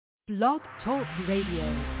Blog Talk Radio.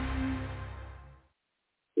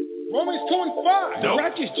 Romans 2:5, the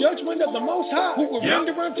righteous judgment of the Most High, who will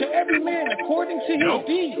render unto every man according to his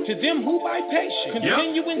deeds, to them who by patience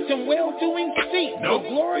continue in some well-doing seek for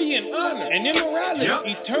glory and honor and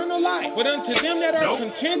immorality, eternal life. But unto them that are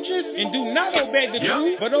contentious and do not obey the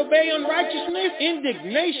truth, but obey unrighteousness,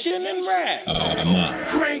 indignation, and wrath.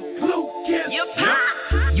 Frank Lucas.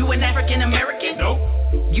 You an African American?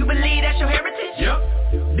 You believe that's your heritage?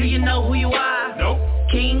 Do you know who you are?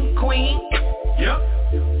 King, queen?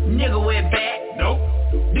 Nigga with back?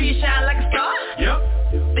 Do you shine like a star?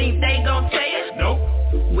 Think they gon' tell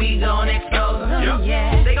you? We gon' expose them.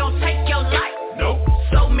 They gon' take your life?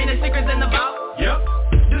 So many secrets in the vault.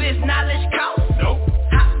 Do this knowledge cost?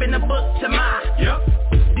 Hop in the book to mine.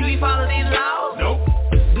 Do you follow these laws?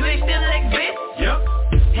 Do they still exist?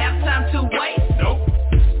 Have time to wait?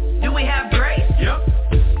 Do we have grace?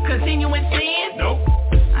 Continue in sin?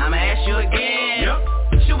 I'ma ask you again.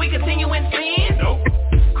 Should we continue in sin?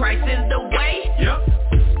 Christ is the way.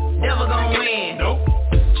 Devil gon' win.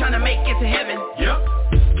 Tryna make it to heaven.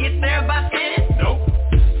 Get there by sin.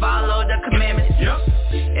 Follow the commandments.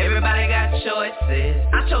 Everybody got choices.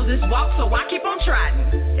 I chose this walk, so I keep on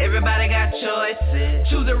trying. Everybody got choices.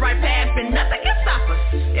 Choose the right path and nothing can stop us.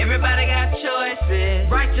 Everybody got choices.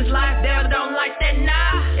 Righteous life, devil don't like that,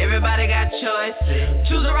 nah. Everybody got choices.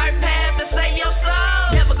 Choose the right path to save your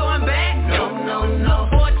soul. Never going back. No.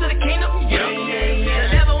 Forward to the kingdom. The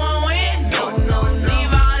devil won't win. No.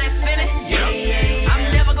 Leave all that sinning. I'm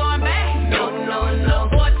never going back. No.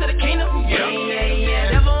 Forward to the kingdom. The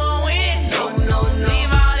devil won't win. No.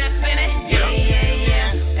 Leave all that sinning.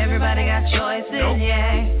 Everybody got choices,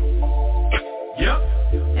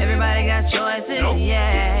 Everybody got choices,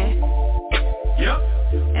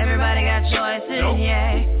 Everybody got choices,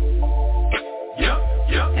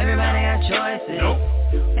 Everybody got choices.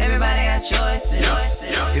 Everybody got choices.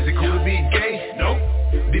 Is it cool to be gay? No.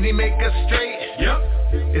 Didn't he make us straight?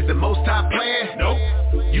 Is the Most High plan? No.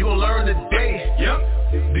 You gon' learn today.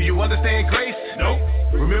 Do you understand grace? No.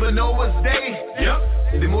 Remember Noah's day?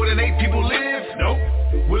 Did more than 8 people live? No.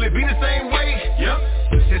 Will it be the same way?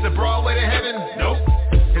 Is a broad way to heaven? No.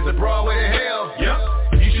 Is a broad way to hell?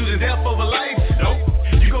 You choosing death over life? No.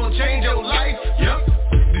 You gon' change your life?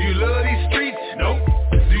 Do you love these streets? No.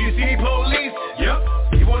 Do you see police?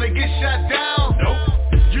 You wanna get shot down? No.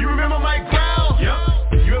 You remember my ground?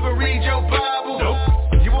 You ever read your Bible? No.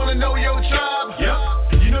 You wanna know your tribe?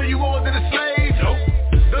 You know you more than a slave? No.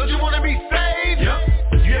 Don't you wanna be saved?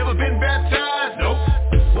 You ever been baptized? No.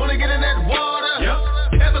 Wanna get in that water?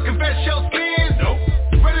 Ever confess your sins? No.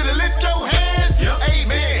 Ready to lift your hands?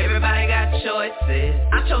 Amen. Everybody got choices.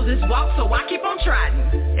 I chose this walk, so I keep on trying.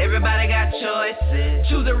 Everybody got choices.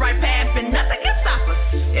 Choose the right path and nothing can stop us.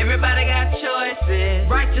 Everybody got choices.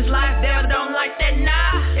 Righteous life, devil don't like that,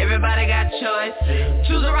 nah. Everybody got choices.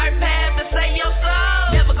 Choose the right path to save your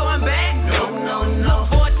soul. Never going back. No.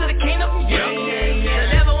 Forward to the kingdom. The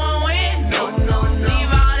devil won't win. No.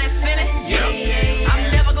 Leave all that sinning.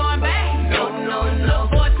 I'm never going back. No.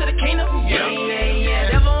 Forward to the kingdom. The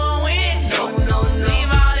devil won't win. No. Leave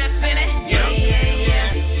all that sinning.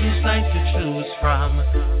 Two sides to choose from.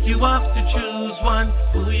 You have to choose one.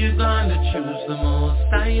 Who you gonna choose the most?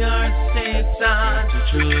 I heard Satan to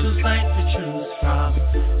choose. Two sides to choose from.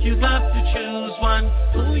 You have to choose one.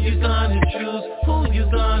 Who you gonna choose? Who you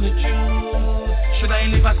gonna choose? Should I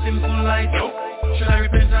live a simple life? No. Should I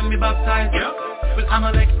repent and be baptized? Will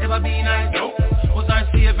Amalek ever be nice? No. Was our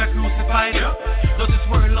Savior crucified? Does this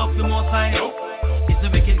world love the Most High? Is the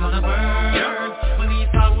wicked gonna burn? Will we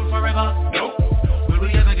fall forever? Will we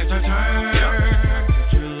ever get our turn?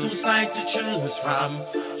 Two sides to choose from.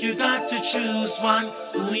 You got to choose one.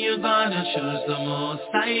 Who you gonna choose the most?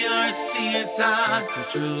 I heard Satan to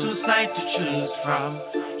choose. Two sides to choose from.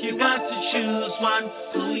 You got to choose one.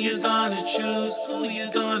 Who you gonna choose? Who you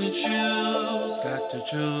gonna choose? Got to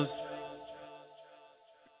choose.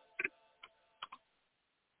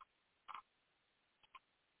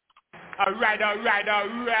 All right. You're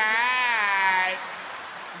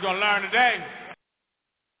gonna learn today.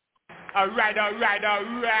 All right. You're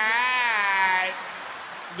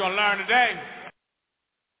gonna learn today.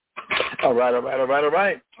 All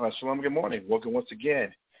right. Shalom, good morning. Welcome once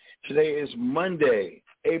again. Today is Monday,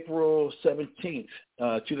 April 17th,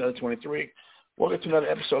 2023. Welcome to another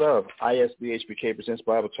episode of ISBHPK Presents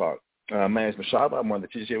Bible Talk. My name is Mashaba. I'm one of the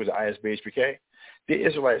teachers here with ISBHPK, the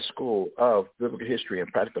Israelite School of Biblical History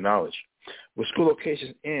and Practical Knowledge, with school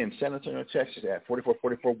locations in San Antonio, Texas at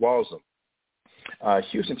 4444 Walsham,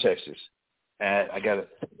 Houston, Texas. And I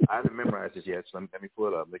haven't memorized this yet, so let me pull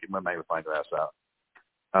it up. Let me get my magnifying glass out.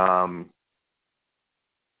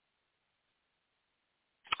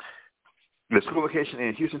 The school location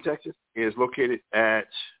in Houston, Texas, is located at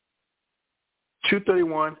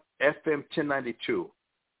 231 FM 1092.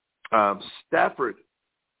 Stafford,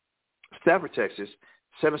 Texas,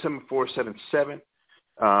 77477.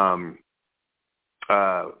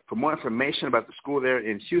 For more information about the school there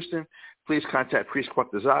in Houston, please contact Priest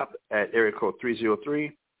Quattazop at area code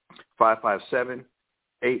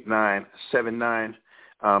 303-557-8979.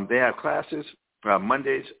 They have classes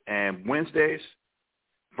Mondays and Wednesdays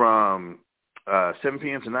from 7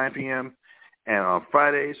 p.m. to 9 p.m. and on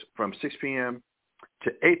Fridays from 6 p.m.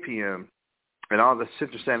 to 8 p.m. and all the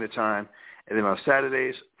Central Standard Time, and then on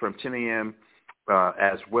Saturdays from 10 a.m.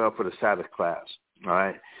 As well for the Sabbath class. All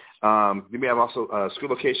right. We have also a school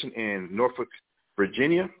location in Norfolk,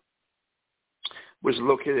 Virginia, which is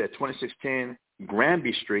located at 2610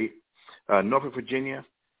 Granby Street, Norfolk, Virginia,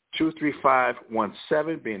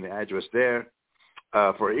 23517 being the address there.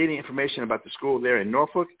 For any information about the school there in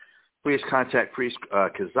Norfolk, please contact Priest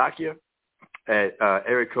Kazakia at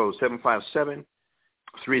area code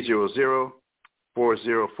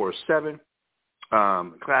 757-300-4047.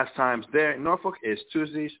 Class times there in Norfolk is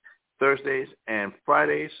Tuesdays, Thursdays, and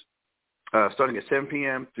Fridays, starting at 7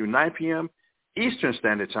 p.m. through 9 p.m. Eastern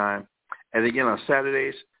Standard Time, and again on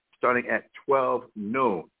Saturdays, starting at 12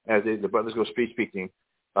 noon, as the brothers go speaking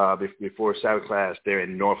before Sabbath class there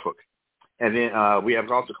in Norfolk. And then we have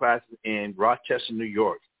also classes in Rochester, New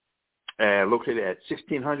York, located at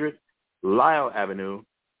 1600 Lyle Avenue,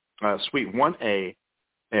 Suite 1A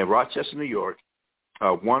in Rochester, New York,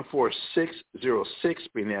 14606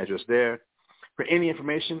 being the address there. For any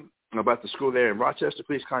information about the school there in Rochester,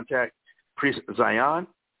 please contact Priest Zion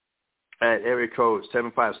at area code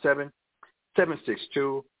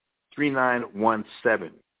 757-762-3917.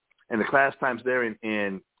 And the class times there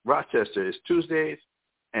in Rochester is Tuesdays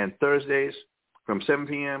and Thursdays from 7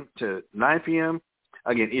 p.m. to 9 p.m.,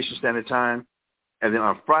 again, Eastern Standard Time. And then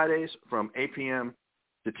on Fridays from 8 p.m.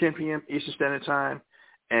 to 10 p.m. Eastern Standard Time.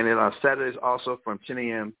 And then on Saturdays also from 10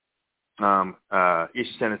 a.m.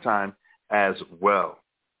 Eastern Standard Time as well.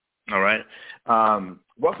 All right.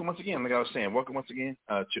 Welcome once again, like I was saying, welcome once again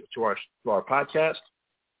to our podcast.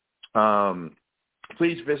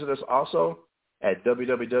 Please visit us also at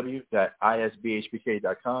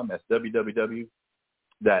www.isbhpk.com. That's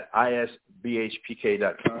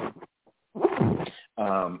www.isbhpk.com.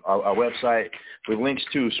 Our website with links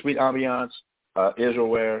to Sweet Ambiance,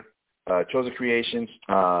 Israelware, Chosen Creations,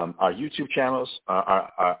 our YouTube channels,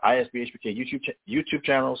 our ISBHPK YouTube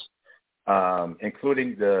channels,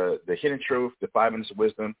 including the Hidden Truth, the 5 Minutes of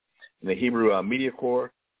Wisdom, and the Hebrew Media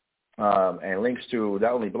Corps, and links to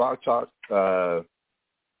not only Blog Talk, but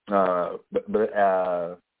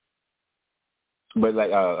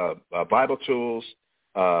Bible tools,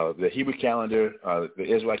 the Hebrew calendar, the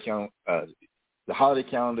Israelite calendar, the holiday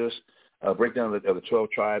calendars, breakdown of the 12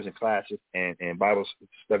 tribes and classes, and Bible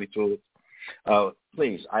study tools.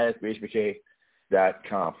 Please,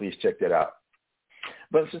 isbhpk.com. Please check that out.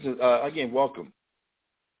 But sisters, again, welcome.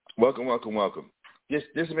 This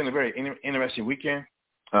has been a very interesting weekend.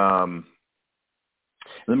 Let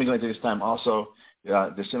me go into this time also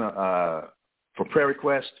to send for prayer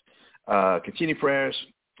requests, continue prayers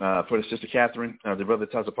for the sister Catherine, the brother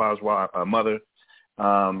Tazapar's mother.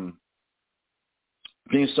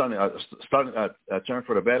 Things starting to turn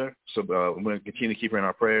for the better, so we're going to continue to keep her in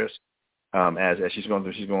our prayers as she's going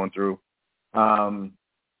through. We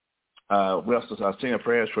also sing our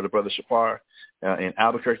prayers for the brother Shapar in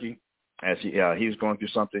Albuquerque as he was going through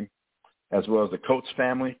something, as well as the Coates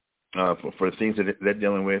family for the things that they're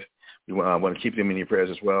dealing with. We want to keep them in your prayers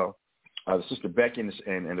as well. The sister Becky and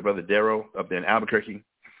the brother Darrow up there in Albuquerque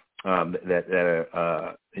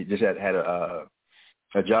that he just had a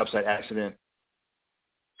job site accident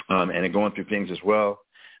and they're going through things as well.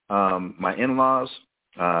 My in-laws,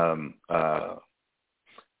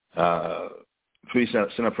 please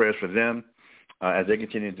send up prayers for them as they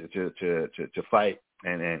continue to fight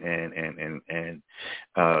and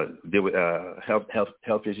deal with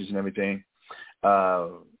health issues and everything.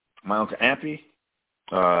 My Uncle Ampy,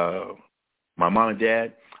 my mom and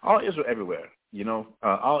dad, all Israel everywhere.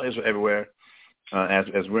 All Israel everywhere.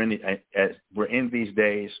 As we're in these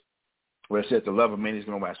days where it says the love of many is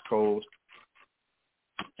going to wax cold,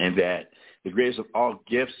 and that the greatest of all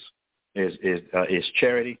gifts is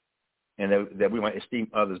charity, and that we might esteem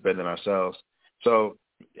others better than ourselves. So,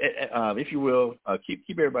 if you will, keep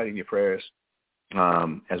everybody in your prayers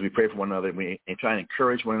as we pray for one another and try and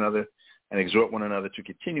encourage one another and exhort one another to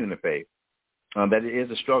continue in the faith. That it is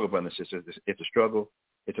a struggle, brothers and sisters. It's a struggle.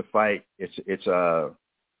 It's a fight. It's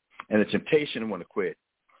and the temptation to want to quit.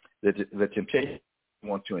 The temptation to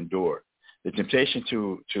want to endure. The temptation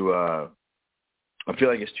to I feel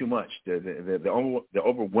like it's too much. The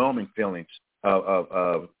overwhelming feelings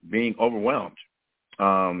of being overwhelmed,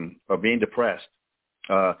 or being depressed.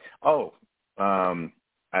 I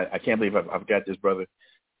can't believe I've got this, brother.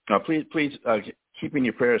 Please keep in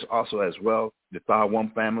your prayers also as well the Thar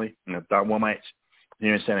One family, the Thar Oneites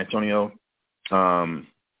here in San Antonio.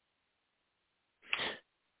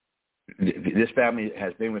 This family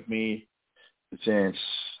has been with me since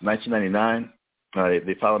 1999.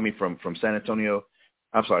 They followed me from San Antonio.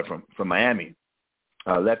 I'm sorry, from Miami.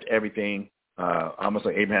 Left everything, almost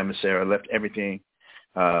like Abraham and Sarah. Left everything.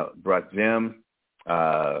 Brought them,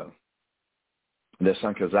 their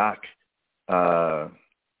son Kazak,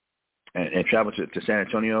 and traveled to San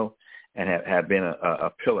Antonio, and have been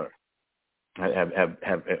a pillar. Have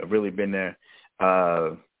really been there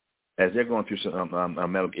as they're going through some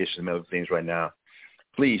medical issues, medical things right now.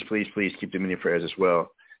 Please keep them in your prayers as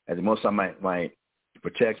well, as the Most High might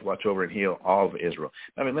protect, watch over, and heal all of Israel.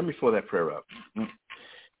 I mean, let me pull that prayer up.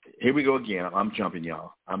 Here we go again. I'm jumping,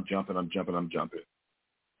 y'all. I'm jumping.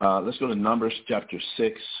 Let's go to Numbers chapter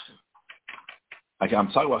 6. I'm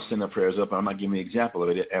talking about sending the prayers up, but I'm not giving an example of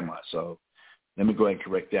it, am I? So let me go ahead and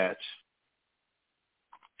correct that.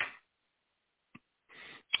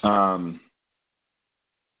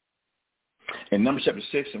 In Numbers chapter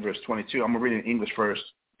 6 and verse 22, I'm going to read it in English first.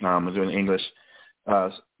 I'm going to do it in English.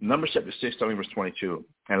 Numbers chapter 6, starting verse 22.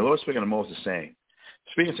 And the Lord spake unto Moses, saying,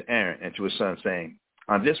 speaking to Aaron and to his son, saying,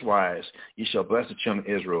 on this wise ye shall bless the children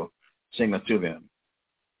of Israel, saying unto them,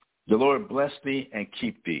 the Lord bless thee and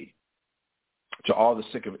keep thee, to all the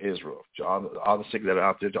sick of Israel, to all the sick that are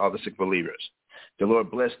out there, to all the sick believers. The Lord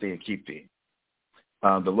bless thee and keep thee.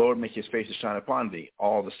 The Lord make his face to shine upon thee,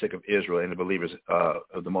 all the sick of Israel and the believers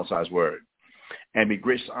of the Most High's word. And be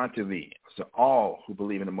gracious unto thee, to all who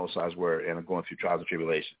believe in the Most High's word and are going through trials and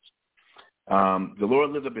tribulations. The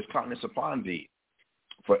Lord lift up his countenance upon thee,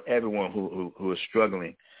 for everyone who is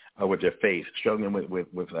struggling with their faith, struggling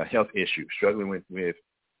with health issues, struggling with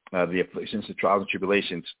the afflictions, the trials and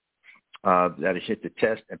tribulations that hit the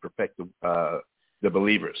test and perfect the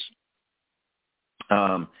believers,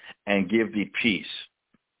 and give thee peace.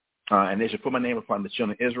 And they shall put my name upon the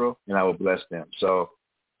children of Israel, and I will bless them. So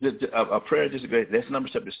a prayer, this is great. That's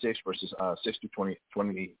Numbers chapter 6, verses 6 to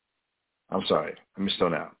 20. I'm sorry, let me slow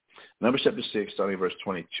down. Numbers chapter 6, starting verse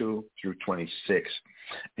 22 through 26.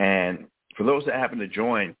 And for those that happen to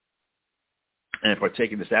join and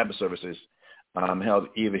partake in the Sabbath services held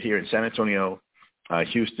either here in San Antonio,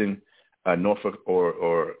 Houston, Norfolk,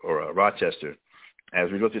 or Rochester, as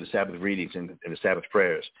we go through the Sabbath readings and the Sabbath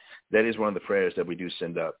prayers, that is one of the prayers that we do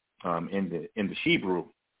send up in the Hebrew.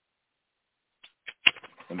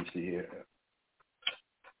 Let me see here.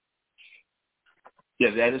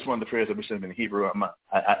 Yeah, that is one of the prayers that we send in Hebrew.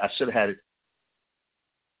 I should have had it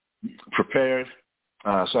prepared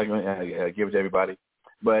so I can give it to everybody.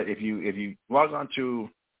 But if you log on to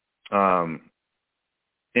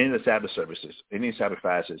any of the Sabbath services, any of the Sabbath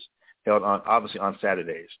fasts held obviously on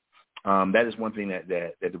Saturdays, that is one thing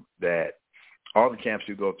that all the camps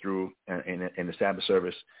do go through in the Sabbath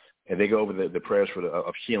service, and they go over the prayers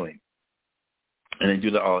of healing, and they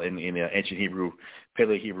do that all in ancient Hebrew,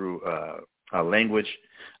 Paleo Hebrew language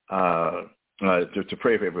to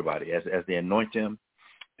pray for everybody as they anoint them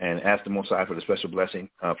and ask the Most High for the special blessing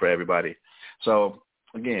for everybody. So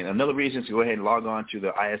again, another reason to go ahead and log on to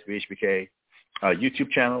the ISBHPK YouTube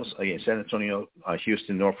channels, again, San Antonio,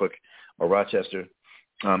 Houston, Norfolk, or Rochester,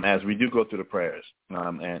 as we do go through the prayers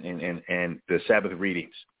and the Sabbath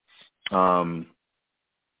readings. For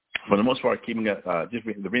the most part, keeping just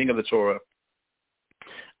the reading of the Torah,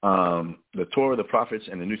 the prophets,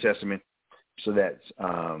 and the New Testament, so that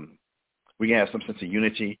we can have some sense of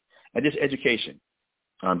unity and just education,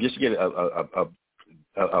 just to get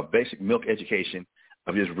a basic milk education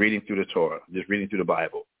of just reading through the Torah, just reading through the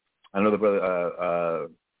Bible. I know the brother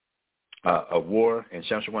of War and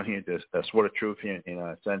Shamshir One here, the Sword of Truth here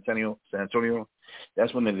in San Antonio.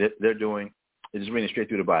 That's what they're doing. They're just reading straight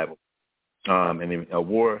through the Bible. And then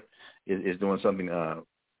War is doing something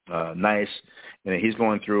nice, and he's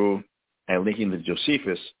going through and linking the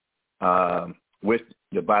Josephus with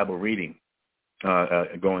the Bible reading,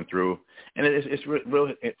 going through, and it's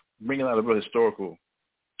bringing out a real historical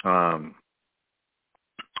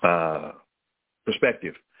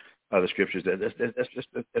perspective of the scriptures.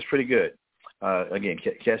 That's pretty good. Again,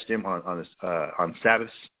 catch them on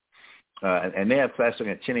Sabbaths, and they have class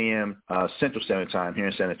starting at 10 a.m. Central Standard Time here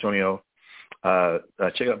in San Antonio.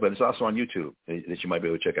 Check out, but it's also on YouTube that you might be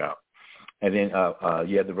able to check out. And then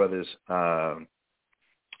you have the brothers from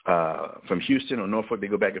Houston or Norfolk. They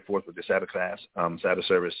go back and forth with the Sabbath class, Sabbath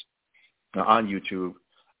service on YouTube.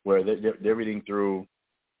 where they're reading through.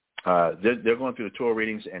 They're going through the Torah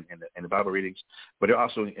readings and the Bible readings, but they're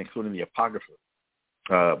also including the Apocrypha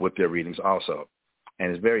with their readings also,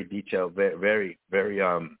 and it's very detailed, very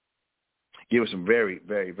give us some very,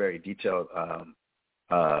 very, very detailed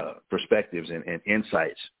perspectives and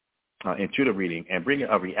insights into the reading, and bring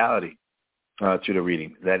a reality to the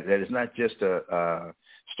reading that is not just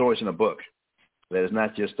stories in a book, that is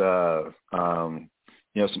not just some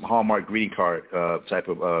Hallmark greeting card type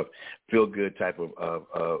of feel good type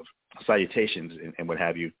of salutations and what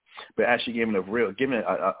have you, but actually giving a realness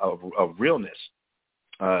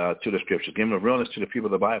to the scriptures, giving a realness to the people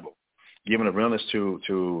of the Bible, giving a realness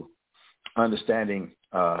to understanding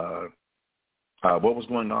what was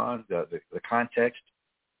going on, the context,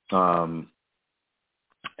 and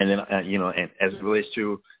then and as it relates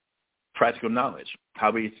to practical knowledge,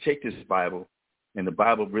 how we take this Bible, and the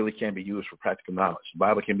Bible really can be used for practical knowledge. The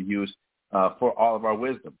Bible can be used for all of our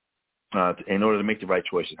wisdom in order to make the right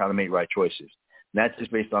choices, how to make right choices, not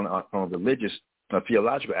just based on a religious,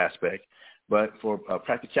 theological aspect, but for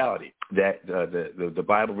practicality, that the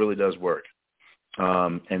Bible really does work,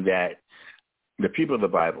 and that the people of the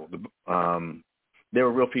Bible, they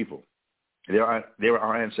were real people. They were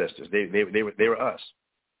our ancestors. They were us,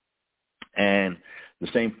 and the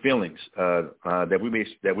same feelings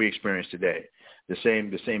that we experience today, the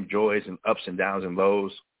same joys and ups and downs and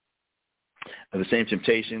lows, the same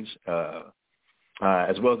temptations,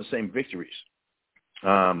 as well as the same victories,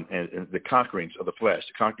 and the conquerings of the flesh,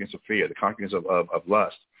 the conquerings of fear, the conquerings of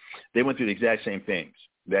lust. They went through the exact same things.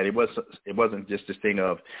 That it wasn't just this thing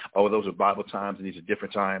of, oh, those are Bible times and these are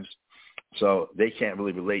different times, so they can't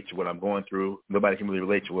really relate to what I'm going through. Nobody can really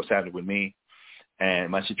relate to what's happening with me, and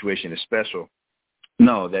my situation is special.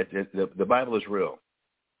 No, that the Bible is real.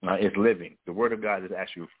 It's living. The Word of God is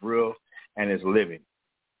actually real and is living,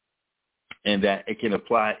 and that it can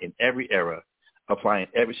apply in every era, apply in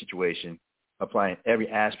every situation, apply in every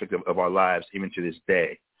aspect of our lives, even to this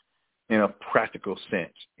day, in a practical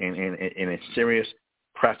sense, in a serious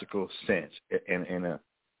practical sense, in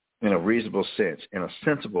a reasonable sense, in a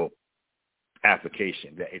sensible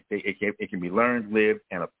application, that it can be learned, lived,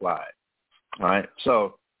 and applied. All right.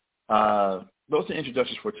 So those are the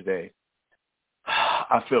introductions for today.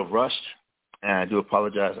 I feel rushed, and I do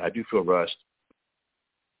apologize. I do feel rushed.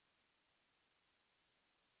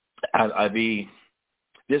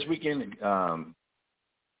 This weekend was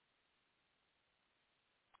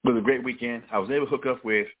a great weekend. I was able to hook up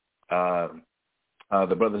with the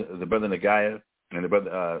brother Nagaya and the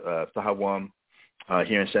brother Sahawam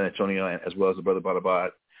here in San Antonio, as well as the brother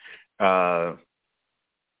Balabad.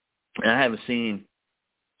 And I haven't seen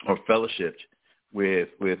or fellowshipped with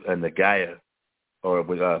a Nagaya or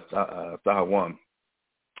with Sahawam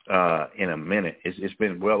in a minute. It's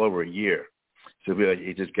been well over a year. So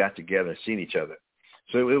we just got together and seen each other.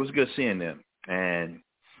 So it was good seeing them. And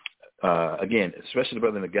again, especially the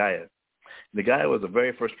brother Nagaya. Nagaya was the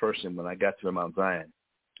very first person when I got to Mount Zion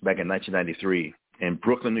back in 1993 in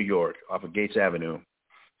Brooklyn, New York, off of Gates Avenue.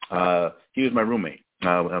 He was my roommate. Me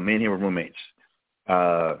and him were roommates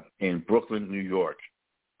in Brooklyn, New York,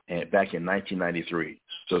 and back in 1993.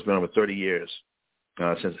 So it's been over 30 years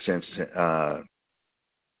since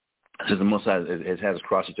the Most High has had us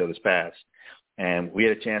cross each other's paths. And we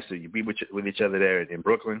had a chance to be with each other there in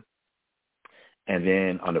Brooklyn, and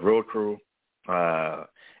then on the road crew.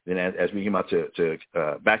 Then as we came out to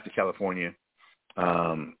back to California,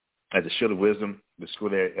 at the Shield of Wisdom, the school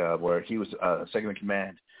there where he was second in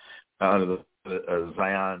command under the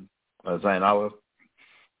Zion Allah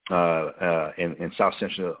in South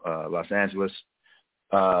Central Los Angeles,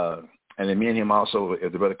 and then me and him also,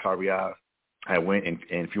 the brother Karia, I went and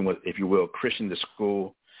if you will, christened the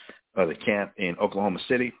school, the camp in Oklahoma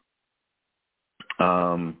City,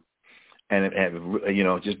 and have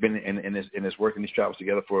just been in this work and these travels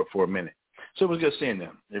together for a minute. So it was good seeing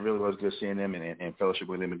them. It really was good seeing them and fellowship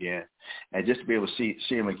with them again, and just to be able to see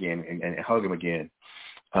them again and hug them again.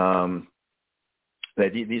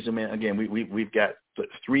 That these are men again. We've got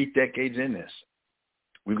 3 decades in this.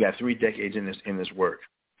 We've got 3 decades in this work.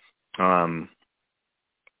 And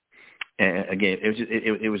again,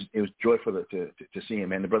 it was joyful to see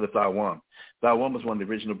him. And the brother Thawam was one of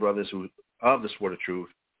the original brothers of the Sword of Truth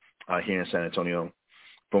here in San Antonio,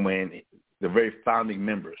 from when the very founding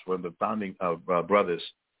members, one of the founding brothers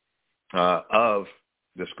of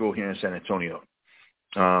the school here in San Antonio,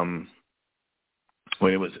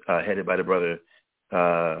 when it was headed by the brother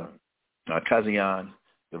Kazian,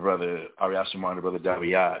 the brother Ariasaman, the brother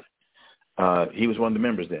Daviyad. He was one of the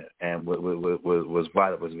members there, and was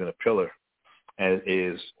vital, was been a pillar, and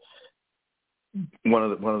is one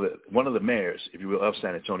of the mayors, if you will, of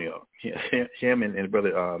San Antonio. Him and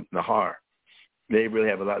brother Nahar, they really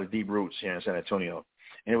have a lot of deep roots here in San Antonio,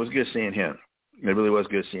 and it was good seeing him. It really was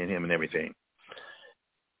good seeing him and everything.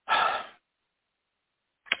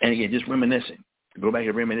 And again, just reminiscing. Go back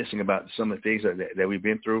and reminiscing about some of the things that we've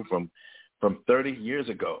been through from 30 years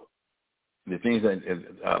ago. The things that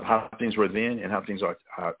how things were then and how things are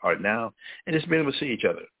now, and just being able to see each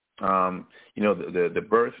other. The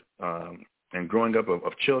birth and growing up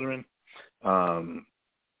of children, the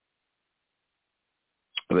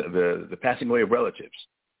passing away of relatives,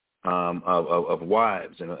 of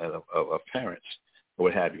wives and of parents, or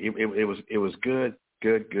what have you. It was good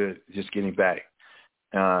just getting back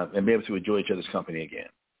and be able to enjoy each other's company again.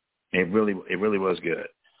 It really was good.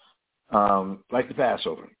 Like the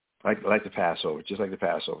Passover. Like the Passover, just like the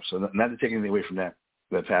Passover. So not to take anything away from that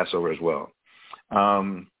Passover as well.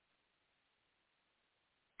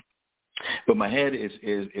 But my head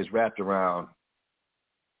is wrapped around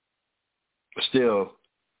still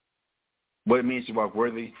what it means to walk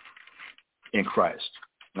worthy in Christ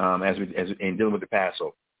as in dealing with the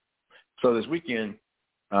Passover. So this weekend,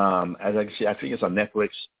 as I can see, I think it's on Netflix.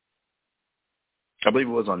 I believe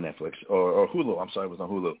it was on Netflix or Hulu. I'm sorry, it was on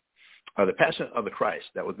Hulu. The Passion of the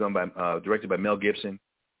Christ, that was done by directed by Mel Gibson,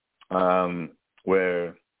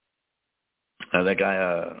 where that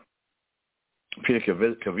guy Peter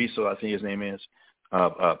Caviezel, I think his name is,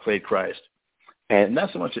 played Christ, and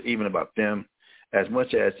not so much even about them, as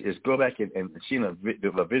much as is go back and seeing a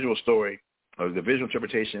visual story or the visual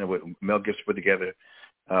interpretation of what Mel Gibson put together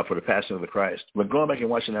for the Passion of the Christ. But going back and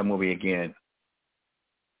watching that movie again,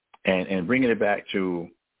 and bringing it back to.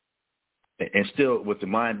 And still, with the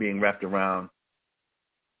mind being wrapped around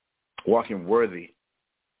walking worthy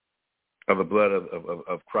of the blood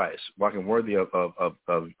of Christ, walking worthy of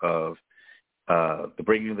the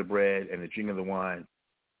breaking of the bread and the drinking of the wine,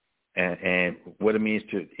 and what it means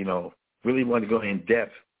to really want to go in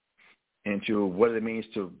depth into what it means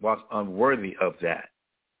to walk unworthy of that.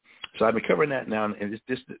 So I've been covering that now, and this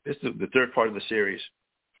is the third part of the series.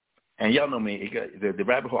 And y'all know me, the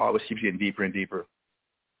rabbit hole always keeps getting deeper and deeper.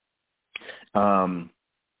 And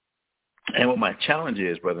what my challenge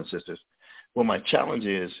is, brothers and sisters,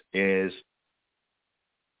 is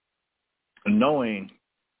knowing,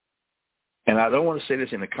 and I don't want to say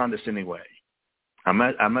this in a condescending way. I'm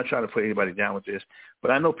not trying to put anybody down with this,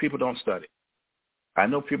 but I know people don't study.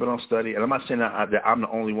 And I'm not saying that I'm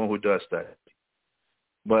the only one who does study.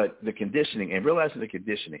 But the conditioning, and realizing the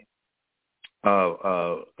conditioning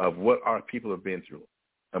of what our people have been through,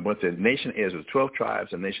 and what the nation Israel, 12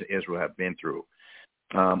 tribes of the nation Israel have been through,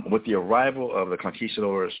 with the arrival of the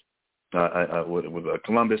conquistadors with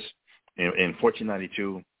Columbus in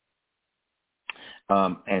 1492,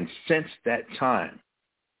 and since that time,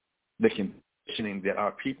 the conditioning that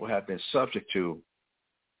our people have been subject to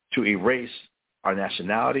erase our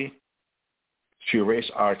nationality, to erase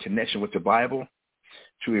our connection with the Bible,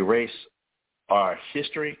 to erase our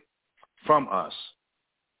history from us,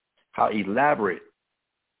 how elaborate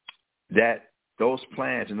that those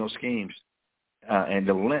plans and those schemes and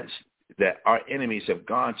the lengths that our enemies have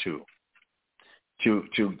gone to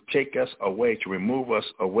take us away, to remove us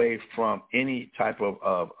away from any type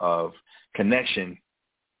of connection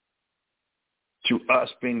to us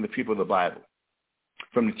being the people of the Bible.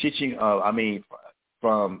 From the teaching of,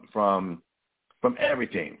 from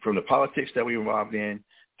everything, from the politics that we were involved in,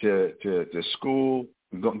 to school,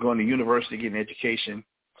 going to university, getting education,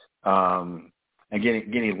 and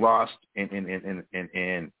getting lost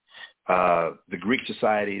in the Greek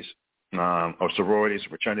societies or sororities,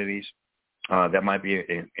 fraternities that might be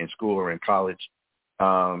in school or in college,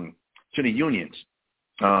 to the unions,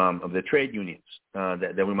 of the trade unions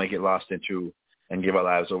that we might get lost into and give our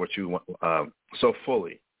lives over to so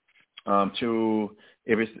fully, to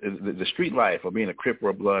if it's the street life of being a Crip or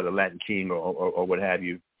a Blood, a Latin King or what have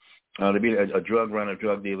you, to being a drug runner,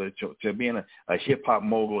 drug dealer, to being a hip-hop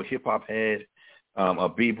mogul, a hip-hop head, a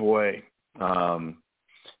b-boy, to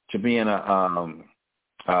being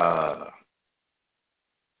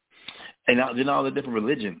and then all the different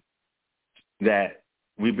religion that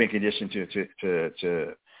we've been conditioned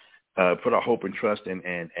to put our hope and trust and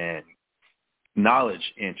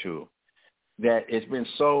knowledge into, that it's been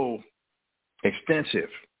so expensive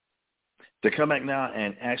to come back now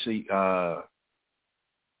and actually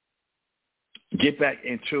get back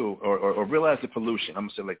into or realize the pollution. I'm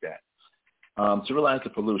going to say it like that. To realize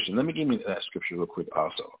the pollution. Let me give me that scripture real quick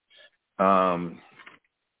also.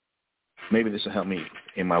 Maybe this will help me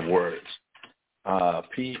in my words.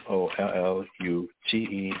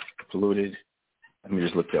 P-O-L-L-U-T-E, polluted. Let me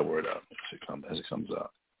just look that word up as it comes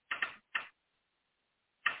up.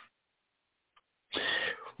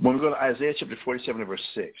 When we go to Isaiah chapter 47 and verse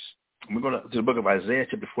 6, when we go to the book of Isaiah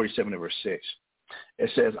chapter 47 and verse 6, it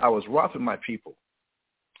says, I was wroth with my people.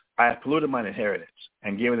 I have polluted mine inheritance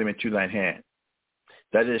and given them into thine hand.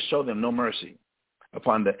 That is, show them no mercy.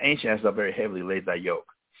 Upon the ancient hast thou very heavily laid thy yoke.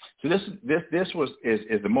 So this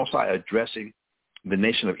is the Most High addressing the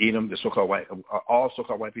nation of Edom, the so-called white, all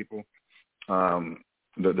so-called white people,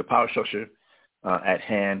 the power structure at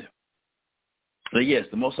hand. But yes,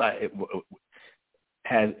 the Most High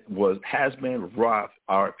has been wroth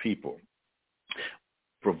our people,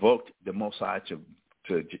 provoked the Most High to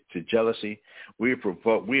jealousy. We have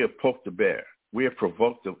poked the bear. We have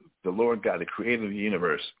provoked the Lord God, the creator of the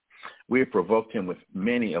universe. We have provoked him with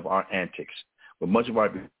many of our antics, with much of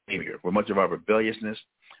our behavior, with much of our rebelliousness,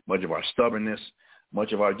 much of our stubbornness,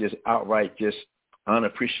 much of our just outright just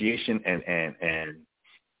unappreciation and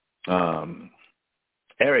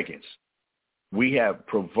arrogance. We have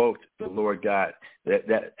provoked the Lord God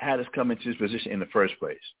that had us come into this position in the first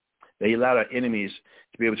place. That he allowed our enemies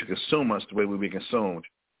to be able to consume us the way we've been consumed,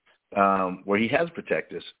 where he has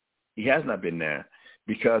protected us. He has not been there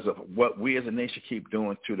because of what we as a nation keep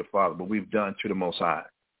doing to the Father, what we've done to the Most High.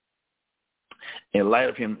 In light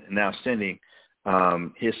of him now sending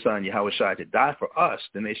his son, Yahweh Shai, to die for us,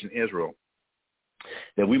 the nation Israel,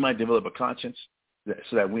 that we might develop a conscience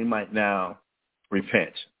so that we might now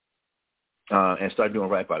repent and start doing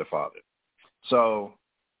right by the Father. So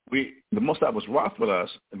the Most High was wroth with us,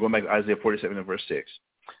 going back to Isaiah 47 and verse 6.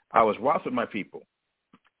 I was wroth with my people.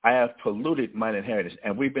 I have polluted mine inheritance,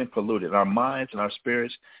 and we've been polluted. Our minds and our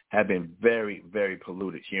spirits have been very, very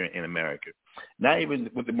polluted here in America. Not even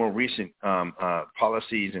with the more recent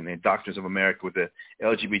policies and doctrines of America with the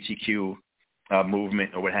LGBTQ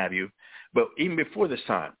movement or what have you. But even before this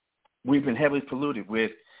time, we've been heavily polluted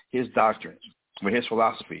with his doctrines, with his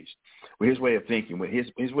philosophies, with his way of thinking, with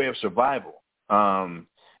his way of survival.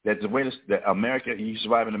 That the way that America, you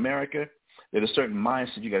survive in America, there's a certain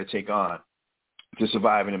mindset you got to take on to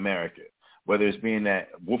survive in America, whether it's being that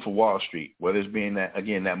Wolf of Wall Street, whether it's being that,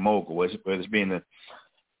 again, that mogul, whether it's being the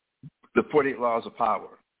 48 laws of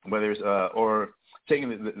power, whether it's or taking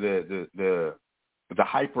the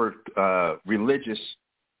hyper religious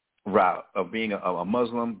route of being a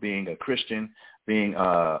Muslim, being a Christian, being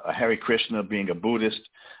a Hare Krishna, being a Buddhist,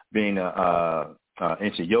 being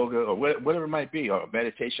into yoga or whatever it might be, or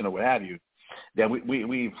meditation or what have you, that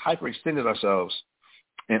we've hyperextended ourselves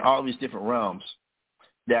in all these different realms,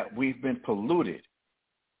 that we've been polluted.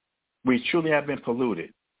 We truly have been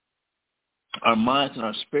polluted. Our minds and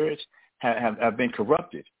our spirits have been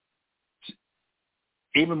corrupted.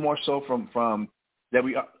 Even more so from that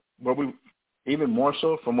even more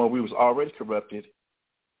so from where we was already corrupted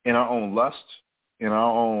in our own lust, in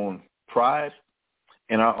our own pride,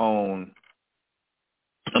 in our own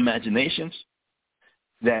imaginations,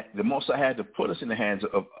 that the Most High had to put us in the hands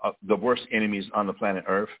of the worst enemies on the planet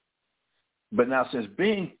Earth. But now, since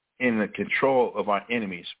being in the control of our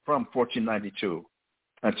enemies from 1492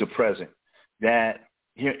 until present, that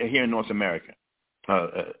here in North America,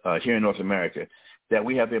 that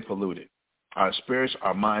we have been polluted. Our spirits,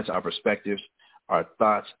 our minds, our perspectives, our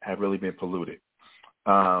thoughts have really been polluted,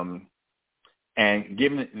 and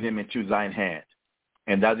given them into thine hand.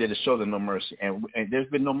 And thou didst show them no mercy. And there's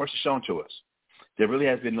been no mercy shown to us. There really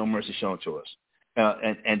has been no mercy shown to us,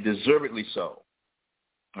 and deservedly so.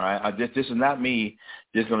 All right, this is not me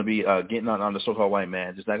just going to be getting on the so-called white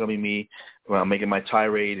man. It's not going to be me making my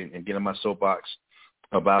tirade and getting my soapbox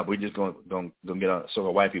about we're just going to get on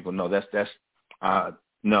so-called white people. No, that's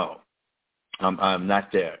no. I'm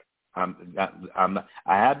not there. I'm not.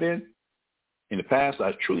 I have been in the past.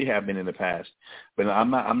 I truly have been in the past, but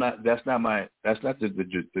I'm not. That's not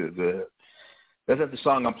the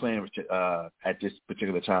song I'm playing at this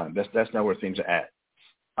particular time. That's not where things are at.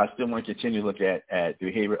 I still want to continue to look at the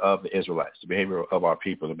behavior of the Israelites, the behavior of our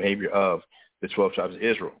people, the behavior of the 12 tribes of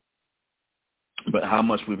Israel, but how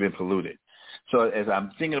much we've been polluted. So as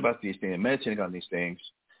I'm thinking about these things and meditating on these things,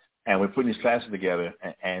 and we're putting these classes together,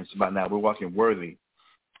 and it's about now we're walking worthy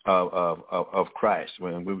of Christ,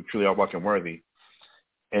 when we truly are walking worthy,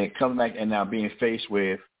 and coming back and now being faced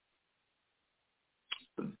with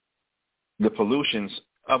the pollutions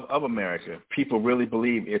of America. People really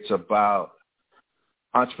believe it's about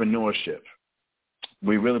entrepreneurship.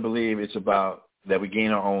 We really believe it's about that we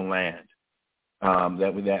gain our own land,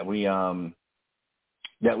 that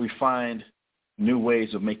we find new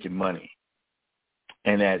ways of making money,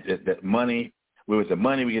 and that money, with the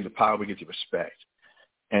money we get the power, we get the respect,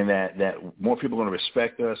 and that more people are going to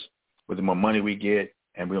respect us with the more money we get,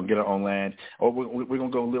 and we're going to get our own land, or we're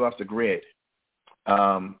going to go live off the grid,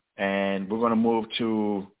 and we're going to move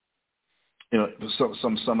to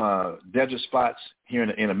some desert spots here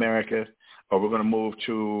in America, or we're going to move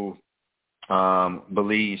to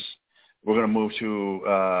Belize. We're going to move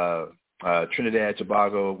to Trinidad,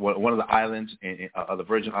 Tobago, one of the islands, the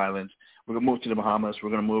Virgin Islands. We're going to move to the Bahamas. We're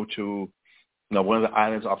going to move to one of the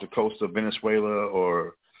islands off the coast of Venezuela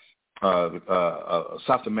or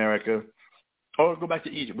South America, or go back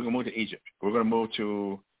to Egypt. We're going to move to Egypt. We're going to move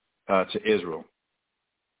to Israel,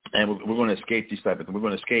 and we're going to escape these type of things. We're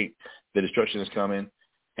going to escape the destruction that's coming,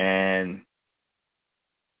 and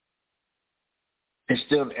it's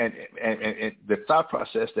still and the thought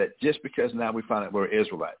process that just because now we find out we're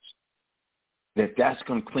Israelites, that's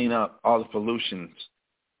going to clean up all the pollutions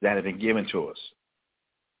that have been given to us.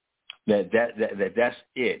 That's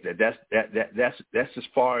it. That's as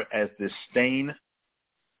far as the stain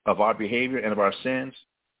of our behavior and of our sins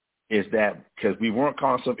is that because we weren't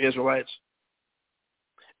calling ourselves Israelites,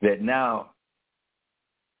 that now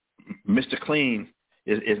Mr. Clean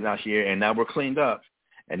is now here, and now we're cleaned up,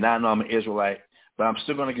 and now I know I'm an Israelite, but I'm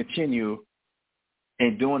still going to continue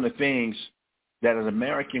in doing the things that an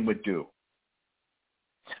American would do.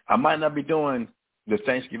 I might not be doing the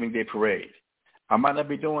Thanksgiving Day parade. I might not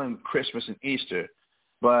be doing Christmas and Easter,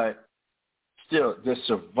 but still the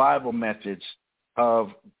survival methods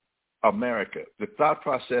of America, the thought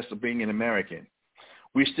process of being an American,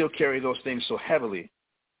 we still carry those things so heavily.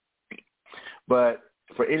 But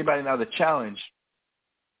for anybody now to challenge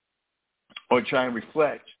or try and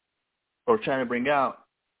reflect or trying to bring out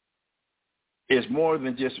is more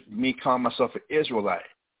than just me calling myself an Israelite.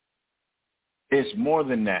 It's more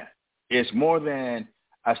than that. It's more than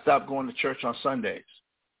I stopped going to church on Sundays.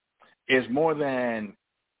 It's more than,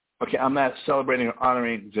 okay, I'm not celebrating or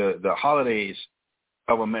honoring the holidays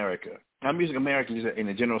of America. I'm using America in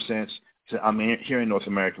a general sense. I'm here in North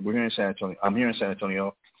America. We're here in San Antonio. I'm here in San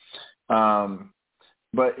Antonio.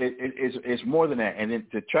 But it's more than that. And then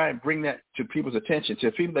to try and bring that to people's attention,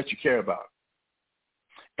 to people that you care about,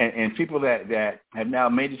 and people that have now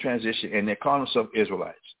made the transition and they're calling themselves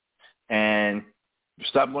Israelites. And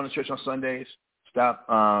stop going to church on Sundays. Stop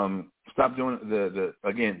doing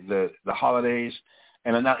the holidays,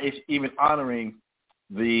 and are not even honoring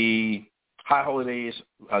the high holidays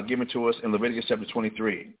given to us in Leviticus chapter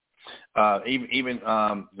 23. Even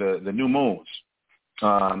the new moons.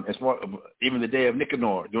 It's more even the day of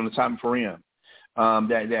Nicanor during the time of Purim.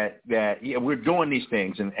 We're doing these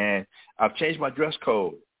things, and I've changed my dress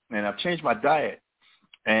code, and I've changed my diet,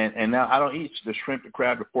 and now I don't eat the shrimp, the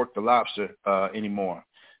crab, the pork, the lobster anymore.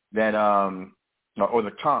 Or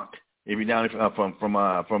the conch, if you're down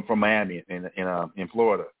from Miami in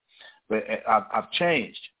Florida. But I've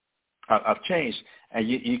changed. I've changed, and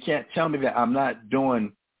you can't tell me that I'm not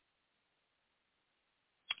doing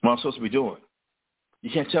what I'm supposed to be doing. You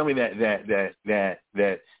can't tell me that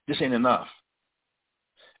this ain't enough.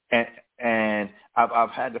 And I've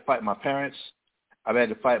had to fight my parents. I've had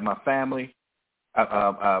to fight my family.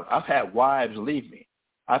 I've had wives leave me.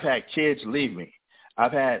 I've had kids leave me.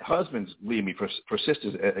 I've had husbands leave me for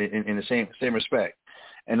sisters in the same respect.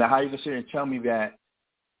 And now how you can sit here and tell me that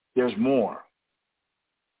there's more?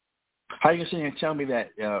 How you can sit here and tell me that,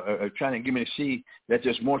 trying to get me to see that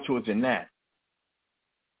there's more to it than that?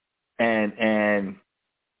 And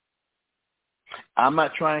I'm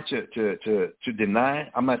not trying to deny.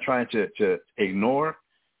 I'm not trying to ignore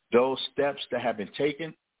those steps that have been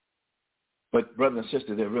taken. But brothers and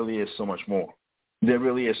sisters, there really is so much more. There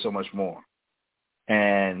really is so much more.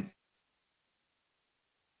 And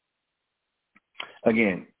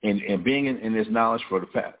again, in being in this knowledge for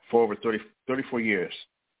over 34 years,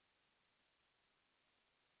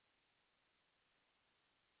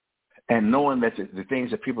 and knowing that the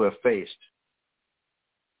things that people have faced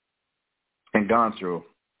and gone through,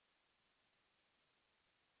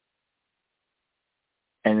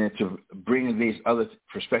 and then to bring these other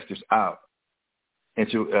perspectives out and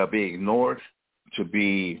to be ignored, to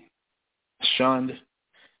be shunned,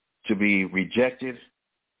 to be rejected,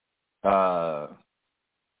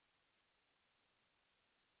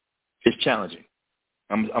 it's challenging.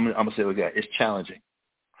 I'm gonna say it like that. It's challenging.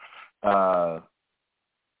 To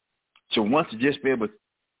want to just be able to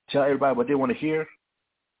tell everybody what they want to hear,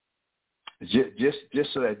 just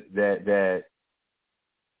so that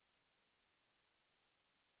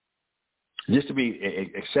just to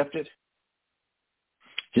be accepted,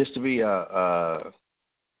 just to be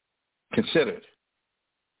considered.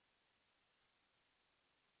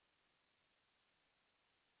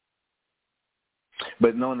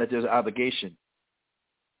 But knowing that there's an obligation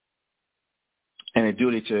and a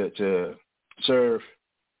duty to serve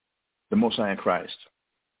the Most High in Christ.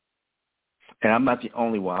 And I'm not the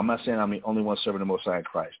only one. I'm not saying I'm the only one serving the Most High in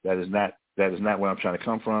Christ. That is not where I'm trying to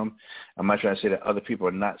come from. I'm not trying to say that other people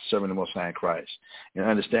are not serving the Most High in Christ. And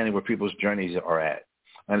understanding where people's journeys are at.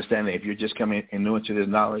 Understanding if you're just coming and new into this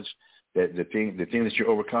knowledge, that the thing that you're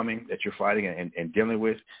overcoming, that you're fighting and dealing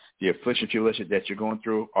with, the affliction, tribulation that you're going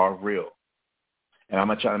through are real. And I'm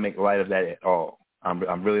not trying to make light of that at all.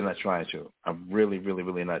 I'm really not trying to. I'm really, really,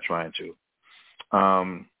 really not trying to.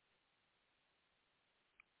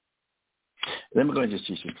 Let me go and just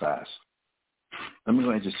teach this class. Let me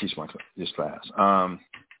go and just teach this class. All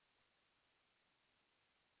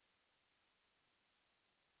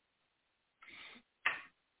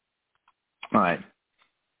right.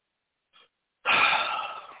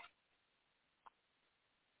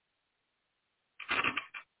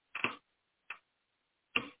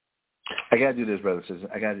 I gotta do this, brothers and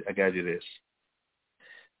sisters. I gotta do this.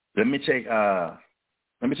 Let me take a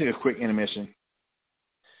quick intermission.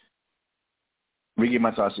 Re-get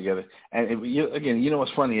my thoughts together. And again, you know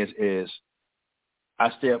what's funny is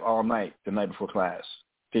I stay up all night the night before class,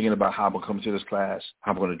 thinking about how I'm going to come to this class,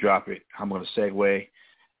 how I'm going to drop it, how I'm going to segue.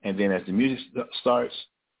 And then as the music starts,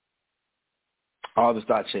 all the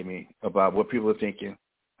thoughts hit me about what people are thinking.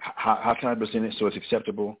 How can I present it so it's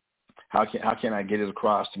acceptable? How can I get it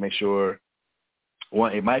across to make sure,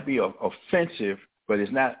 one, it might be offensive, but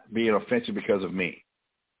it's not being offensive because of me.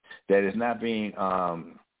 That it's not being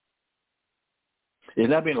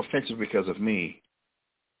offensive because of me,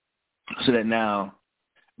 so that now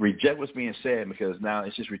reject what's being said, because now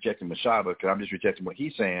it's just rejecting Mashaba, because I'm just rejecting what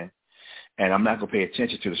he's saying, and I'm not going to pay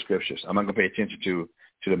attention to the scriptures. I'm not going to pay attention to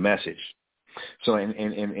the message. So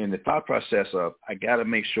in the thought process of, I got to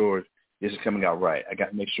make sure this is coming out right. I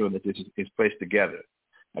got to make sure that this is placed together.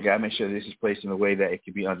 I got to make sure this is placed in a way that it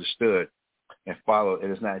can be understood and followed.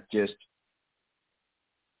 And it's not just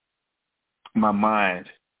my mind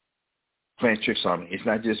playing tricks on me. It's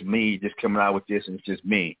not just me just coming out with this and it's just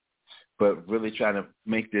me, but really trying to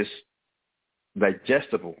make this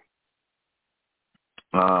digestible,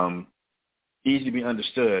 easy to be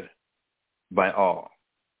understood by all.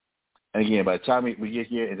 And again, by the time we get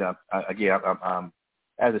here, and I'm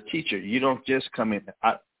as a teacher, you don't just come in.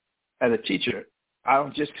 As a teacher, I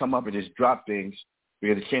don't just come up and just drop things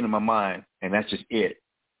because it came to my mind, and that's just it.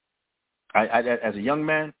 I as a young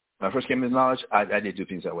man, when I first came into knowledge, I did do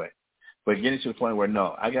things that way. But getting to the point where,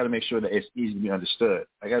 no, I got to make sure that it's easy to be understood.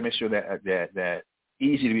 I got to make sure that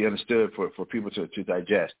easy to be understood for people to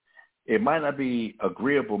digest. It might not be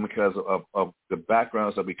agreeable because of the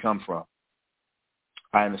backgrounds that we come from.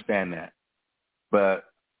 I understand that. But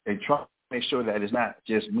in trying to make sure that it's not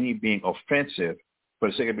just me being offensive for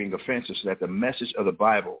the sake of being offensive, so that the message of the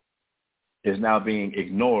Bible is now being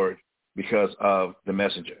ignored because of the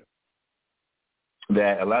messenger.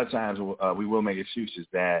 That a lot of times we will make excuses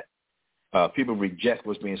that people reject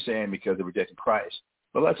what's being said because they're rejecting Christ.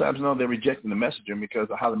 But a lot of times, no, they're rejecting the messenger because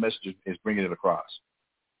of how the messenger is bringing it across.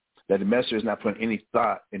 That the messenger is not putting any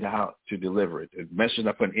thought into how to deliver it. The messenger is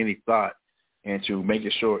not putting any thought into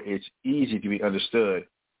making sure it's easy to be understood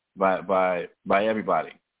by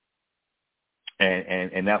everybody.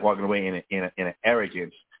 And not walking away in an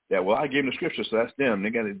arrogance that, well, I gave them the scripture, so that's them.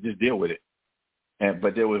 They got to just deal with it.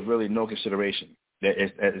 But there was really no consideration. That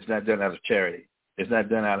it's not done out of charity. It's not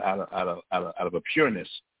done out of a pureness.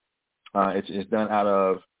 It's done out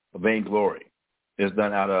of vainglory. It's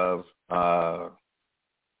done out of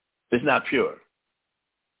it's not pure.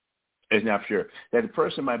 It's not pure. That the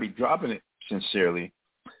person might be dropping it sincerely,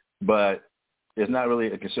 but there's not really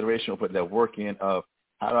a consideration of putting that work in of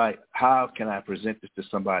how can I present this to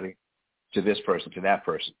somebody, to this person, to that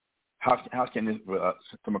person? How can this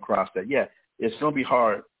come across that? Yeah, it's going to be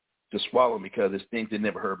hard to swallow because it's things they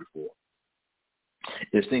never heard before.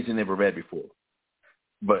 It's things they never read before.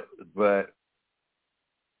 But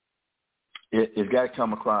it's got to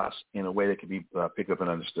come across in a way that can be picked up and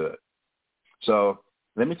understood. So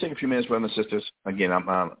let me take a few minutes, brothers and sisters. Again, I'm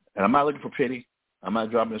not looking for pity. I'm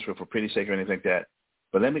not dropping this for pity's sake or anything like that.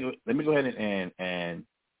 But let me go ahead and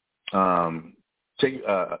take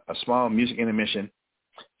a small music intermission,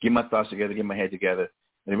 get my thoughts together, get my head together,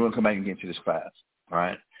 and then we're going to come back and get into this class. All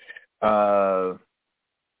right?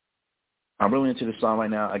 I'm really into this song right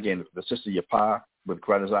now. Again, the Sister Yapa with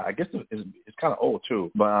Kradazai. I guess it's kind of old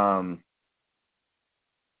too, but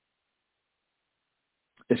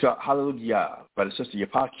it's called Hallelujah by the Sister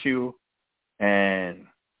Yapa Q, and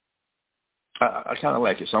I kind of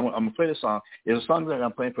like it. So I'm going to play this song. It's a song that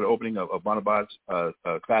I'm playing for the opening of Bonabad's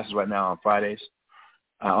classes right now on Fridays.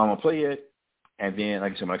 I'm going to play it, and then,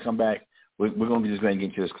 like I said, when I come back, we're going to be just going to get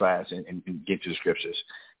into this class and get to the scriptures.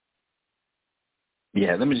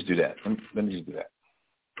 Yeah, let me just do that. Let me just do that.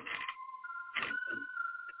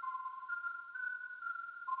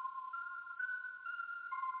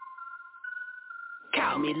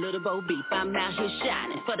 Call me Little Bo Beef, I'm out here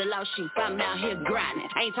shining. For the lost sheep, I'm out here grinding.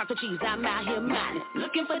 I ain't talking cheese, I'm out here mining.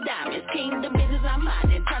 Looking for diamonds, kingdom business I'm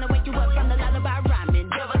minding. Trying to wake you up from the lullaby rhyming.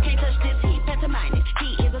 Devil can't touch this heat, pantomiming.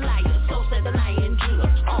 He is a liar, so said the lion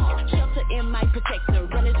Judah. Shelter in my protector,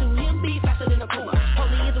 running to him, be faster than a puma.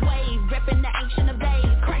 Holy is a wave, repping the ancient of days.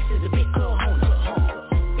 Christ is a big kahuna.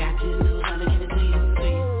 Got to lose, I'ma give it to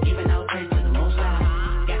you. Giving out praise to the Most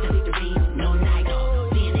High. Got the victory, no night.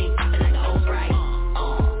 Seeing ain't popping like the old Sprite.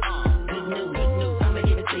 Good news, I'ma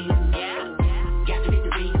give it to you. Yeah, got the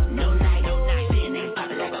victory, no night. Seeing ain't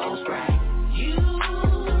popping like the old Sprite. You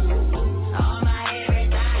are my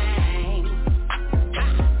everything.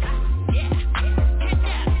 Yeah.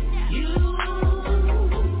 You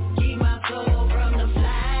keep my soul from the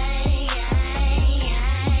flame.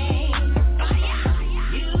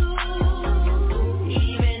 You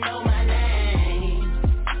even know my name.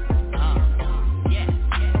 Yeah.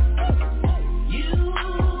 You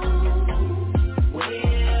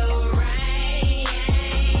will reign.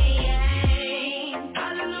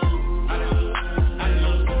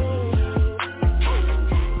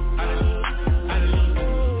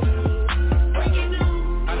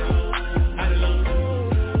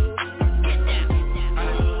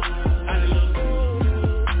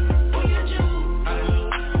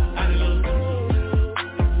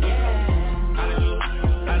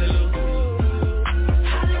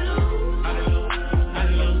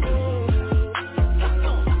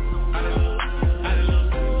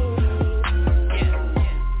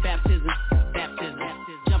 Baptism.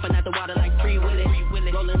 Jumping out the water like Free Willy.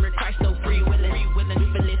 Rolling with Christ, no free willing. We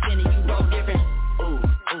been listening, you roll different. Ooh,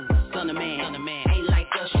 son of man. Ain't like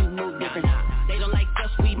us, you move different. They don't like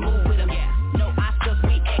us, we move with them. No Oscars,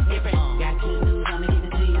 we act different. Got good news, I'ma give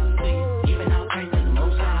it to you. Giving out praise to the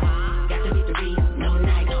Most High. Got the victory, no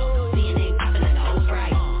night. Seeing ain't popping like the old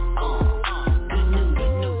Sprite. Good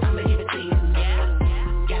news, I'ma give it to you.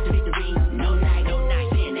 Got the victory, no night.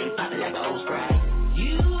 Seeing ain't popping like the old Sprite.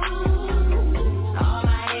 You are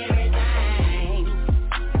my everything.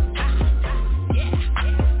 Yeah.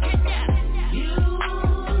 You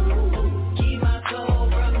keep my soul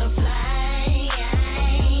from the flame.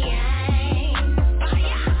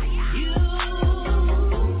 You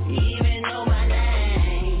even know my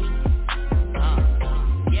name.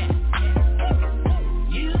 Yeah.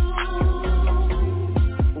 You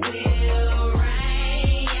will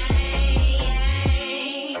reign.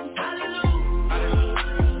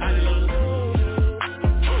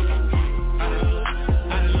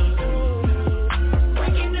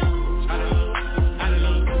 Breaking news.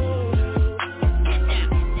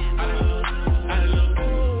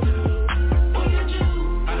 Who you do?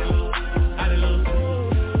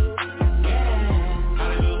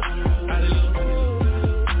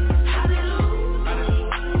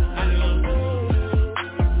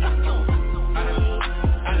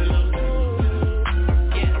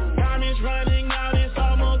 Time is running out, it's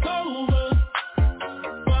almost over.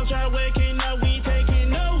 Well, try waking up, we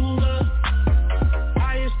taking over.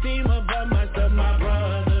 I esteem above myself, my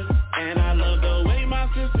brothers. And I love the way my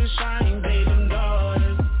sisters shine, they them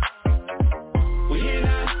daughters. We here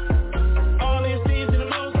now, all these things to the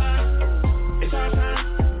Most High. It's our time.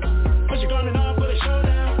 Put your garment on for the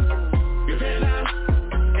showdown. Repent now,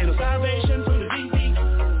 ain't no salvation from the deep.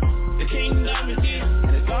 The kingdom is here,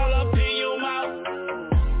 and it's all up in your mouth.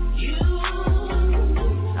 You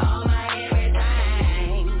are my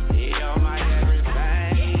everything. You're my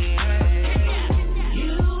everything.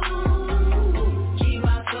 You keep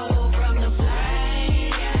my soul from the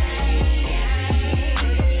flame.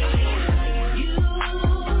 You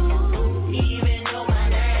even know my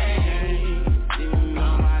name. You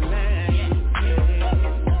know my name.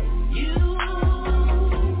 You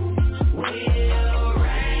will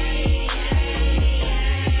reign.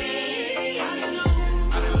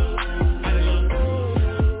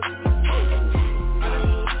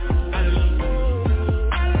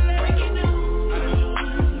 Breaking news.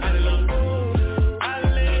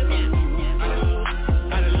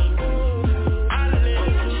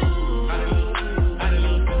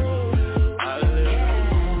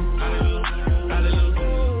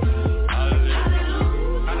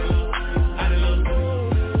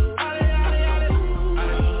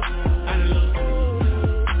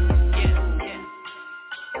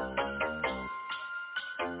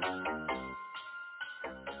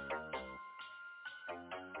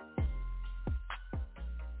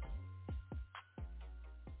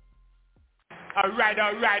 All right.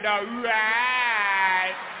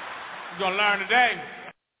 You're going to learn today.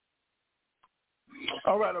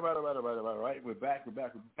 All right. We're back.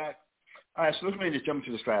 All right, so let's just jump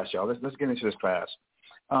into this class, y'all. Let's get into this class.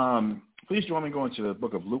 Please join me going to the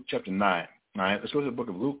book of Luke chapter 9. All right, let's go to the book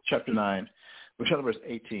of Luke chapter 9. We'll start at verse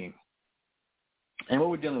 18. And what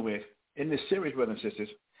we're dealing with in this series, brothers and sisters,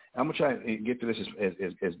 I'm going to try and get to this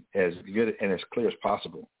as good and as clear as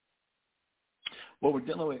possible. What we're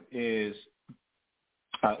dealing with is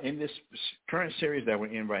in this current series that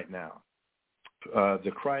we're in right now,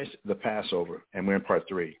 the Christ, the Passover, and we're in part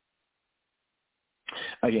 3.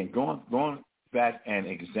 Again, going back and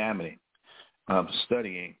examining,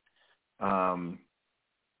 studying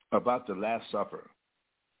about the Last Supper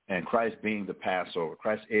and Christ being the Passover.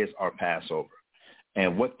 Christ is our Passover.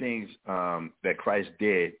 And what things that Christ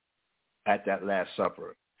did at that Last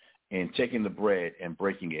Supper in taking the bread and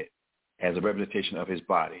breaking it as a representation of his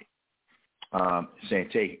body, saying,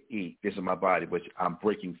 take, eat, this is my body, which I'm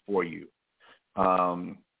breaking for you.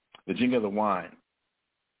 The drinking of the wine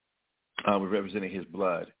was representing his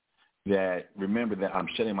blood, that remember that I'm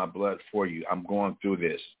shedding my blood for you. I'm going through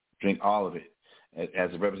this. Drink all of it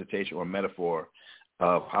as a representation or metaphor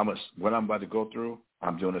of what I'm about to go through.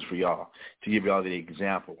 I'm doing this for y'all, to give y'all the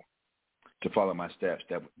example to follow my steps,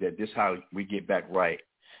 that this is how we get back right.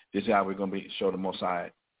 This is how we're going to show the Most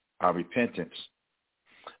High our repentance.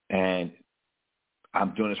 And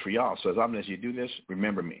I'm doing this for y'all. So as often as you do this,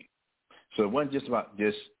 remember me. So it wasn't just about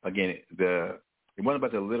this, again, it wasn't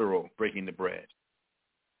about the literal breaking the bread,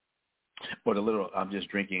 or the literal, I'm just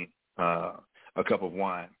drinking a cup of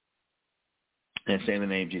wine and saying the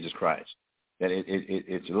name of Jesus Christ. That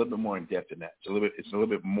it's a little bit more in depth than that. It's a little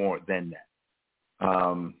bit more than that.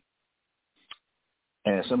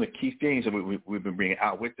 And some of the key things that we've been bringing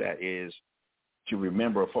out with that is to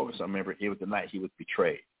remember or focus on. Remember, it was the night he was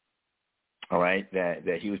betrayed. All right,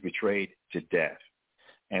 that he was betrayed to death,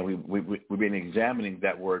 and we've been examining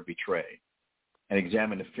that word betray, and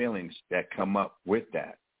examine the feelings that come up with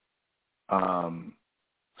that.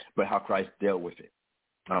 But how Christ dealt with it,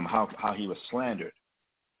 how he was slandered,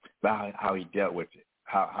 but how he dealt with it,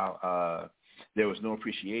 how there was no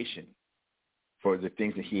appreciation for the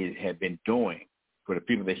things that he had been doing, for the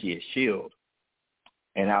people that he had healed,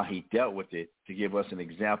 and how he dealt with it to give us an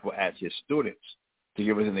example as his students, to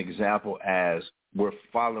give us an example as we're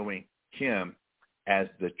following him as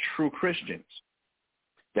the true Christians,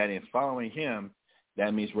 that in following him,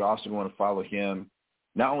 that means we're also going to follow him,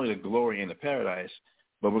 not only the glory in the paradise,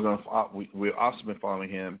 but we've also been following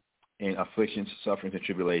him in afflictions, sufferings, and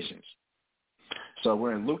tribulations. So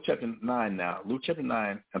we're in Luke chapter 9 now. Luke chapter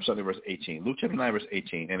 9, I'm starting at verse 18. Luke chapter 9, verse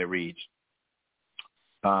 18, and it reads,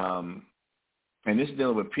 and this is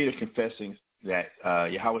dealing with Peter confessing that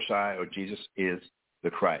Yahushua or Jesus is the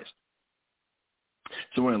Christ.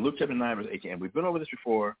 So we're in Luke chapter 9, verse 18. And we've been over this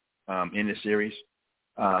before in this series,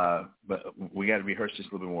 but we got to rehearse this a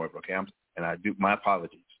little bit more, okay? And I do my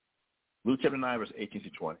apologies. Luke chapter 9, verse 18 to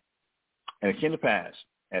 20. And it came to pass,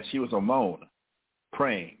 as he was alone,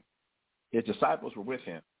 praying, his disciples were with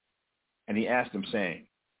him, and he asked them, saying,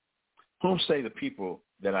 whom say the people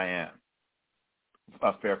that I am?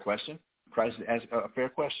 A fair question. Christ asked a fair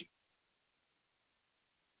question.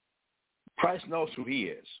 Christ knows who he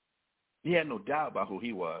is. He had no doubt about who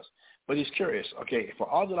he was, but he's curious. Okay, for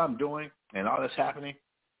all that I'm doing and all that's happening,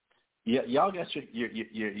 y'all got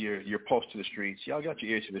your post to the streets. Y'all got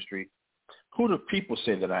your ears to the street. Who do people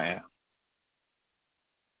say that I am?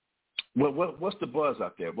 What's the buzz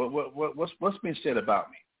out there? What's being said about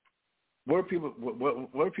me? What are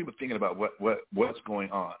people thinking about what's going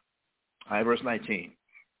on? All right, verse 19.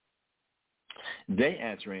 They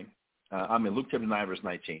answering, I'm in Luke chapter 9, verse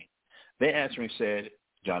 19. They answering said,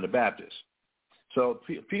 John the Baptist. So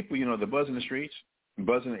people, the buzz in the streets,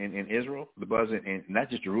 buzzing in Israel, the buzz in not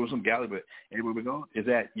just Jerusalem, Galilee, but everywhere we go, is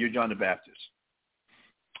that you're John the Baptist.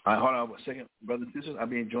 All right, hold on 1 second, brothers and sisters. I'm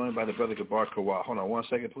being joined by the brother Gabar Kawal. Hold on 1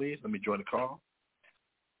 second, please. Let me join the call.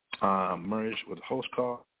 Merge with the host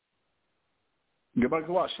call. Gabar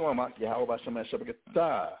Kawal, shalom, Yahweh Bashem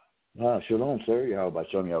Shabbat. Shalom, sir. Yahweh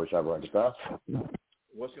Bashem Shabbat.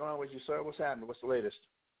 What's going on with you, sir? What's happening? What's the latest?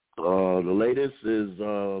 The latest is,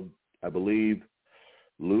 I believe,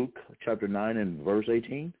 Luke chapter 9 and verse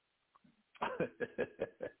 18.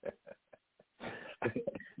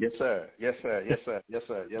 Yes, sir. Yes, sir. Yes, sir. Yes,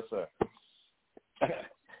 sir. Yes, sir.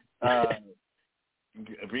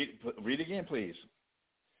 Read again, please.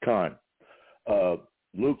 Khan.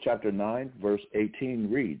 Luke chapter 9, verse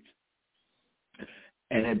 18 reads,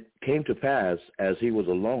 and it came to pass, as he was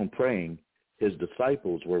alone praying, his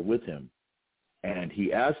disciples were with him. And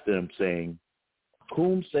he asked them, saying,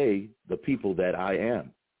 whom say the people that I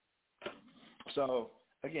am? So,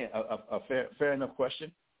 again, a fair enough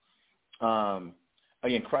question.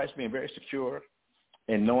 Again, Christ being very secure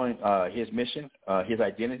and knowing his mission, his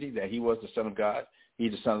identity, that he was the Son of God.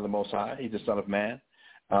 He's the Son of the Most High. He's the Son of Man.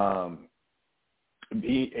 That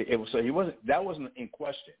wasn't in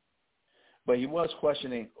question, but he was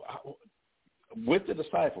questioning with the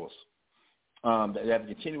disciples that have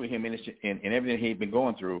continued with him in everything he'd been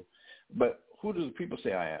going through. But who do the people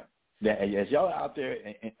say I am? That as y'all are out there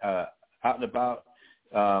out and about,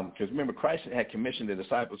 because remember, Christ had commissioned the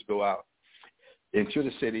disciples to go out into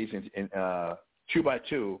the cities and 2 by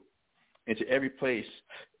 2 into every place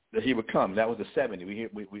that he would come. That was the 70.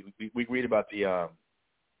 We read about the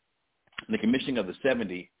commissioning of the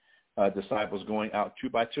 70 disciples going out 2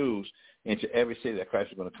 by 2s into every city that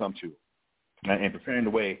Christ was going to come to, and preparing the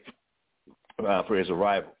way for his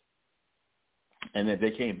arrival. And then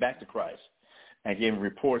they came back to Christ and gave him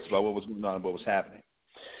reports about what was going on and what was happening.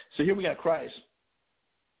 So here we got Christ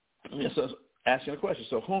asking a question.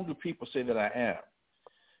 So whom do people say that I am?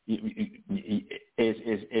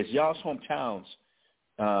 Is y'all's hometowns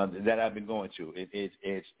that I've been going to?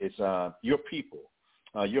 It's your people,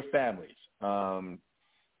 your families.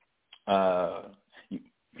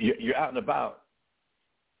 You're out and about.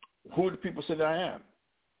 Who do people say that I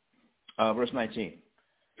am? Verse 19.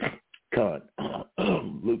 Con.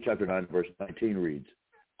 Luke chapter 9, verse 19 reads,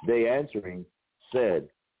 they answering said,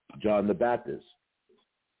 John the Baptist.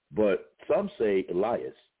 But some say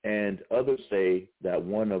Elias, and others say that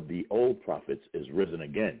one of the old prophets is risen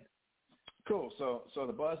again. Cool. So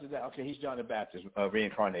the buzz is that, okay, he's John the Baptist,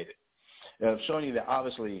 reincarnated. Showing you that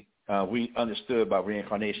obviously we understood about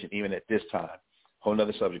reincarnation even at this time. Whole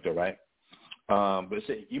other subject, though, right? But it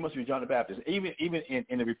said, you must be John the Baptist. Even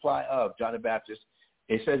in the reply of John the Baptist,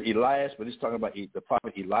 it says Elias, but it's talking about the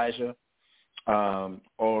prophet Elijah,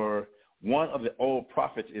 or one of the old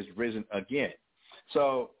prophets is risen again.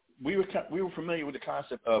 So we were familiar with the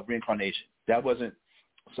concept of reincarnation. That wasn't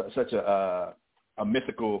such a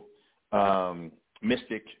mythical,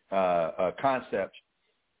 mystic concept.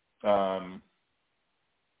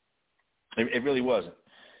 It really wasn't.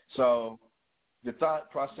 So the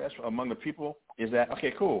thought process among the people is that,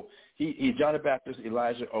 okay, cool. He's John the Baptist,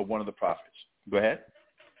 Elijah, or one of the prophets. Go ahead.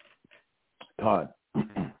 God.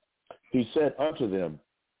 He said unto them,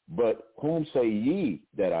 but whom say ye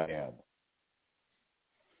that I am?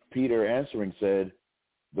 Peter answering said,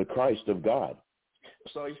 the Christ of God.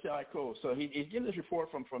 So he said, all right, cool. So he's getting this report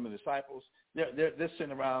from the disciples. They're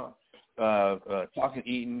sitting around talking,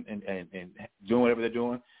 eating, and doing whatever they're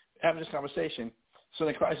doing, having this conversation. So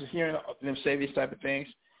then Christ is hearing them say these type of things.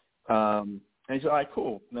 And he said, all right,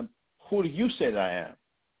 cool. Now, who do you say that I am?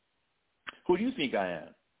 Who do you think I am?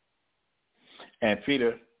 And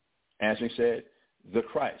Peter answering said, the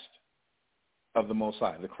Christ of the Most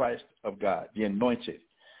High, the Christ of God, the anointed.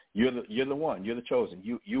 You're the one. You're the chosen.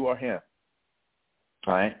 You are him.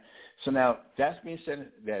 All right? So now that's being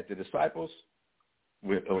said that the disciples,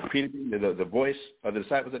 with Peter being the voice of the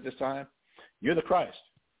disciples at this time, you're the Christ.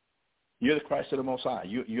 You're the Christ of the Most High.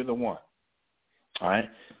 You're the one. All right?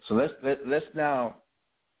 So let's now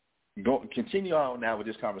continue on now with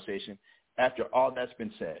this conversation after all that's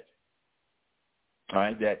been said. All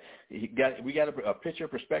right, that we got a picture,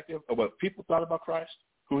 perspective of what people thought about Christ,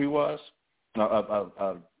 who he was,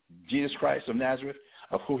 of Jesus Christ of Nazareth,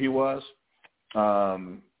 of who he was,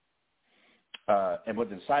 and what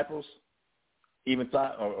the disciples even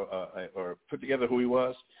thought or put together who he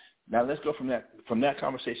was. Now let's go from that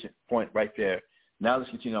conversation point right there. Now let's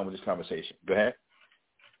continue on with this conversation. Go ahead.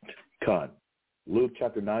 Con. Luke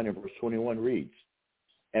chapter 9 and verse 21 reads,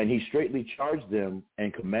 and he straitly charged them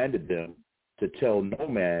and commanded them to tell no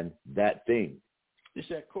man that thing. He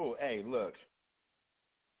said, cool, hey, look,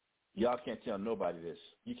 y'all can't tell nobody this.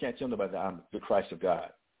 You can't tell nobody that I'm the Christ of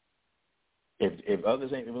God. If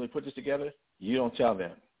others ain't really put this together, you don't tell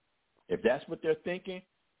them. If that's what they're thinking,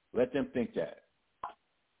 let them think that.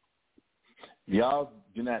 Y'all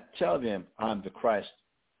do not tell them I'm the Christ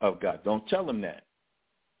of God. Don't tell them that.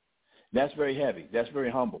 That's very heavy. That's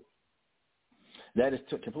very humble. That is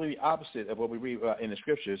completely opposite of what we read in the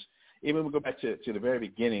scriptures. Even when we go back to the very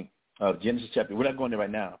beginning of Genesis chapter, we're not going there right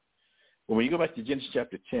now. But when you go back to Genesis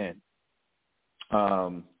chapter 10,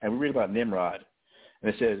 and we read about Nimrod,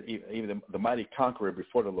 and it says even the mighty conqueror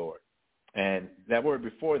before the Lord. And that word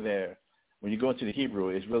before there, when you go into the Hebrew,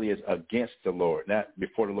 it really is against the Lord, not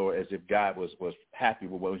before the Lord as if God was happy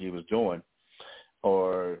with what he was doing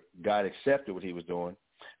or God accepted what he was doing.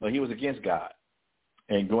 No, he was against God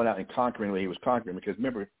and going out and conquering what he was conquering. Because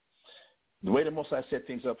remember, the way the Most High set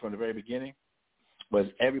things up from the very beginning was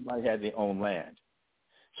everybody had their own land.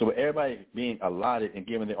 So with everybody being allotted and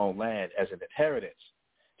given their own land as an inheritance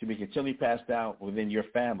to be continually passed down within your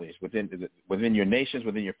families, within your nations,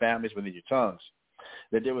 within your families, within your tongues,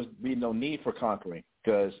 that there would be no need for conquering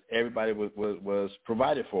because everybody was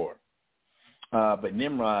provided for. But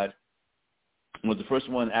Nimrod was the first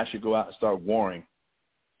one to actually go out and start warring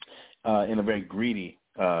in a very greedy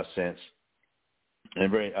sense, in a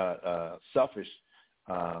very selfish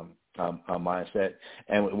mindset,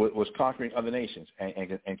 and was conquering other nations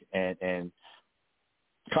and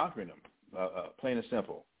conquering them, plain and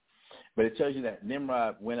simple. But it tells you that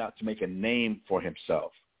Nimrod went out to make a name for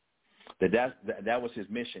himself. That was his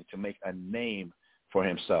mission, to make a name for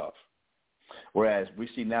himself. Whereas we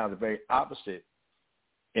see now the very opposite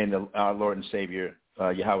in our Lord and Savior,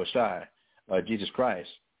 Yahushua, Jesus Christ.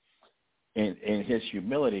 In his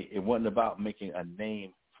humility, it wasn't about making a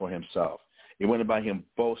name for himself. It wasn't about him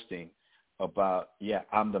boasting about,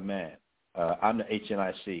 I'm the man. I'm the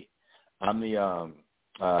HNIC. I'm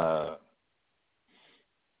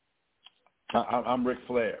I'm Ric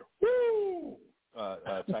Flair. Woo!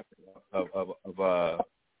 Type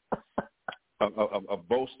of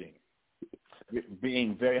boasting,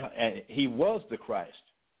 being very. And he was the Christ,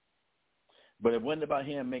 but it wasn't about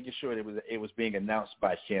him making sure that it was being announced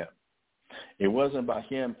by him. It wasn't about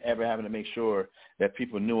him ever having to make sure that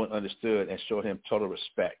people knew and understood and showed him total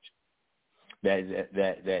respect. That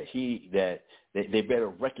they better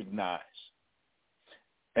recognize.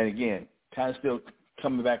 And again, kind of still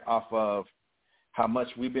coming back off of how much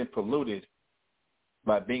we've been polluted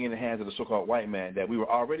by being in the hands of the so-called white man, that we were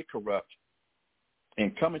already corrupt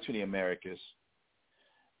and coming to the Americas,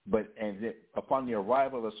 upon the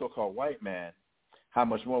arrival of the so-called white man, how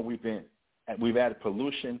much more we've added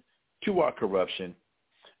pollution to our corruption,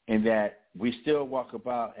 and that we still walk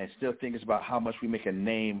about and still think it's about how much we make a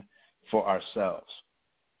name for ourselves.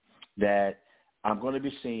 That I'm going to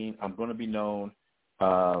be seen, I'm going to be known.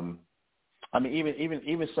 Even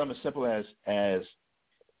something as simple as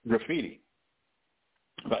graffiti.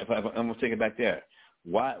 But I'm going to take it back there.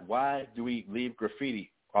 Why do we leave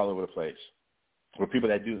graffiti all over the place? For people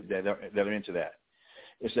that are into that,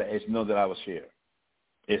 it's known that I was here.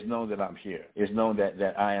 It's known that I'm here. It's known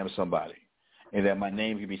that I am somebody, and that my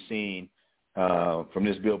name can be seen from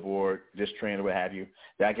this billboard, this train, or what have you.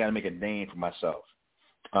 That I got to make a name for myself.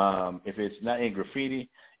 If it's not in graffiti,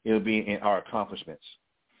 it'll be in our accomplishments.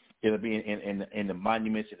 It'll be in the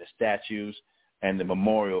monuments and the statues and the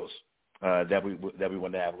memorials that we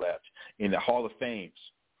want to have left, in the Hall of Fames,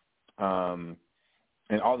 and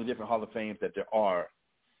all the different Hall of Fames that there are,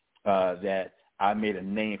 that I made a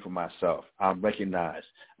name for myself. I'm recognized.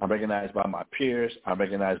 I'm recognized by my peers. I'm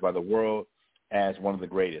recognized by the world as one of the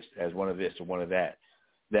greatest, as one of this or one of that.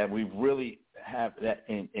 That we really have that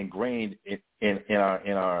ingrained in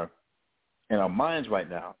our minds right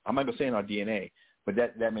now. I'm not going to say in our DNA, but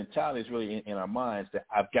that mentality is really in our minds, that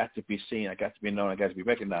I've got to be seen, I got to be known, I got to be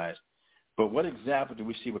recognized. But what example do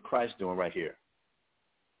we see what Christ doing right here?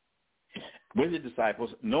 With the disciples,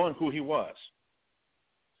 knowing who he was.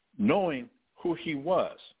 Knowing who he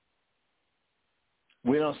was.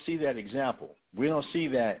 We don't see that example. We don't see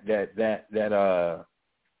that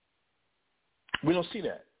we don't see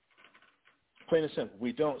that. Plain and simple.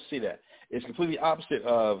 We don't see that. It's completely opposite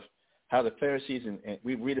of how the Pharisees, and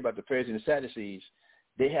we read about the Pharisees and the Sadducees,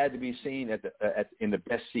 they had to be seen in the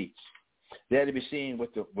best seats. They had to be seen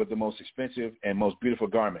with the most expensive and most beautiful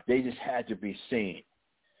garment. They just had to be seen.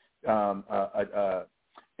 If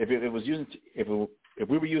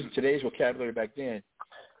we were using today's vocabulary back then,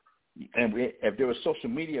 and if there was social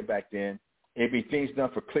media back then, it'd be things done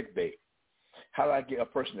for clickbait. How do I get a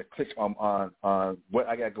person to click on what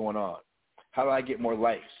I got going on? How do I get more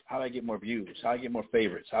likes? How do I get more views? How do I get more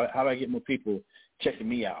favorites? How do I get more people checking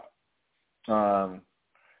me out?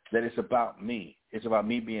 That it's about me. It's about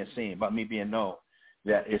me being seen, about me being known.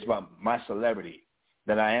 That it's about my celebrity,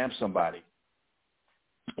 that I am somebody.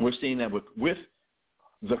 We're seeing that with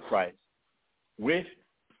the Christ, with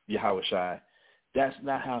Yahushua. That's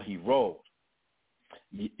not how he rolled.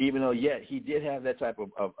 Even though, yet, he did have that type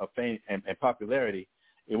of fame and popularity,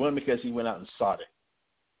 it wasn't because he went out and sought it.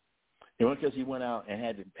 It wasn't because he went out and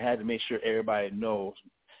had to make sure everybody knows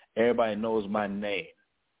my name,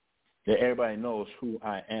 that everybody knows who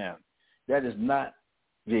I am. That is not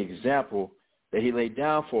the example that he laid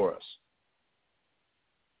down for us.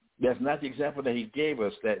 That's not the example that he gave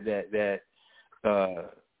us. That's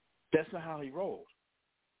not how he rolled.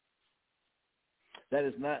 That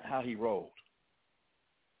is not how he rolled.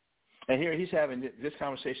 And here he's having this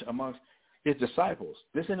conversation amongst his disciples.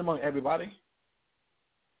 This isn't among everybody.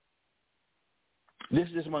 This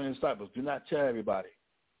is just among his disciples. Do not tell everybody.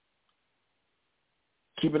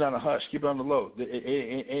 Keep it on the hush. Keep it on the low.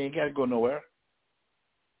 It ain't got to go nowhere.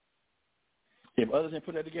 If others didn't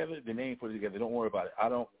put that together, then they ain't put it together. Don't worry about it.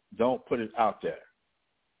 Don't put it out there.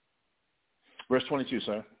 Verse 22,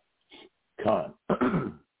 sir. Con.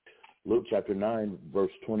 Luke chapter 9,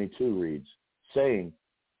 verse 22 reads, saying,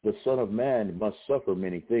 the Son of Man must suffer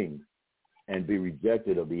many things and be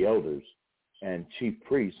rejected of the elders and chief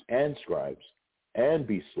priests and scribes and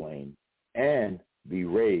be slain and be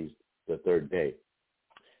raised the third day.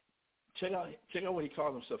 Check out what he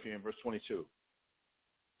calls himself here in verse 22.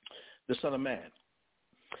 The Son of Man.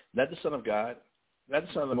 Not the Son of God, not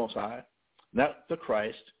the Son of the Most High, not the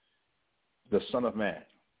Christ, the Son of Man.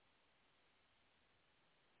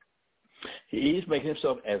 He's making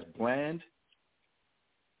himself as bland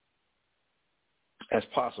as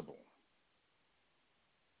possible.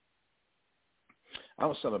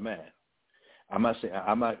 I'm a son of man. I'm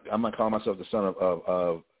not calling myself the son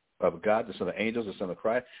of God, the son of angels, the son of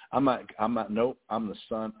Christ. I'm the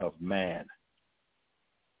son of man.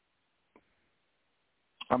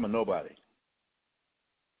 I'm a nobody.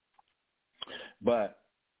 But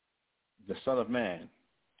the Son of Man,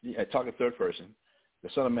 I talk in third person, the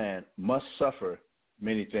Son of Man must suffer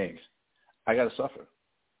many things. I got to suffer.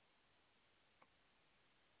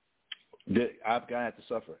 I've got to have to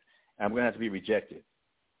suffer. I'm going to have to be rejected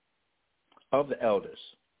of the elders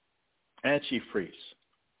and chief priests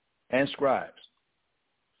and scribes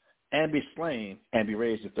and be slain and be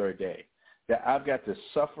raised the third day. That I've got to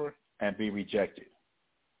suffer and be rejected.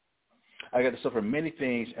 I got to suffer many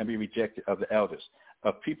things and be rejected of the elders,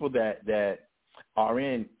 of people that are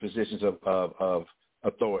in positions of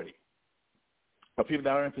authority, of people that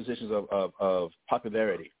are in positions of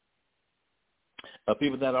popularity, of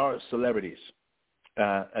people that are celebrities.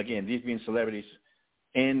 Again, these being celebrities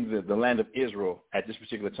in the land of Israel at this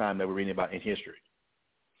particular time that we're reading about in history.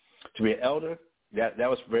 To be an elder, that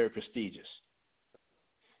was very prestigious.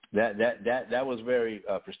 That was very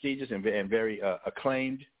prestigious and very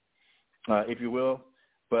acclaimed, if you will.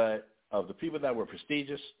 But of the people that were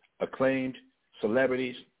prestigious, acclaimed,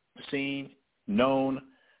 celebrities, seen, known,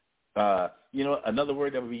 another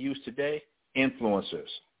word that would be used today, influencers.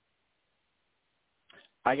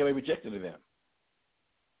 I got to be rejected of them.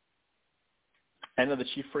 And of the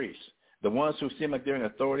chief priests, the ones who seem like they're in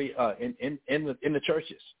authority in the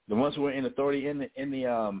churches, the ones who are in authority in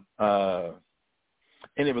the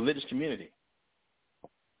religious community,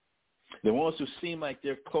 the ones who seem like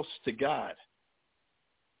they're closest to God.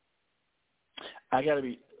 I got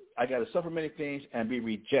to suffer many things and be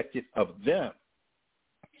rejected of them,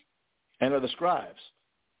 and of the scribes,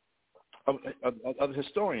 of the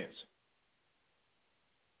historians,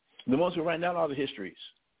 the ones who write down all the histories,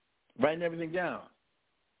 writing everything down.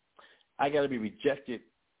 I got to be rejected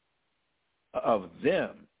of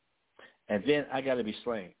them, and then I got to be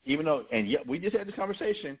slain. Even though, and yet we just had this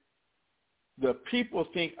conversation. The people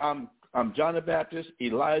think I'm John the Baptist,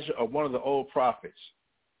 Elijah, or one of the old prophets.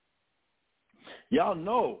 Y'all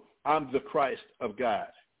know I'm the Christ of God.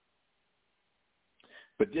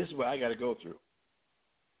 But this is what I got to go through.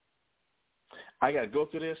 I got to go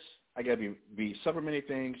through this. I got to be suffer many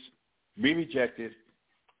things, be rejected,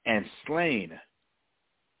 and slain,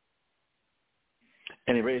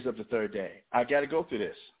 and he raised up the third day. I got to go through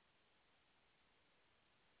this.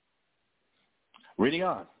 Reading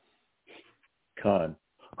on. Con.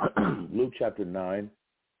 Luke chapter 9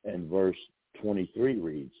 and verse 23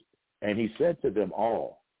 reads, and he said to them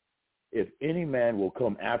all, if any man will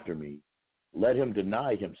come after me, let him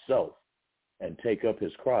deny himself and take up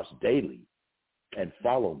his cross daily and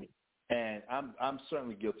follow me. And I'm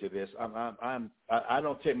certainly guilty of this. I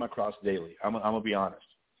don't take my cross daily. I'm gonna be honest.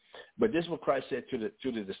 But this is what Christ said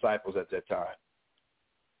to the disciples at that time.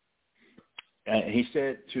 And he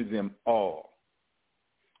said to them all.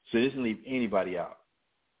 So he doesn't leave anybody out.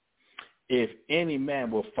 If any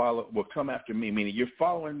man will come after me, meaning you're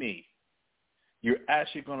following me, you're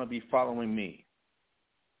actually going to be following me.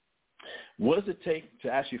 What does it take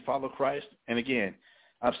to actually follow Christ? And again,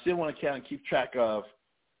 I still want to kind of keep track of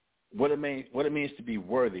what it means to be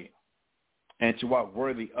worthy and to walk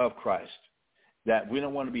worthy of Christ. That we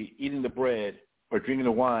don't want to be eating the bread or drinking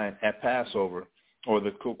the wine at Passover or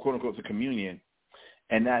the quote-unquote the communion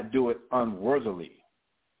and not do it unworthily.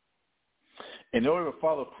 In order to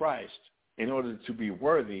follow Christ, in order to be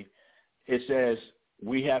worthy, it says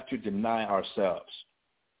we have to deny ourselves.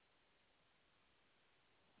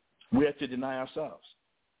 We have to deny ourselves.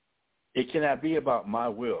 It cannot be about my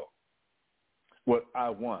will, what I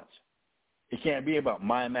want. It can't be about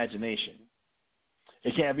my imagination.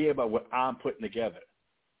 It can't be about what I'm putting together.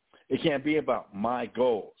 It can't be about my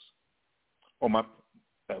goals or my,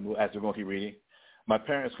 as we're going to keep reading, my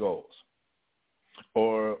parents' goals.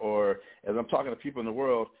 Or as I'm talking to people in the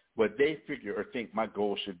world, what they figure or think my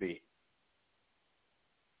goal should be.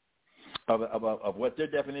 of what their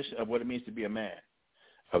definition of what it means to be a man,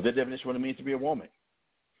 of their definition of what it means to be a woman,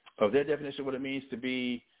 of their definition of what it means to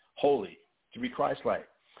be holy, to be Christ-like.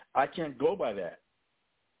 I can't go by that.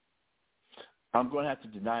 I'm going to have to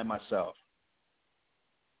deny myself.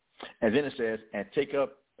 And then it says, and take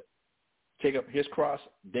up his cross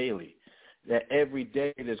daily. That every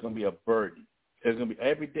day there's going to be a burden. There's going to be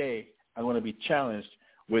every day I'm going to be challenged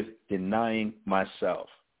with denying myself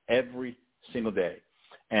every single day.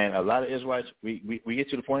 And a lot of Israelites, we get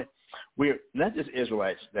to the point, we're not just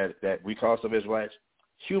Israelites that we call ourselves Israelites.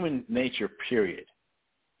 Human nature, period,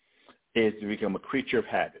 is to become a creature of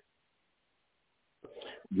habit.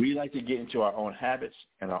 We like to get into our own habits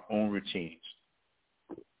and our own routines.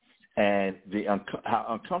 And how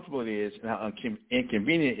uncomfortable it is and how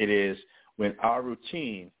inconvenient it is when our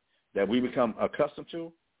routine that we become accustomed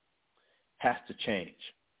to has to change.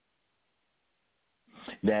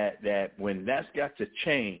 That when that's got to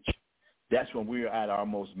change, that's when we are at our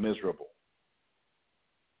most miserable.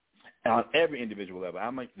 And on every individual level.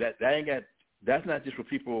 I'm like that's not just for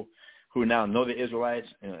people who now know the Israelites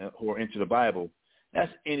and who are into the Bible.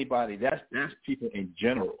 That's anybody. That's people in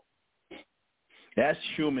general. That's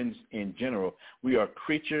humans in general. We are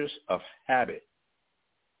creatures of habit.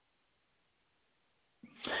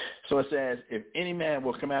 So it says, if any man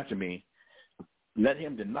will come after me, let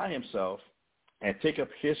him deny himself and take up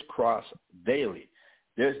his cross daily.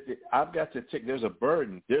 There's a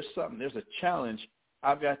burden. There's a challenge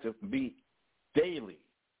I've got to be daily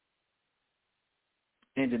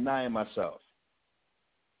in denying myself,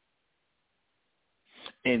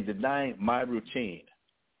 in denying my routine,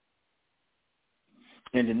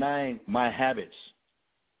 in denying my habits,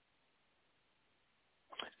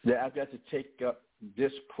 that I've got to take up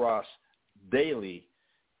this cross daily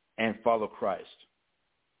and follow Christ.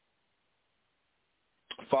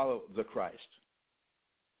 Follow the Christ.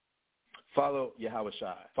 Follow Yahweh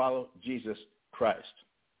Shai. Follow Jesus Christ.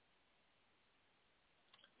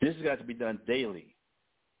 This has got to be done daily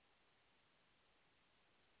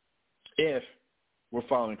if we're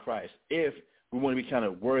following Christ, if we want to be kind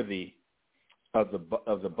of worthy of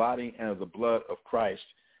the body and of the blood of Christ.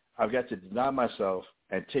 I've got to deny myself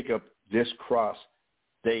and take up this cross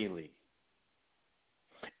daily.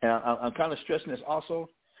 And I'm kind of stressing this also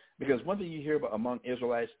because one thing you hear about among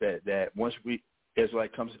Israelites that once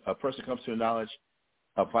a person comes to the knowledge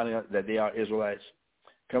of finding out that they are Israelites,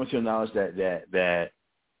 comes to the knowledge that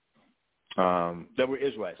we're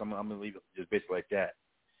Israelites. I'm going to leave it just basically like that.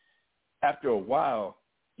 After a while,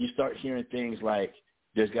 you start hearing things like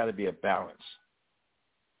there's got to be a balance.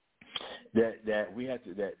 That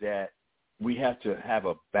we have to have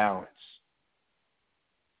a balance.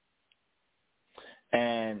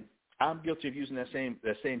 And I'm guilty of using that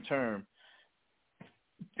same term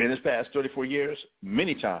in this past 34 years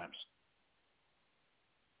many times.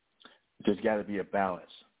 There's got to be a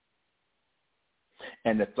balance.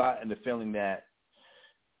 And the thought and the feeling that,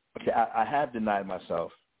 okay, I have denied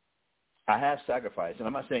myself. I have sacrificed. And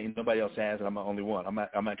I'm not saying nobody else has and I'm the only one. I'm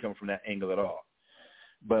not coming from that angle at all.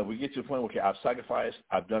 But we get to the point where, okay, I've sacrificed.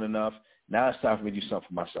 I've done enough. Now it's time for me to do something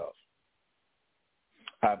for myself.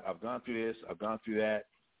 I've gone through this. I've gone through that.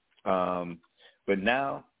 But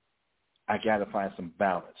now I got to find some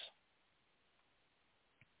balance.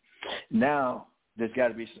 Now there's got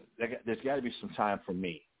to be some time for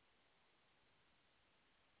me.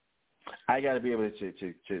 I got to be able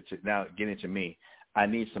to now get into me. I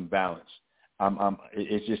need some balance.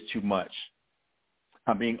 It's just too much.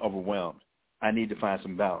 I'm being overwhelmed. I need to find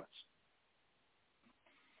some balance.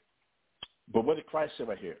 But what did Christ say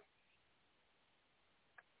right here?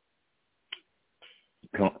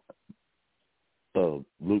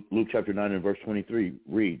 Luke chapter 9 and verse 23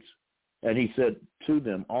 reads, and he said to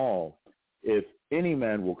them all, if any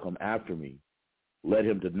man will come after me, let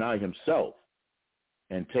him deny himself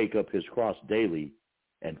and take up his cross daily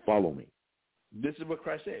and follow me. This is what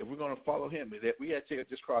Christ said. If we're going to follow him, that we have to take up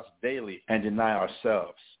this cross daily and deny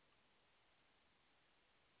ourselves.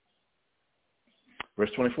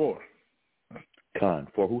 Verse 24.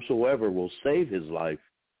 For whosoever will save his life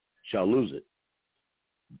shall lose it.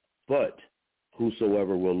 But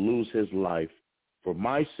whosoever will lose his life for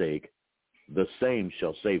my sake, the same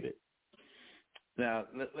shall save it. Now,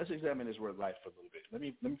 let's examine this word life for a little bit. Let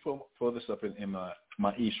me pull this up in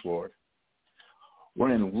my eastward.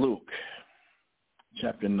 We're in Luke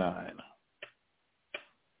chapter 9.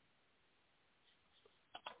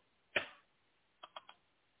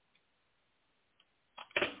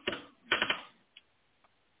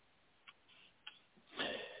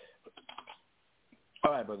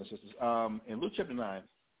 All right, brothers and sisters. In Luke chapter 9,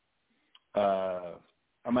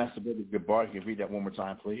 I'm asking Brother Gabar, can you read that one more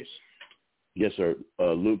time, please? Yes, sir.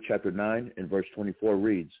 Luke chapter 9 and verse 24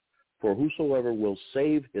 reads, "For whosoever will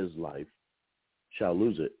save his life shall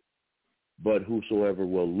lose it, but whosoever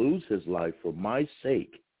will lose his life for my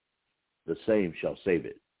sake, the same shall save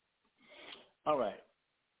it." All right.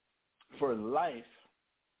 For life,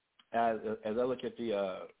 as I look at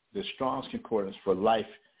the Strong's Concordance for life,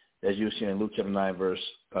 as you see in Luke chapter 9, verse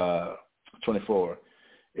 24,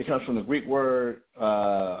 it comes from the Greek word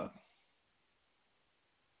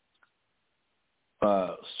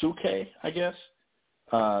suke, I guess.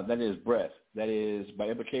 That is breath. That is, by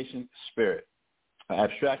implication, spirit.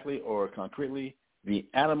 Abstractly or concretely, the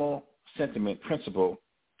animal sentiment principle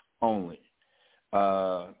only.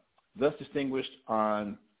 Thus distinguished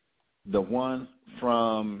on the one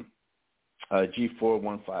from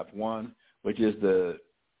G4151, which is the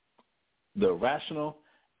rational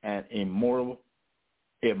and immortal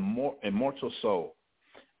soul,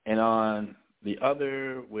 and on the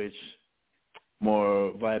other, which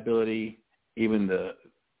more viability, even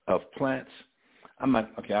of plants. I'm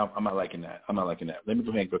not liking that. Let me go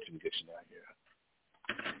ahead and go to the dictionary here.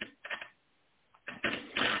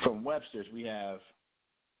 From Webster's, we have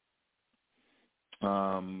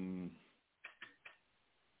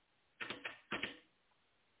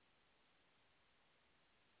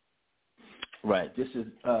right. This is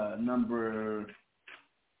number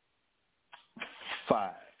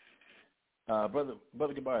 5. Brother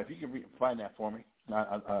Gabar, if you can find that for me,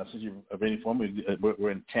 since you're reading for me,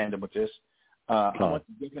 we're in tandem with this. I want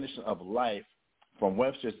the definition of life from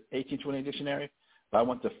Webster's 1828 dictionary, but I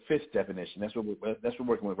want the 5th definition. That's what we're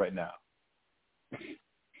working with right now.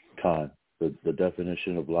 Con, the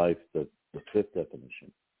definition of life, the 5th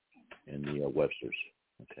definition in the Webster's.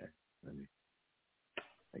 Okay, let me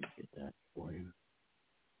get that for you.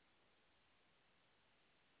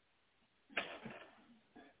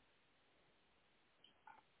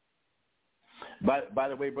 By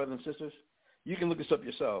the way, brothers and sisters, you can look this up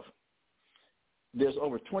yourself. There's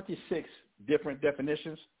over 26 different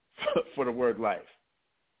definitions for the word life.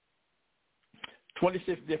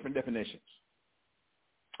 26 different definitions.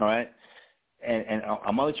 All right? And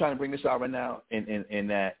I'm only trying to bring this out right now in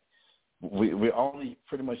that we're only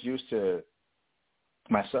pretty much used to,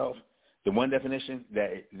 myself, the one definition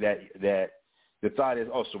that the thought is,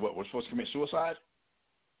 oh, so what, we're supposed to commit suicide?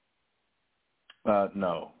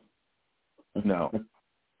 No.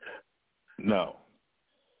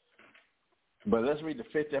 But let's read the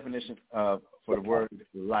 5th definition for the word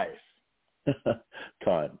life.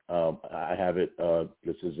 Con, I have it.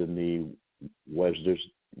 This is in the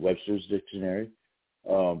Webster's dictionary.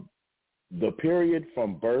 The period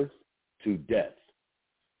from birth to death.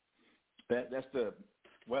 That's the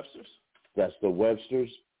Webster's? That's the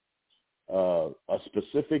Webster's. A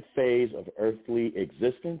specific phase of earthly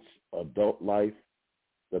existence, adult life,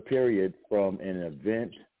 the period from an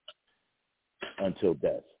event until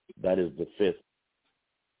death. That is the 5th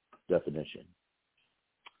definition.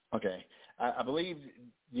 Okay. I believe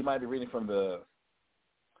you might be reading from the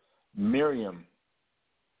Merriam.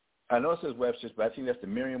 I know it says Webster's, but I think that's the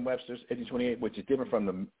Merriam-Webster's 1828, which is different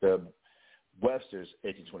from the Webster's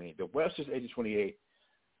 1828. The Webster's 1828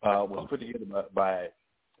 was put together by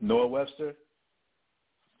Noah Webster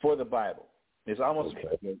for the Bible. It's almost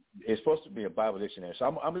it's supposed to be a Bible dictionary. So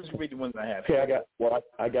I'm just reading the ones I have. Okay,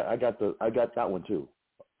 I got that one too.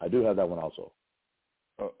 I do have that one also.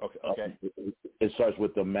 Oh, okay. It starts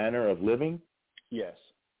with the manner of living. Yes.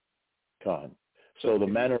 Con. So the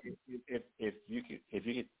manner. If you could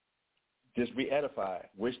just re-edify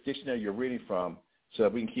which dictionary you're reading from, so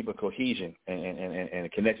that we can keep a cohesion and a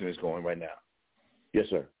connection is going right now. Yes,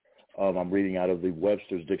 sir. I'm reading out of the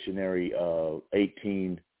Webster's Dictionary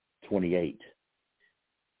 1828.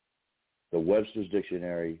 The Webster's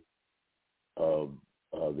Dictionary of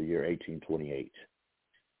the year 1828.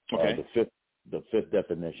 Okay. The 5th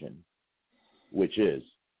definition, which is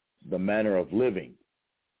the manner of living,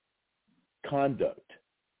 conduct,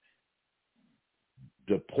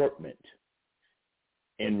 deportment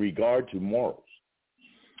in regard to morals.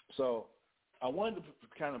 So I wanted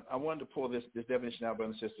to pull this definition out,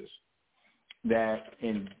 brothers and sisters, that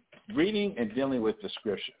in reading and dealing with the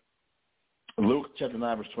scripture, Luke chapter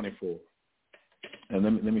 9, verse 24, and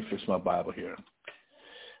let me fix my Bible here,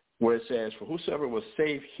 where it says, "For whosoever will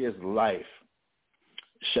save his life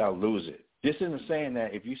shall lose it." This isn't saying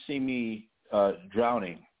that if you see me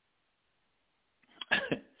drowning,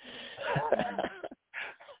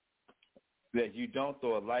 that you don't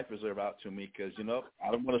throw a life preserver out to me, because,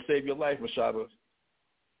 I don't want to save your life, Mashaba.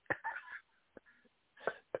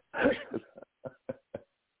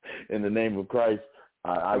 In the name of Christ,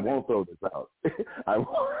 I won't throw this out. I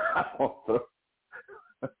won't throw.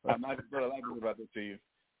 I'm not going to lie about this to you.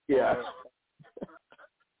 Yeah.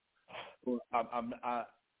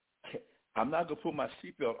 I'm not going to put my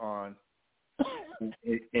seatbelt on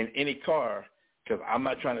in any car because I'm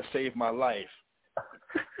not trying to save my life.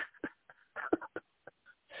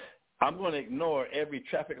 I'm going to ignore every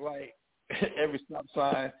traffic light, every stop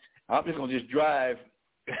sign. I'm just going to just drive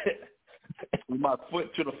with my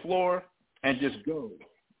foot to the floor and just go.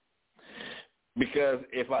 Because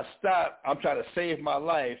if I stop, I'm trying to save my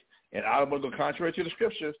life, and I don't want to go contrary to the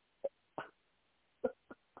scriptures.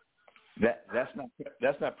 That's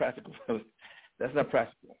not practical. That's not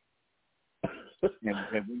practical.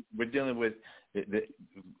 And we're dealing with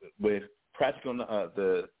practical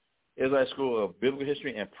the Israelite School of Biblical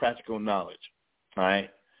History and Practical Knowledge. All right.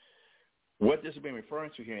 What this is being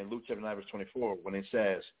referring to here in Luke chapter 9 verse 24, when it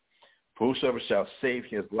says, "For whosoever shall save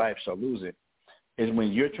his life shall lose it," is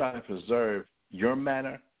when you're trying to preserve your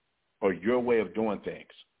manner or your way of doing things.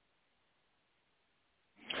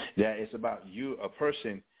 That it's about you, a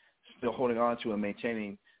person, still holding on to and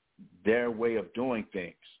maintaining their way of doing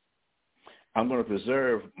things. I'm going to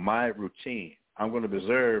preserve my routine. I'm going to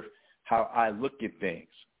preserve how I look at things.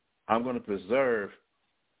 I'm going to preserve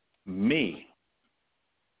me.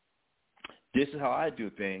 This is how I do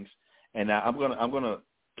things, and now I'm going to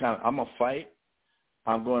fight.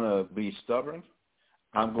 I'm going to be stubborn.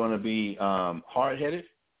 I'm going to be hard-headed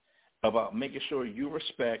about making sure you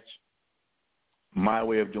respect my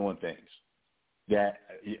way of doing things. That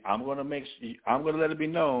I'm going to let it be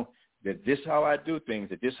known that this is how I do things,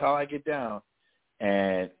 that this is how I get down,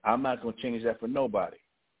 and I'm not going to change that for nobody.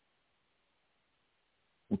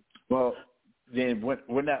 Well, then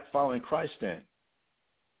we're not following Christ then.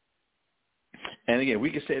 And again, we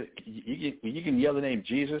can say you can yell the name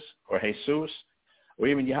Jesus or Jesus or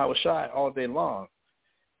even Yahweh Shai all day long,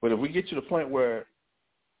 but if we get to the point where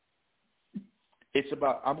it's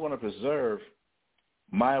about I'm going to preserve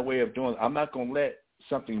my way of doing it, I'm not going to let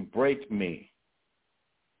something break me.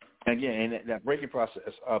 Again, and that breaking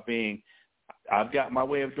process of being, I've got my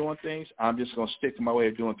way of doing things, I'm just going to stick to my way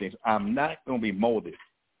of doing things. I'm not going to be molded.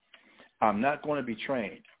 I'm not going to be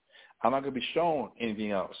trained. I'm not going to be shown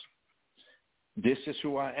anything else. This is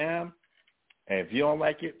who I am, and if you don't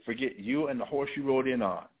like it, forget you and the horse you rode in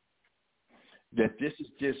on. That this is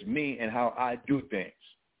just me and how I do things.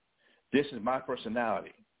 This is my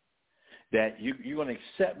personality. That you're going to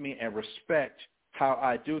accept me and respect how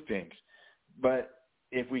I do things. But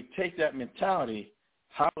if we take that mentality,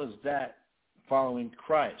 how is that following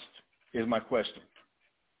Christ is my question.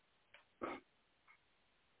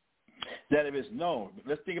 That if it's known,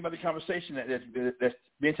 let's think about the conversation that's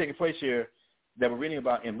being taken place here that we're reading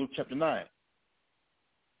about in Luke chapter 9.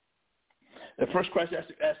 At first, Christ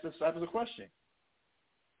asked the disciples a question.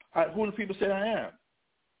 Who do people say I am?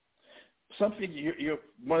 Some think you're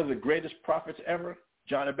one of the greatest prophets ever,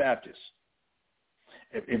 John the Baptist.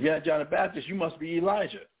 If you're not John the Baptist, you must be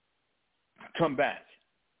Elijah. Come back.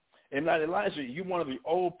 If not Elijah, you're one of the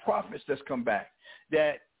old prophets that's come back.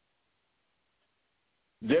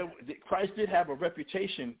 Christ did have a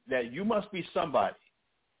reputation that you must be somebody.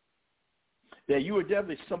 That you were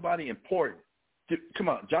definitely somebody important. Come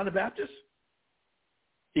on, John the Baptist?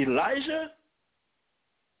 Elijah?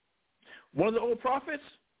 One of the old prophets?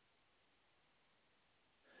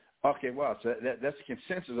 Okay, wow, so that's the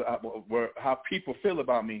consensus of how people feel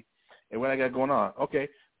about me and what I got going on. Okay,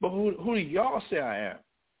 but who do y'all say I am?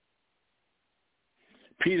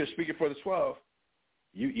 Peter, speaking for the 12,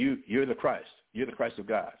 you're the Christ. You're the Christ of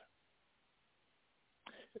God.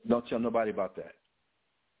 Don't tell nobody about that.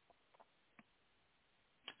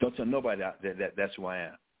 Don't tell nobody that's who I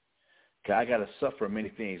am. Because I got to suffer many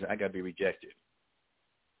things. I got to be rejected.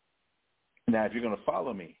 Now, if you're going to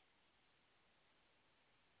follow me,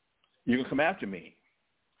 you're going to come after me.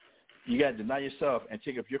 You got to deny yourself and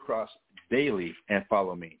take up your cross daily and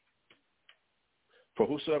follow me. For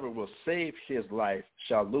whosoever will save his life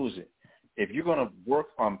shall lose it. If you're going to work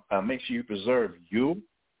on make sure you preserve you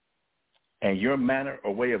and your manner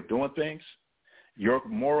or way of doing things, your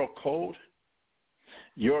moral code,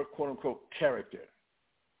 your quote-unquote character.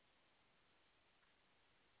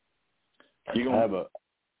 You're going to have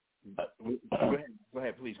go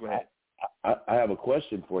ahead, please, go ahead. I have a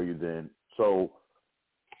question for you then. So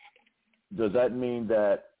does that mean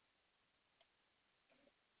that,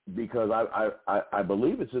 because I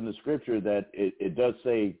believe it's in the scripture that it does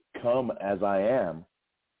say, come as I am.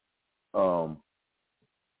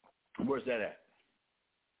 Where's that at?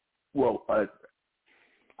 Well,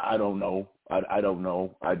 I don't know. I don't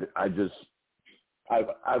know. I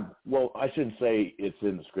shouldn't say it's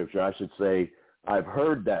in the scripture. I should say I've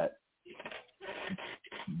heard that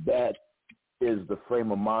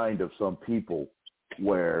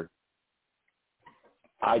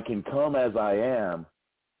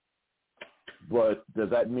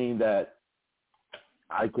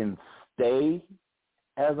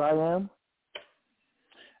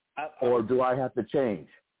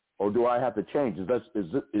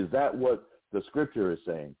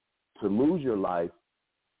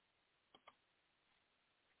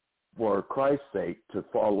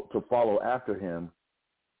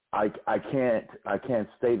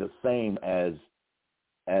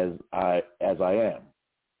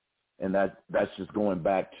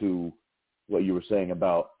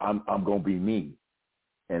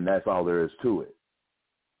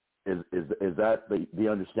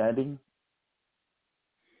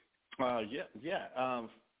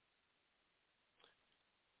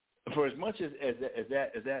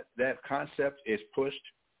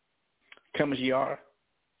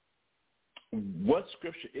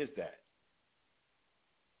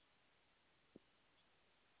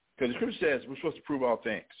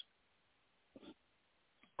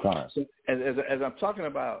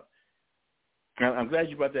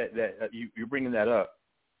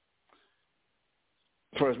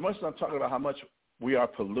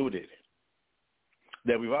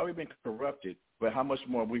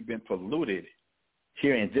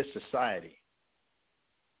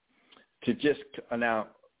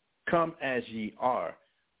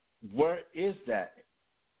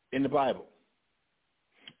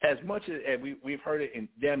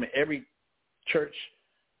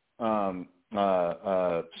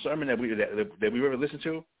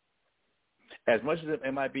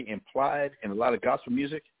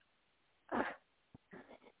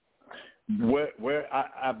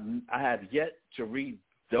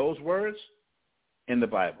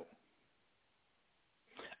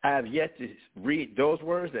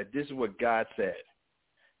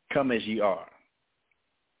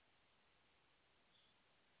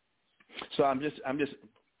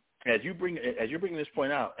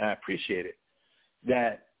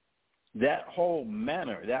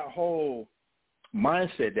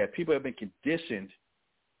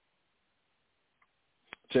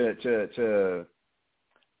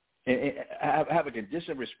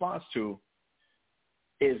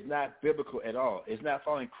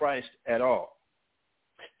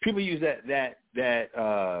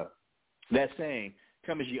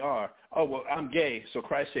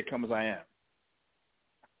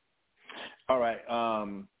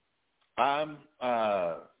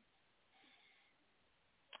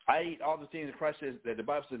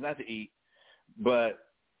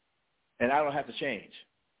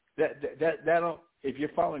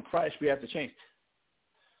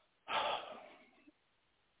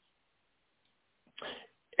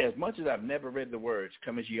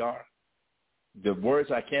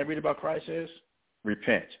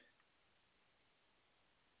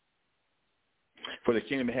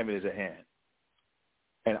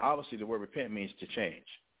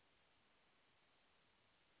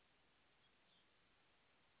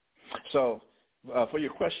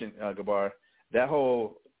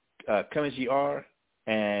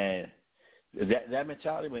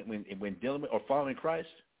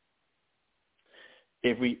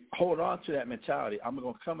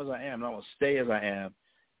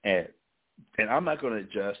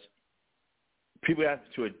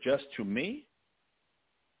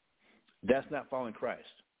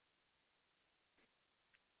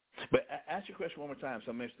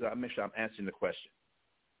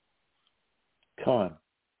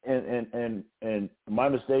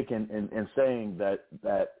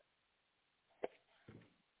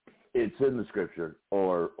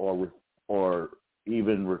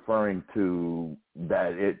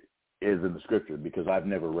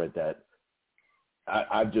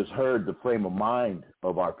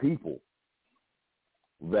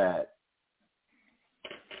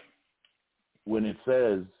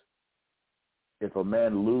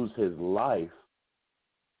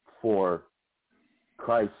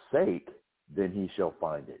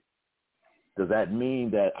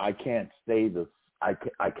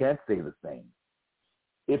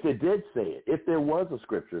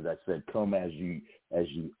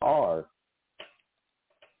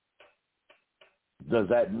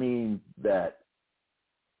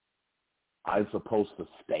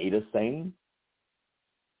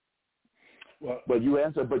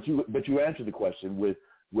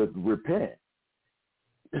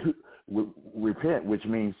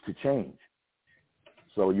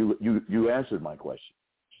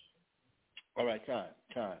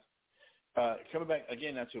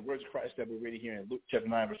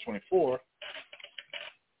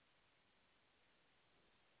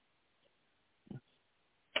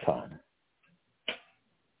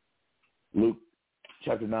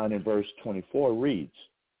chapter 9 and verse 24 reads,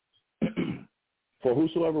 for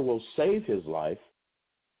whosoever will save his life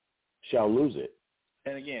shall lose it.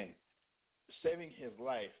 And again, saving his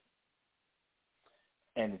life,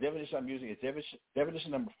 and the definition I'm using is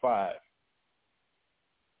definition number 5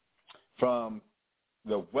 from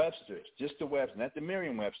the Webster's, just the Webster's, not the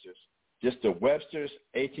Merriam-Webster's, just the Webster's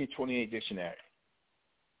 1828 dictionary,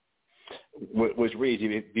 which reads,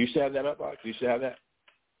 do you still have that up, Bob? Do you still have that?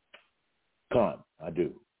 Con, I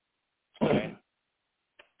do. Okay.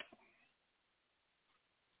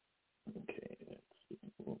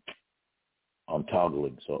 I'm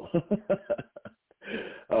toggling, so.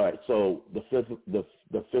 All right, so the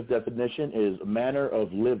fifth definition is manner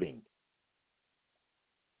of living,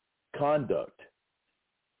 conduct,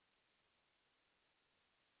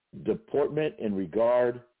 deportment in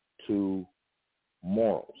regard to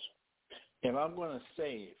morals. If I'm going to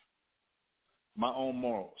save my own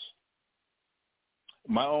morals,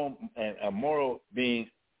 my own, and a moral being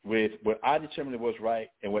with what I determine was right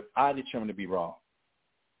and what I determine to be wrong.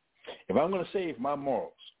 If I'm going to save my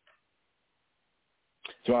morals,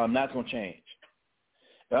 so I'm not going to change.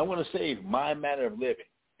 If I'm going to save my manner of living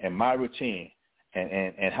and my routine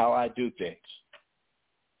and how I do things,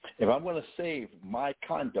 if I'm going to save my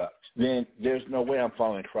conduct, then there's no way I'm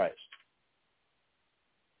following Christ.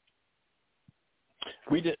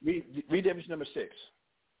 Read definition number 6.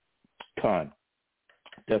 Con.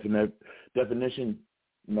 Definition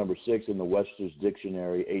number 6 in the Webster's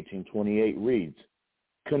Dictionary, 1828, reads,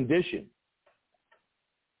 condition,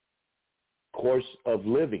 course of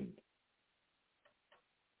living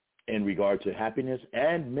in regard to happiness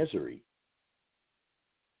and misery.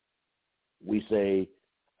 We say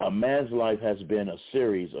a man's life has been a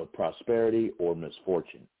series of prosperity or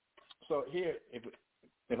misfortune. So here, if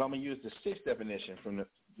I'm going to use the 6th definition from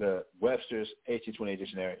the Webster's 1828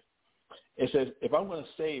 dictionary, it says, if I'm going to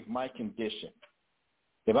save my condition,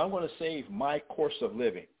 if I'm going to save my course of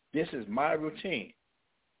living, this is my routine,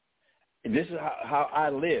 and this is how I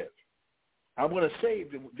live. I'm going to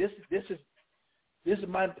save this. This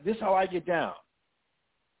is how I get down,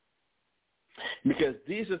 because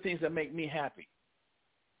these are things that make me happy.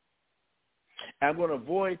 I'm going to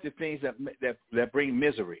avoid the things that bring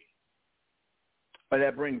misery or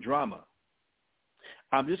that bring drama.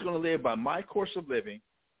 I'm just going to live by my course of living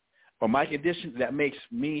or my condition that makes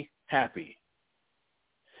me happy.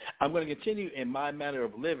 I'm going to continue in my manner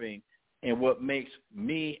of living and what makes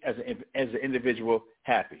me as an individual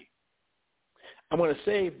happy. I'm going to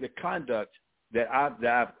save the conduct that I've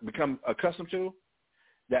become accustomed to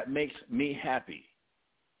that makes me happy.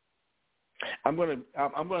 I'm going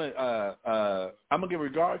to give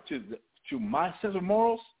regard to my sense of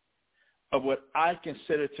morals of what I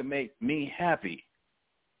consider to make me happy.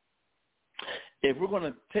 If we're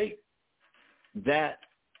going to take that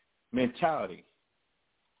mentality,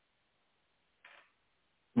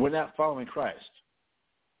 we're not following Christ.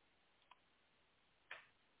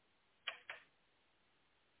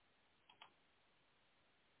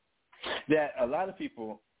 That a lot of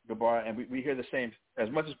people, Gabar, and we hear the same, as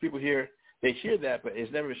much as people hear, they hear that, but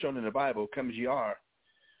it's never shown in the Bible, come as you are,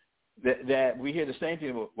 that we hear the same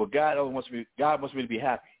thing, well, God wants me to be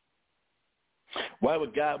happy. Why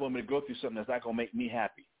would God want me to go through something that's not going to make me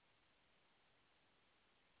happy?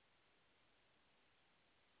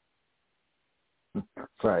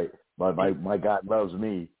 Right. My God loves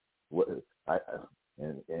me,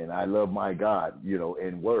 and I love my God,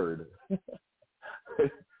 in word.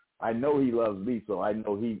 I know he loves me, so I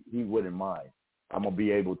know he wouldn't mind. I'm going to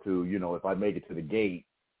be able to, if I make it to the gate,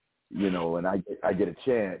 and I get a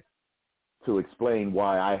chance to explain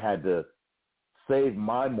why I had to save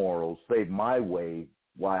my morals, save my way,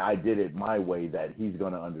 why I did it my way, that he's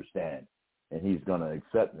going to understand and he's going to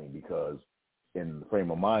accept me, because in the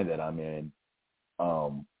frame of mind that I'm in,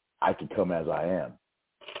 I can come as I am.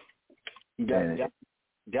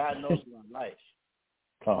 God knows my life.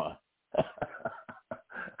 Come on.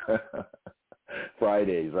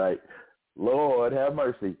 Fridays, right? Lord have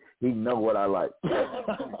mercy. He know what I like.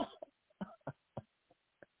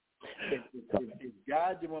 If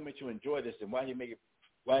God didn't want me to enjoy this, then why he make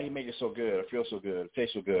it so good, or feel so good, or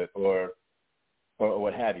taste so good, or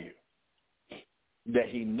what have you? That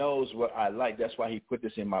he knows what I like. That's why he put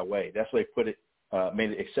this in my way. That's why he put it,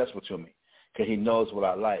 made it accessible to me, because he knows what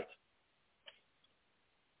I like.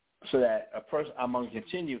 So that a person, I'm going to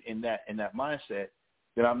continue in that mindset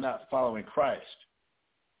that I'm not following Christ.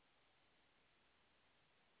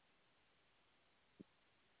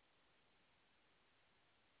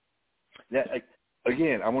 That,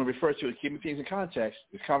 again, I want to refer to it, keeping things in context,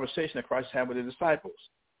 the conversation that Christ had with the disciples.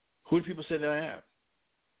 Who do people say that I am?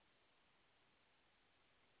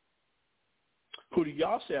 Who do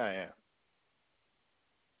y'all say I am?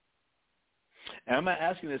 And I'm not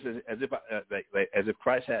asking this as if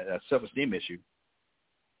Christ had a self-esteem issue.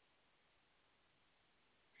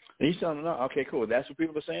 And he's telling them, no, okay, cool. That's what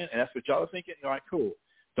people are saying, and that's what y'all are thinking? All right, cool.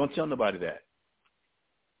 Don't tell nobody that.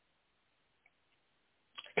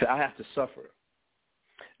 Because I have to suffer.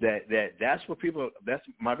 That's what people, that's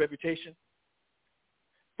my reputation.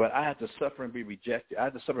 But I have to suffer and be rejected. I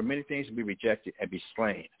have to suffer many things and be rejected and be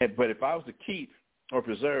slain. But if I was to keep or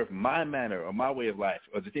preserve my manner or my way of life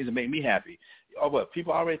or the things that make me happy, what,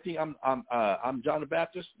 people already think I'm John the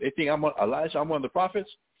Baptist? They think I'm Elijah, I'm one of the prophets?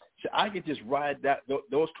 So I can just ride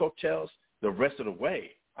those coattails the rest of the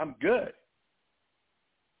way. I'm good.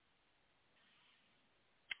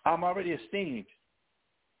 I'm already esteemed.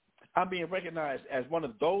 I'm being recognized as one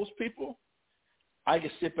of those people. I can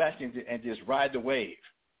sit back and just ride the wave.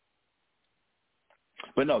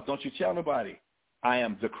 But no, don't you tell nobody I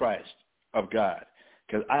am the Christ of God,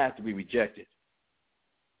 because I have to be rejected.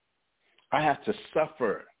 I have to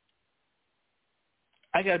suffer.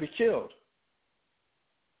 I got to be killed.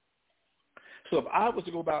 So if I was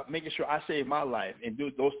to go about making sure I save my life and do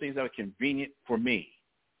those things that are convenient for me,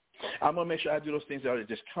 I'm going to make sure I do those things that are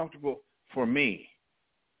just comfortable for me,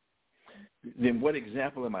 then what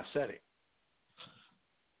example am I setting?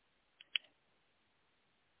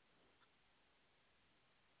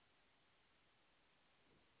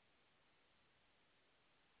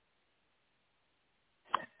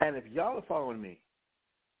 And if y'all are following me,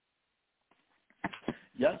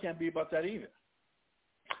 y'all can't be about that either.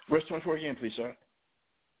 Verse 24 again, please, sir.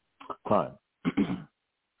 Fine.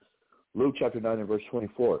 Luke chapter 9 and verse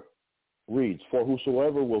 24 reads, "For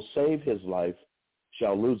whosoever will save his life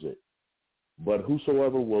shall lose it. But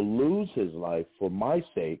whosoever will lose his life for my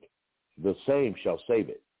sake, the same shall save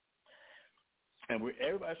it." And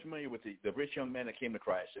everybody's familiar with the rich young man that came to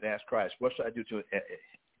Christ and asked Christ, what should I do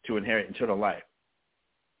to inherit eternal life?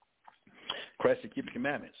 Christ said, keep the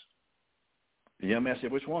commandments. The young man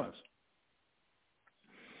said, which ones?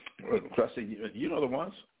 Christ said, you know the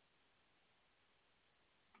ones.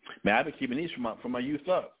 Man, I've been keeping these from my youth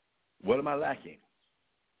up. What am I lacking?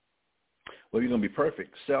 Well, you're going to be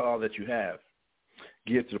perfect. Sell all that you have.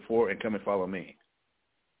 Give to the poor and come and follow me.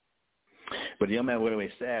 But the young man went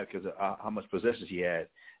away sad because of how much possessions he had,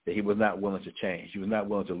 that he was not willing to change. He was not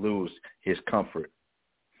willing to lose his comfort.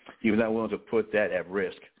 He was not willing to put that at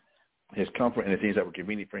risk, his comfort and the things that were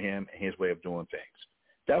convenient for him and his way of doing things.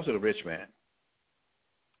 That was the rich man.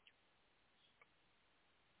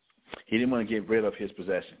 He didn't want to get rid of his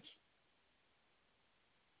possessions.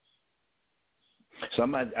 So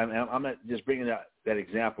I'm not just bringing out that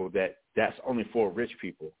example that's only for rich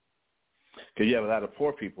people, because you have a lot of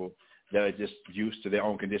poor people that are just used to their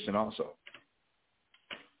own condition also.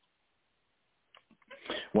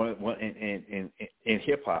 In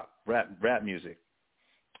hip hop, rap music,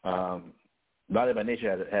 Naughty by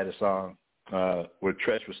Nature had a song where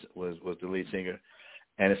Tresh was the lead singer,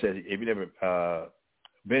 and it said, if you never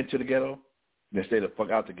been to the ghetto, then stay the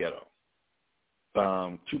fuck out the ghetto.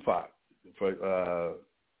 Tupac, for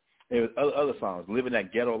it was other songs, living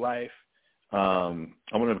that ghetto life. I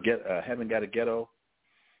want to haven't got a ghetto,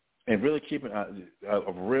 and really keeping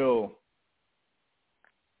a real.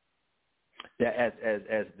 As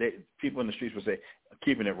people in the streets would say,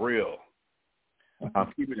 keeping it real.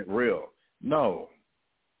 I'm keeping it real. No.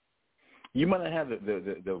 You might not have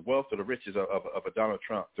the wealth or the riches of a Donald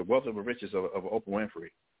Trump, the wealth or the riches of Oprah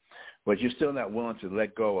Winfrey, but you're still not willing to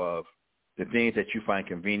let go of the things that you find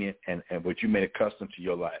convenient and what you made accustomed to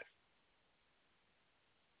your life.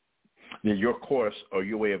 Your course or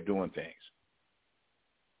your way of doing things.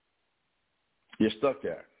 You're stuck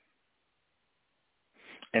there.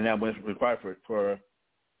 And that was required for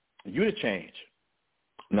you to change.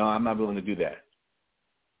 No, I'm not willing to do that.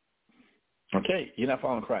 Okay, you're not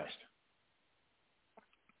following Christ.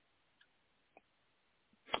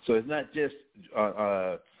 So it's not just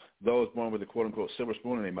those born with a quote-unquote silver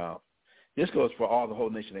spoon in their mouth. This goes for all the whole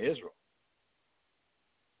nation of Israel.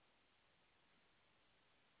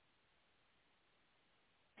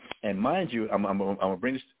 And mind you, I'm going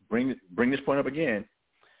to bring this point up again.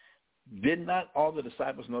 Did not all the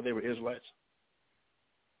disciples know they were Israelites?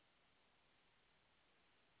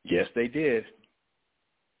 Yes, they did.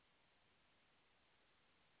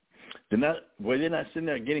 Were they not sitting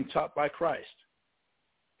there getting taught by Christ?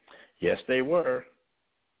 Yes, they were.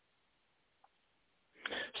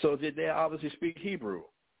 So did they obviously speak Hebrew?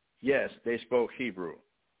 Yes, they spoke Hebrew.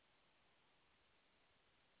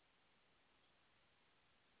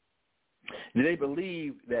 Did they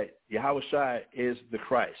believe that Yahushua is the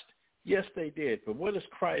Christ? Yes, they did. But what does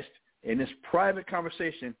Christ, in this private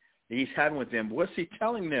conversation, he's having with them. What's he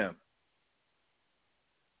telling them?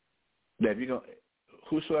 That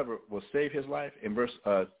whosoever will save his life, in verse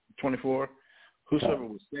 24, whosoever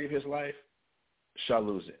will save his life shall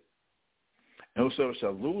lose it. And whosoever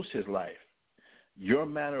shall lose his life, your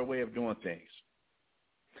manner or way of doing things,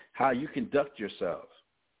 how you conduct yourself,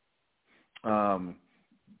 doing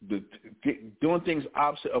things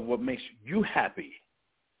opposite of what makes you happy.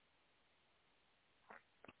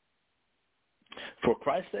 For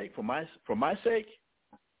Christ's sake, for my sake,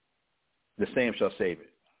 the same shall save it.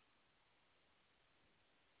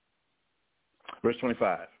 Verse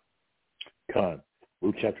 25. Con.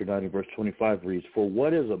 Luke chapter 9 and verse 25 reads, "For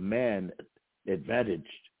what is a man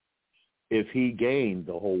advantaged if he gain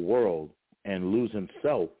the whole world and lose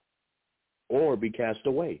himself or be cast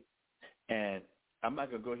away?" And I'm not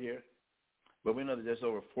going to go here, but we know that there's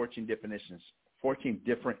over 14 different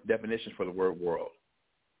definitions for the word world.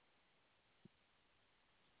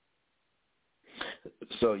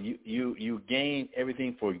 So you gain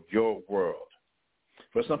everything for your world.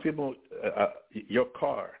 For some people, your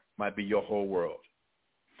car might be your whole world.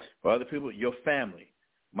 For other people, your family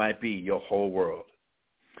might be your whole world.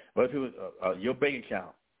 For other people, your bank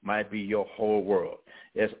account might be your whole world.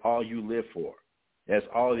 That's all you live for. That's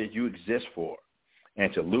all that you exist for.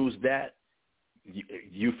 And to lose that,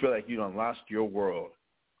 you feel like you done lost your world,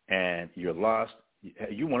 and you're lost.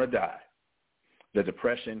 You want to die. The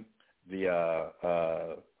depression,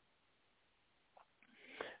 the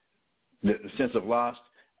sense of lost.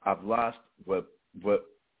 I've lost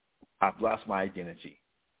I've lost my identity.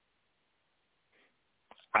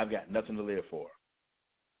 I've got nothing to live for.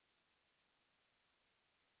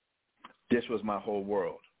 This was my whole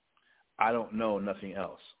world. I don't know nothing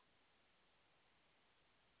else.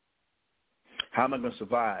 How am I going to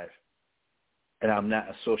survive? And I'm not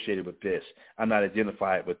associated with this. I'm not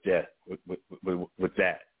identified with that. With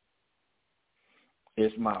that.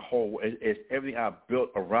 It's my whole. It's everything I've built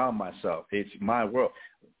around myself. It's my world.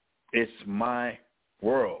 It's my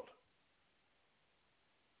world.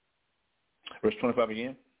 Verse 25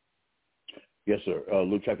 again. Yes, sir.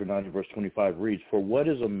 Luke chapter 9 verse 25 reads, "For what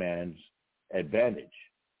is a man's advantage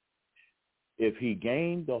if he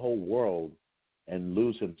gain the whole world and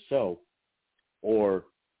lose himself or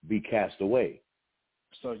be cast away?"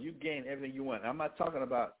 So you gain everything you want. I'm not talking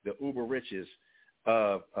about the uber riches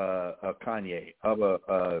of Kanye, of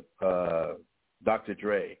Dr.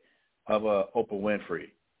 Dre, of Oprah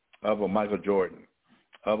Winfrey, of Michael Jordan,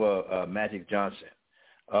 of Magic Johnson,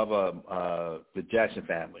 of the Jackson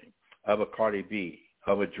family, of a Cardi B,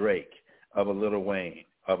 of a Drake, of a Lil Wayne,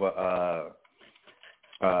 of a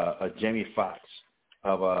Jamie Foxx,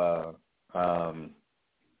 of a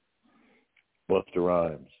Busta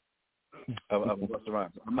Rhymes. Of Busta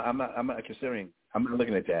Rhymes. I'm not considering. I'm not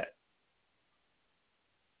looking at that.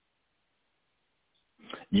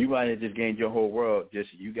 You might have just gained your whole world.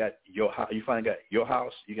 Just you got your house. You finally got your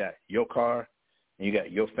house. You got your car, and you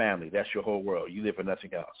got your family. That's your whole world. You live for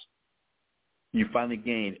nothing else. You finally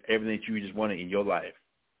gained everything that you just wanted in your life.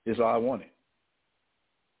 This is all I wanted.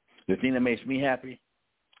 The thing that makes me happy,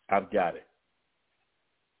 I've got it.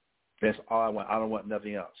 That's all I want. I don't want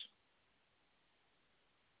nothing else.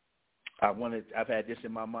 I've had this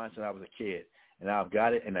in my mind since I was a kid, and I've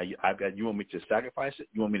got it. And I've got. You want me to sacrifice it?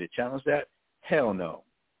 You want me to challenge that? Hell no.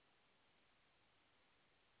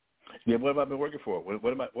 Then what have I been working for? What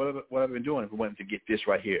have I been doing for wanting to get this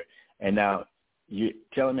right here? And now you're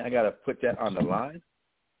telling me I got to put that on the line?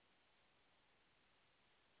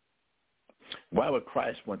 Why would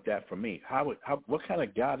Christ want that for me? What kind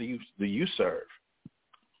of God do you serve?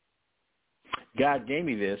 God gave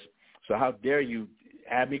me this, so how dare you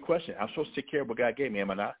have me question? I'm supposed to take care of what God gave me,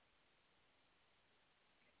 am I not?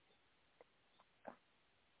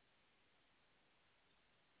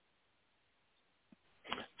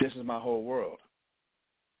 This is my whole world.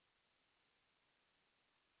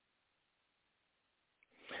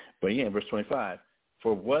 But again, verse 25,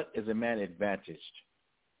 for what is a man advantaged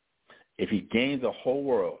if he gains the whole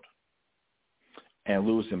world and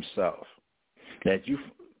lose himself? That you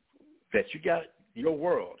got your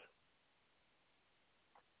world,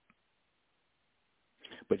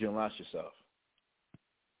 but you lost yourself.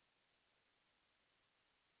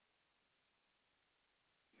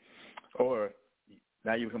 Or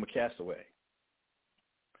now you become a castaway.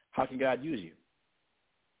 How can God use you?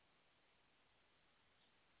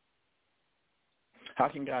 How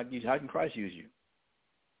can Christ use you?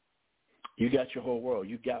 You got your whole world.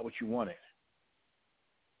 You got what you wanted.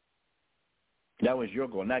 That was your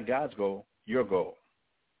goal, not God's goal, your goal.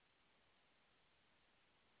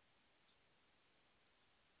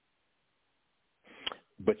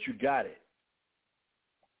 But you got it.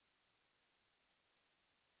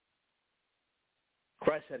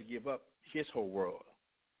 Christ had to give up his whole world,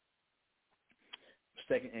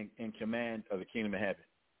 second in command of the kingdom of heaven.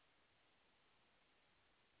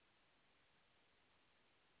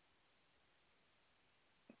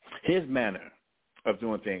 His manner of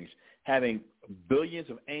doing things, having billions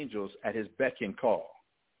of angels at his beck and call.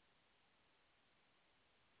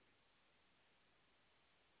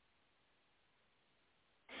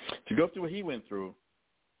 To go through what he went through,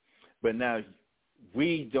 but now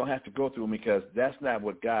we don't have to go through them because that's not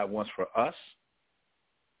what God wants for us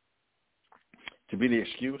to be the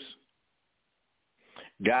excuse.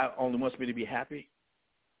 God only wants me to be happy.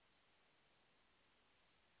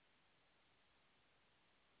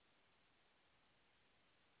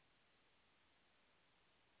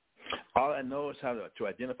 All I know is how to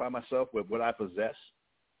identify myself with what I possess.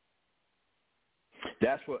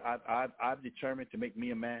 That's what I've determined to make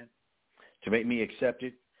me a man, to make me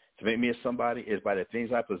accepted, to make me a somebody is by the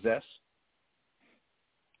things I possess.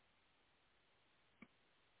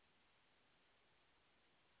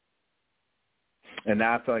 And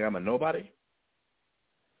now I feel like I'm a nobody?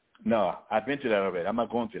 No, I've been through that already. I'm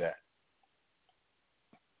not going through that.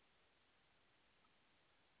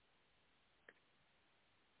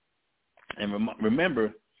 And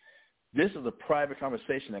remember, this is a private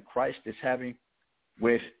conversation that Christ is having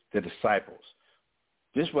with the disciples.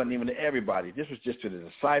 This wasn't even to everybody. This was just to the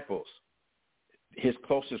disciples, his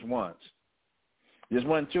closest ones. This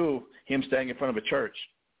wasn't to him standing in front of a church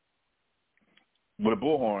with a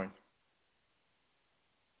bullhorn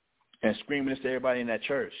and screaming this to everybody in that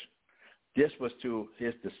church. This was to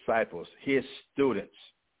his disciples, his students.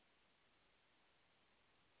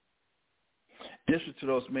 This was to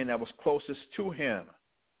those men that was closest to him.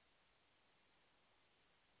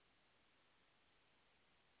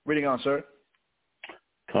 Reading on, sir.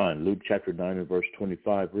 Luke chapter 9 and verse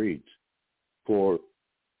 25 reads, Luke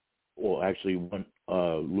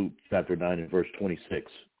chapter 9 and verse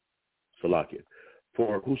 26, Salakia.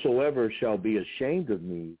 For whosoever shall be ashamed of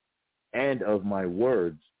me and of my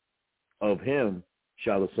words, of him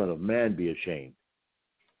shall the Son of Man be ashamed,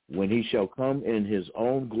 when he shall come in his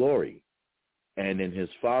own glory and in his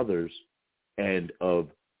Father's and of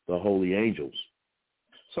the holy angels.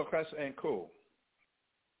 So Christ ain't cool.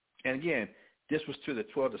 And again, this was to the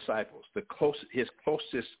 12 disciples, his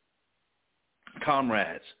closest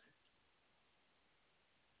comrades,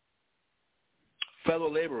 fellow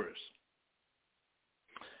laborers.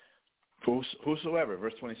 For whosoever,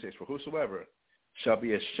 verse 26, for whosoever shall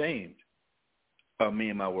be ashamed of me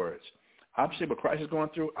and my words. Obviously, what Christ is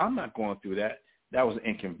going through, I'm not going through that. That was an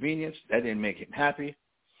inconvenience. That didn't make him happy.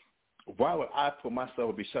 Why would I put myself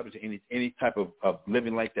or be subject to any type of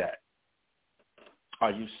living like that?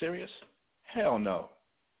 Are you serious? Hell no.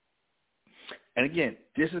 And again,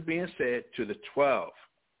 this is being said to the 12,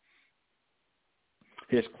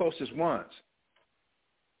 his closest ones.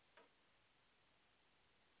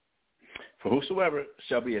 For whosoever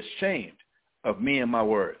shall be ashamed of me and my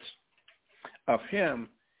words, of him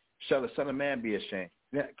shall the Son of Man be ashamed.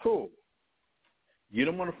 Yeah, cool. You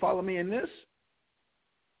don't want to follow me in this?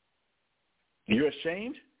 You're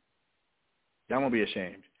ashamed? I won't be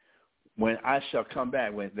ashamed. When I shall come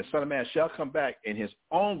back, when the Son of Man shall come back in his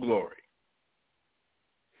own glory,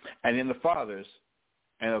 and in the Father's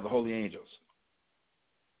and of the holy angels.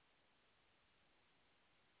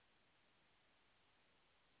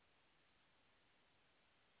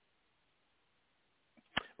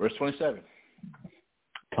 Verse 27.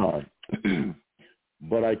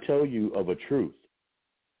 But I tell you of a truth,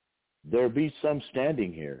 there be some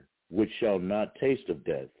standing here which shall not taste of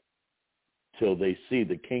death till they see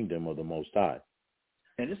the kingdom of the Most High.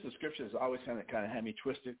 And this description has always kind of had me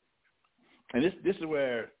twisted. And this is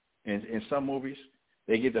where, in some movies,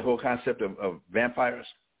 they get the whole concept of vampires.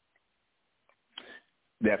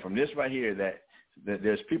 That from this right here, that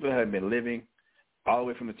there's people that have been living all the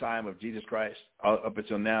way from the time of Jesus Christ up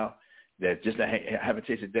until now that just haven't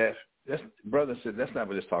tasted death. Brother said that's not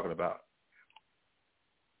what it's talking about.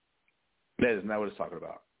 That is not what it's talking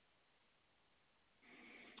about.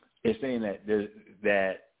 It's saying that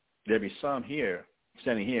there be some here,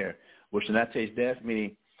 standing here, which shall not taste death,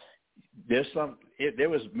 meaning there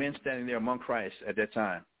was men standing there among Christ at that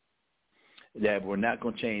time that were not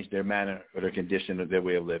going to change their manner or their condition or their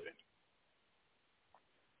way of living.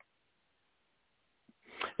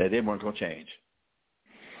 That they weren't going to change.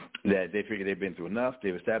 That they figured they've been through enough,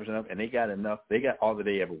 they've established enough, and they got enough. They got all that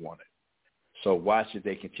they ever wanted. So why should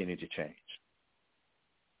they continue to change?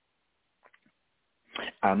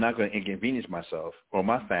 I'm not going to inconvenience myself or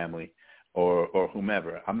my family or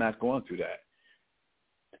whomever. I'm not going through that.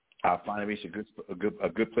 I'll finally reach a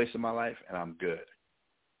good place in my life, and I'm good.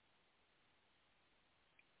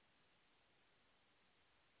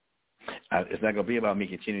 It's not going to be about me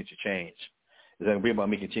continuing to change. It's not going to be about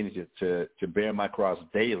me continuing to bear my cross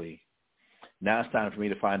daily. Now it's time for me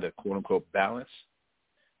to find a quote-unquote balance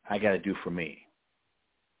I got to do for me.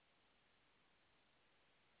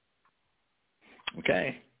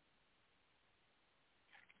 Okay?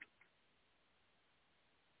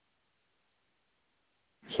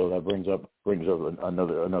 So that brings up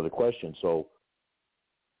another question. So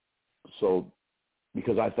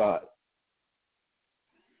because I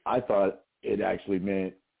thought it actually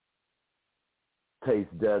meant taste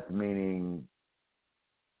death, meaning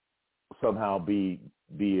somehow be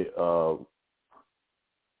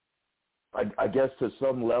I guess to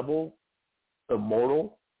some level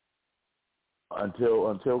immortal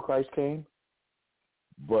until Christ came.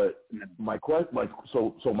 But my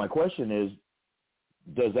question is,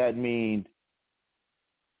 does that mean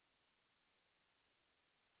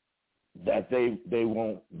that they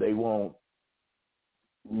won't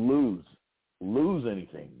lose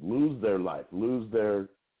anything, lose their life, lose the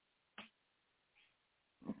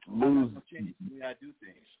way I do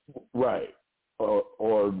things, right,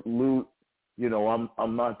 or lose? You know,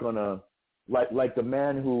 I'm not gonna like the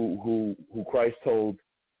man who Christ told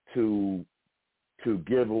to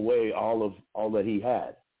give away all that he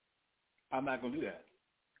had. I'm not gonna do that.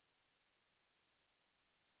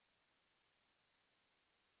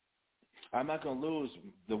 I'm not going to lose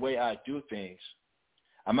the way I do things.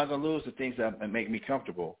 I'm not going to lose the things that make me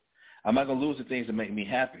comfortable. I'm not going to lose the things that make me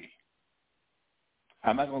happy.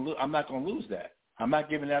 I'm not going to lose that. I'm not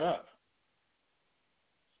giving that up.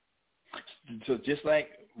 So just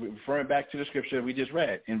like referring back to the scripture we just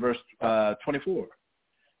read in verse 24, for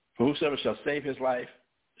whosoever shall save his life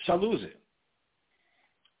shall lose it.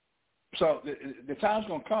 So the time's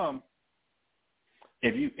going to come.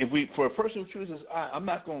 For a person who chooses, I'm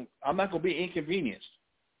not going to be inconvenienced.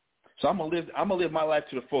 So I'm gonna live my life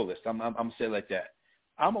to the fullest. I'm gonna say it like that.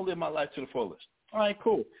 I'm gonna live my life to the fullest. All right,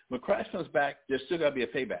 cool. When Christ comes back, there's still gonna be a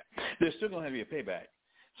payback. There's still gonna be a payback.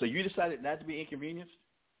 So you decided not to be inconvenienced.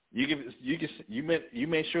 You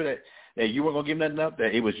made sure that you weren't gonna give nothing up.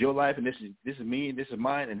 That it was your life, and this is me, and this is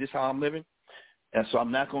mine, and this is how I'm living. And so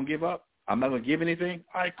I'm not gonna give up. I'm not gonna give anything.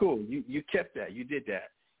 All right, cool. You kept that. You did that.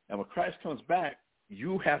 And when Christ comes back,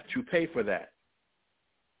 you have to pay for that.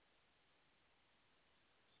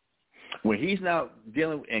 When he's now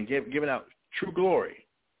dealing and giving out true glory,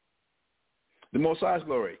 the Most High's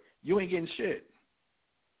glory, you ain't getting shit.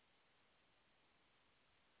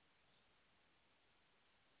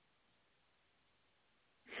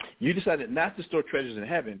 You decided not to store treasures in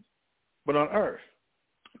heaven, but on earth.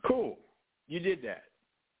 Cool. You did that.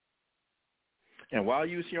 And while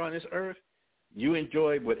you was here on this earth, you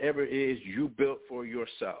enjoyed whatever it is you built for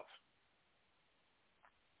yourself.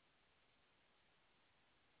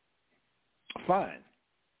 Fine.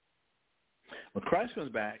 When Christ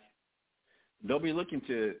comes back, they'll be looking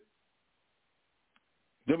for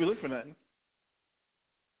nothing.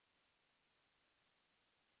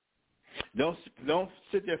 Don't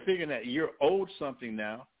sit there figuring that you're owed something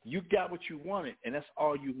now. You got what you wanted, and that's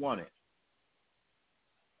all you wanted.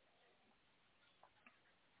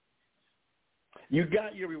 You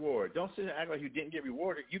got your reward. Don't sit there and act like you didn't get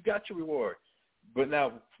rewarded. You got your reward. But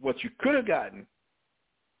now what you could have gotten,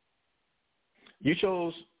 you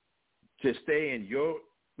chose to stay in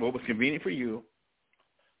what was convenient for you,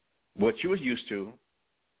 what you was used to,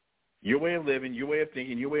 your way of living, your way of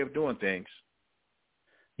thinking, your way of doing things.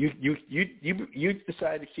 You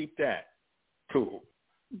decided to keep that. Cool.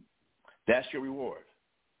 That's your reward.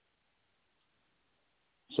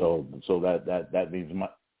 So that means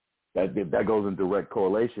that goes in direct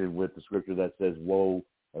correlation with the scripture that says, "Woe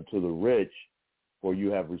unto the rich, for you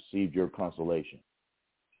have received your consolation."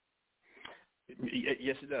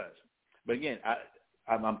 Yes, it does. But again,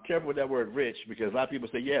 I'm careful with that word "rich" because a lot of people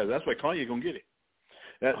say, "Yeah, that's why Kanye's gonna get it."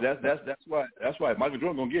 That's why Michael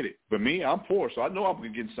Jordan gonna get it. But me, I'm poor, so I know I'm gonna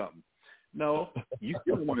get something. No, you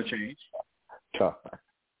still want to change.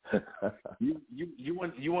 You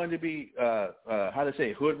want to be how to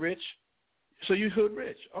say hood rich, so you hood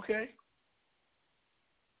rich. Okay.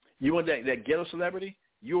 You want that ghetto celebrity?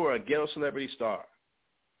 You are a ghetto celebrity star.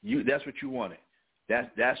 That's what you wanted.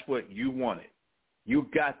 That's what you wanted. You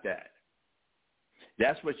got that.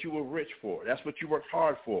 That's what you were rich for. That's what you worked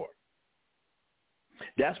hard for.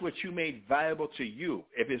 That's what you made valuable to you.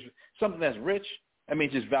 If it's something that's rich, that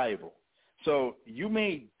means it's valuable. So you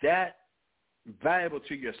made that valuable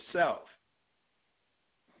to yourself.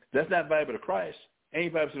 That's not valuable to Christ.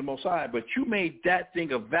 Ain't valuable to the Most High, but you made that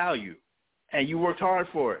thing of value, and you worked hard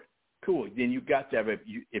for it. Cool. Then you got that.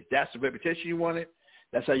 If that's the reputation you wanted,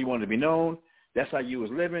 that's how you wanted to be known, that's how you was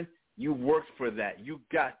living, you worked for that. You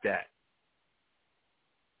got that.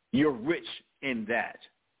 You're rich in that.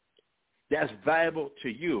 That's valuable to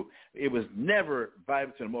you. It was never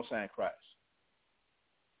valuable to the Most High in Christ.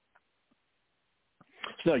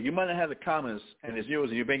 So you might not have the commas and the zeros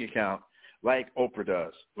in your bank account like Oprah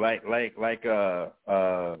does, like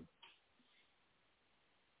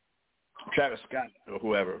Travis Scott or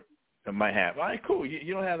whoever might have. All right, cool.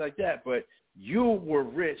 You don't have like that, but you were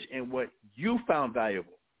rich in what you found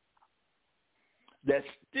valuable. That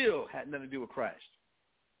still had nothing to do with Christ.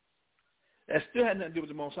 That still had nothing to do with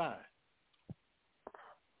the Most High.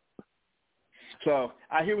 So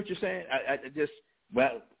I hear what you're saying. I just,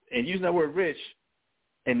 well, and using that word rich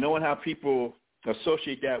and knowing how people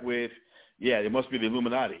associate that with, yeah, it must be the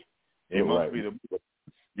Illuminati. It must be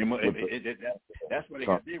that's why they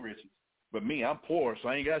got their riches. But me, I'm poor, so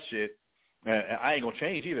I ain't got shit. I ain't going to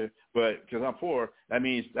change either, but because I'm poor, that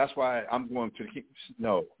means that's why I'm going to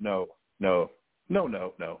no.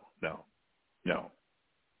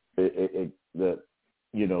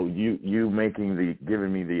 You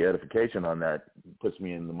giving me the edification on that puts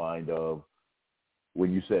me in the mind of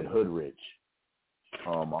when you said hood rich.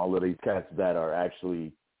 All of these cats that are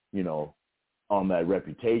actually, on that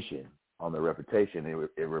reputation,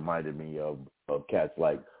 it reminded me of cats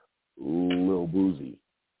like Lil Boozy.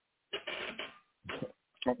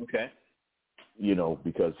 Okay.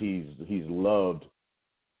 Because he's loved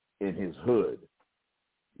in his hood,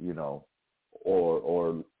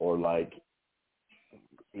 or like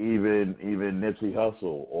even Nipsey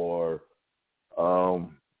Hussle or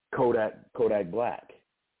Kodak Black,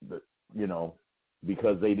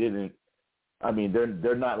 because they didn't. I mean,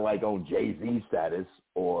 they're not like on Jay-Z status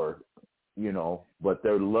or, but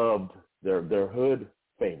they're loved. They're hood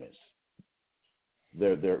famous.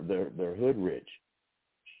 They're hood rich.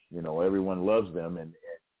 Everyone loves them and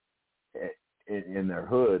in their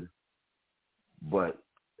hood, but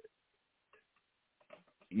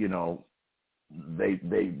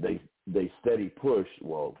they steady push.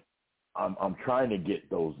 Well, I'm trying to get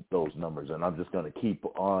those numbers, and I'm just going to keep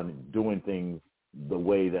on doing things the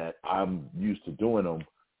way that I'm used to doing them,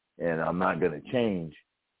 and I'm not going to change.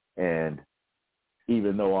 And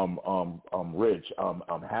even though I'm rich,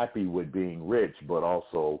 I'm happy with being rich, but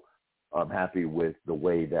also I'm happy with the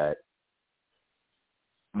way that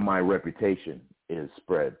my reputation is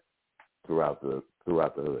spread throughout the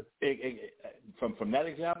hood. From that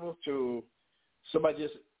example to somebody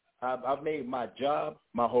I've made my job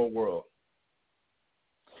my whole world,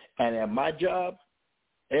 and at my job,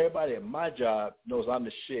 everybody at my job knows I'm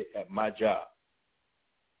the shit at my job.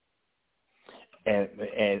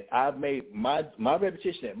 And I've made my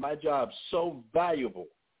reputation at my job so valuable.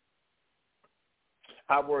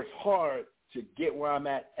 I worked hard to get where I'm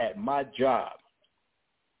at my job.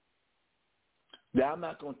 That I'm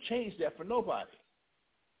not going to change that for nobody.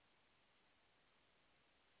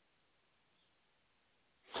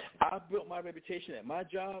 I built my reputation at my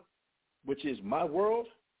job, which is my world,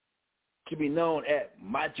 to be known at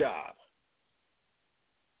my job.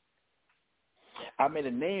 I made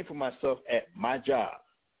a name for myself at my job.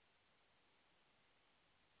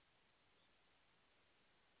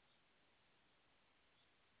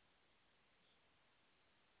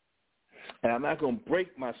 And I'm not going to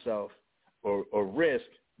break myself or risk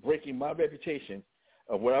breaking my reputation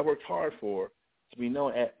of what I worked hard for to be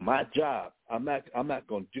known at my job. I'm not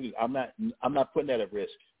going to do. I'm not putting that at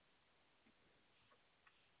risk.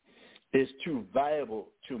 It's too valuable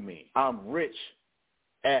to me. I'm rich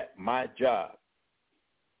at my job.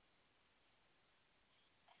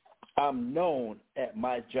 I'm known at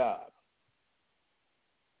my job.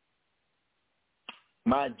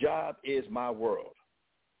 My job is my world.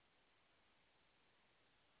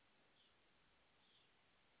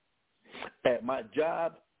 At my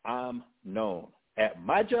job, I'm known. At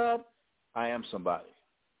my job, I am somebody.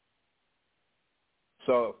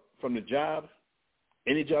 So from the job,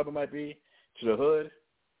 any job it might be, to the hood,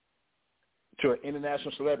 to an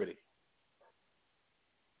international celebrity.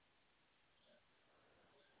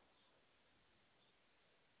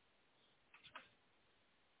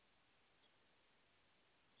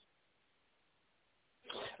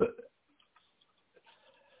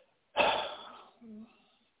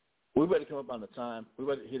 We better come up on the time. We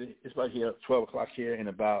better hit it. It's about here 12 o'clock here in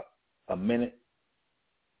about a minute.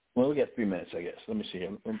 Well, we got 3 minutes, I guess. Let me see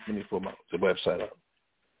here. Let me pull the website up.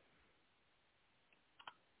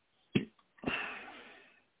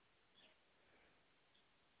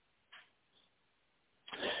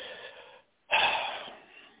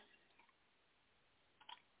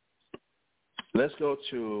 Let's go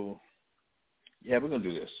to, we're going to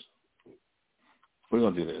do this. We're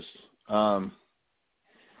going to do this.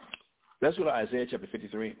 Let's go to Isaiah chapter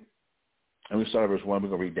 53. And we start at verse 1. We're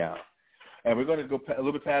going to read down. And we're going to go a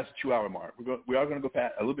little bit past the 2-hour mark. We are going to go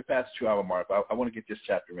a little bit past the 2-hour mark. But I want to get this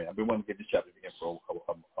chapter in. I've been wanting to get this chapter in for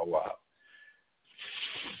a while.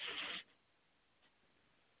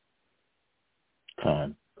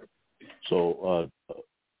 So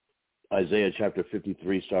Isaiah chapter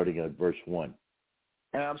 53, starting at verse 1.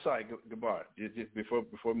 And I'm sorry, Gabar, before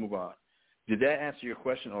we move on, did that answer your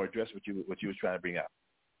question or address what you were trying to bring out?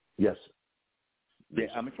 Yes. Yeah,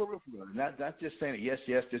 I mean, for real. Not just saying yes,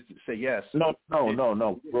 just to say yes. No.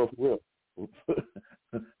 For real.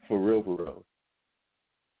 For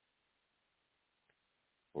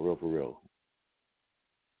real.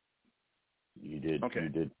 You did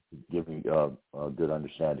give me a good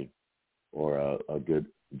understanding or a good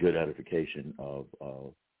edification of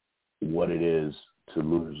what it is to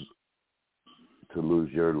lose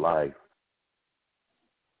your life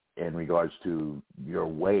in regards to your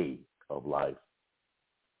way of life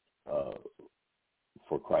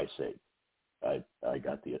for Christ's sake. I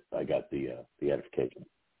got the edification.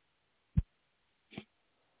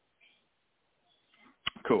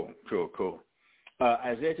 Cool.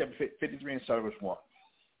 Isaiah chapter 53 and start of verse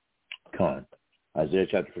 1. Isaiah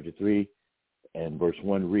chapter 53 and verse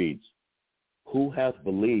 1 reads, "Who hath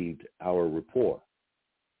believed our report,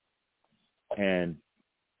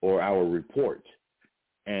 or our report,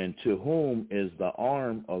 and to whom is the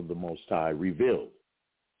arm of the Most High revealed?"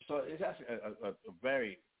 So it's actually a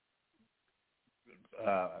very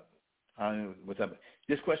I don't know what's up.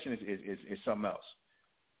 This question is something else.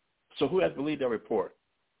 So who has believed our report?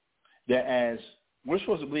 That as we're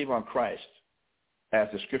supposed to believe on Christ,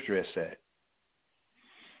 as the Scripture has said,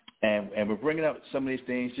 and we're bringing up some of these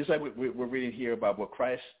things, just like we're reading here about what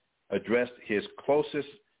Christ addressed his closest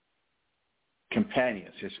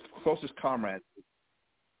companions, his closest comrades,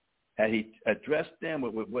 and he addressed them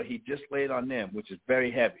with what he just laid on them, which is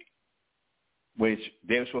very heavy, which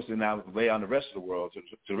they were supposed to now lay on the rest of the world, to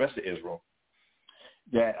the rest of Israel.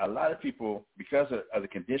 That a lot of people, because of the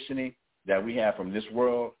conditioning that we have from this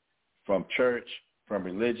world, from church, from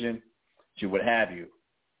religion, to what have you,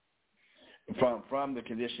 from the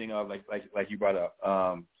conditioning of like you brought up,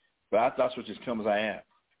 but I thought so just come as I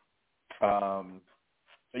am.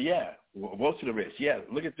 But yeah, woe to the rich. Yeah,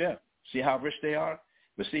 look at them. See how rich they are.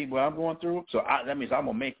 But see what I'm going through. So that means I'm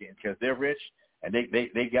gonna make it because they're rich and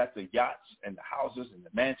they got the yachts and the houses and the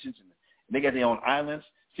mansions and they got their own islands.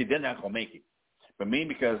 See, they're not gonna make it. But me,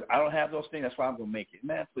 because I don't have those things, that's why I'm gonna make it.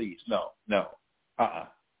 Man, please, no. No.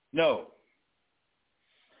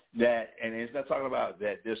 That, and it's not talking about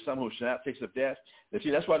that there's some who shall not taste of death. See,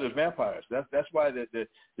 that's why there's vampires. That's why there's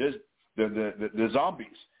the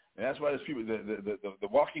zombies. And that's why there's people, the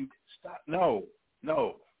walking. Stop. No.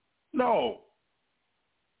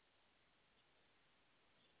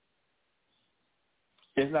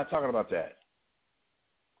 It's not talking about that.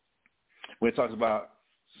 When it talks about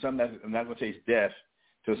some that are not going to taste death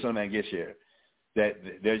till some man gets here, that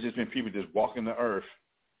there's just been people just walking the earth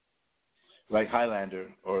like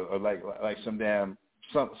Highlander or like some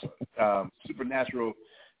supernatural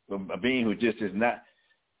being who just is not.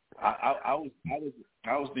 I'm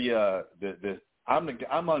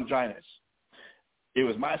Longinus. It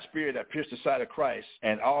was my spirit that pierced the side of Christ,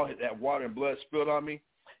 and all that water and blood spilled on me,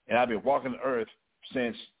 and I've been walking the earth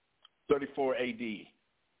since 34 A.D.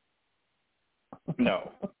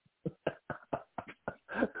 No.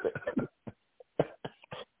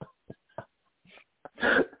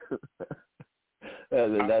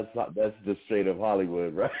 That's just straight up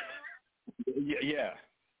Hollywood, right? Yeah.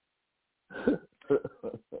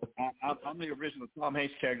 I'm the original Tom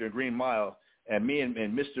Hanks character, Green Mile, and me and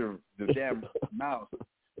Mr. the damn Mouse,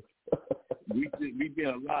 we've been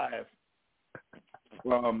alive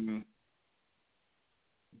from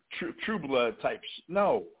True Blood type.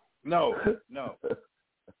 No.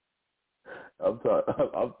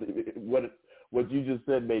 What you just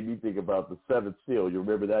said made me think about The Seventh Seal. You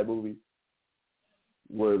remember that movie?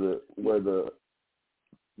 Where the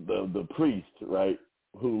priest, right,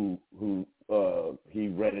 who he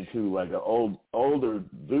ran into like an older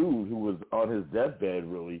dude who was on his deathbed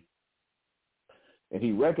really, and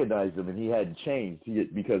he recognized him and he hadn't changed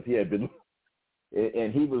because he had been,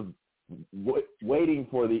 and he was waiting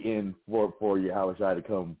for the end for Yahushua to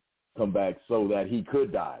come back so that he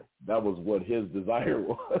could die. That was what his desire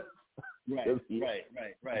was. Right.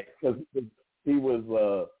 Because he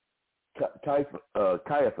was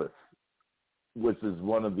Caiaphas, which is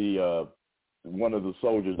one of the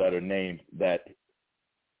soldiers that are named that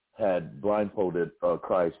had blindfolded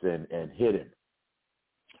Christ and hid him.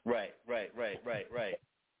 Right.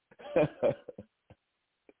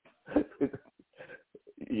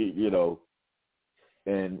 You know,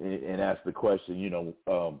 and and asked the question,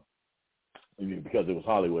 because it was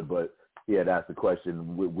Hollywood, but he had asked the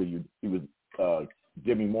question, he was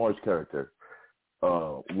Demi Moore's character,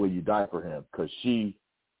 will you die for him? Because she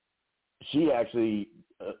actually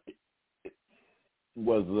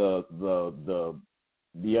was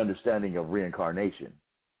the understanding of reincarnation,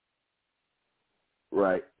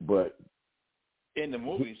 right? But in the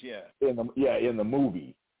movies, in the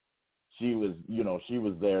movie, she was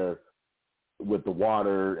there with the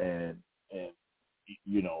water and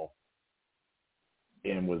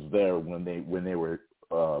and was there when they were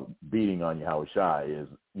beating on Yahushua,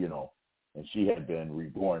 and she had been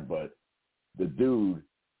reborn. But the dude,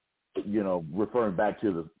 referring back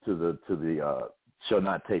to the shall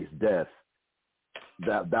not taste death,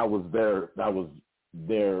 that was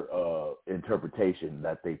their interpretation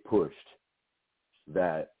that they pushed,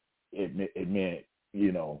 that it meant,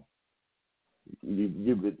 you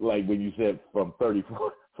like when you said from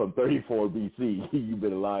 34 BC, you've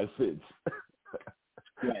been alive since.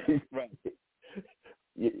 Right.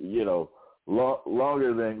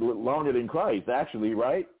 Longer than Christ, actually,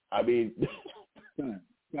 right? I mean,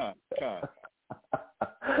 God.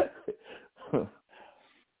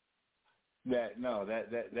 That's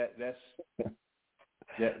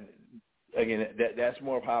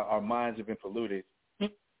more of how our minds have been polluted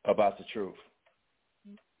about the truth.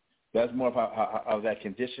 That's more of that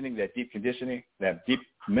conditioning, that deep conditioning, that deep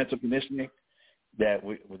mental conditioning that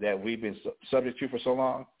we've been subject to for so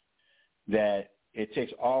long, that it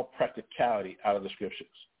takes all practicality out of the scriptures.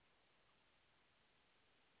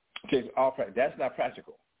 It takes all that's not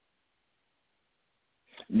practical.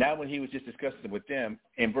 Now, when he was just discussing with them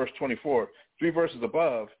in verse 24, 3 verses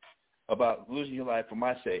above, about losing your life for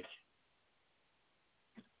my sake.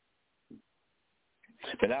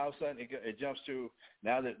 But now all of a sudden it jumps to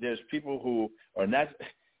now that there's people who are not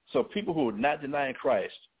denying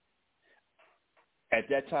Christ at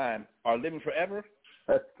that time are living forever.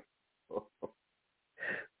 But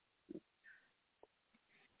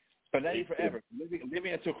not even forever.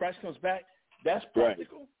 Living until Christ comes back, that's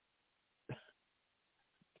practical.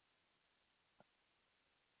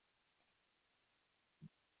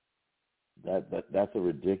 Right. That's a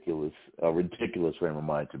ridiculous frame of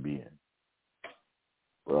mind to be in,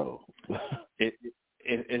 bro.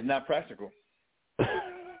 It's not practical.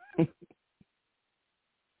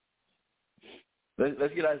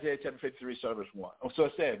 Let's get Isaiah chapter 53, start verse 1. Oh, so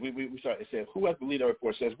it said, we start. It said, who has believed our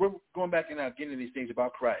report? It says, we're going back and now getting these things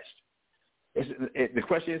about Christ. The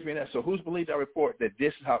question is being asked, so who's believed our report that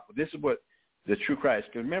this is what the true Christ?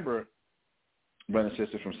 Because remember, brothers and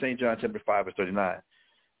sisters, from St. John chapter 5, verse 39,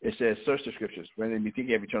 it says, search the scriptures, when you think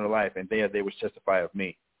you have eternal life, and they which testify of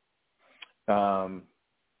me. St.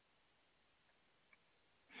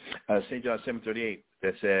 John 7:38,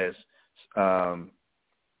 that says,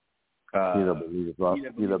 he that believes on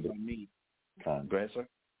me. Go ahead, sir.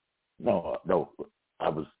 No, I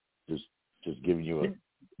was just giving you a...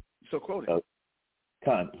 So quote it.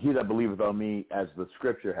 He that believeth on me, as the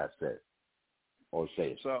scripture has said, or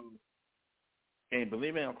says. So, and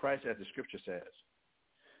believing on Christ as the scripture says.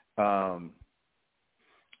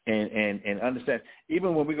 And understand,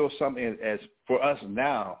 even when we go something as for us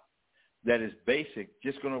now that is basic,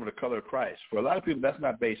 just going over the color of Christ. For a lot of people, that's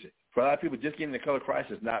not basic. For a lot of people, just getting the color of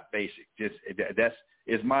Christ is not basic.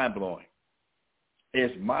 It's mind blowing.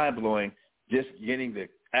 It's mind blowing just getting the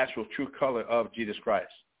actual true color of Jesus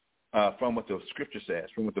Christ from what the scripture says,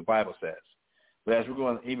 from what the Bible says. But as we're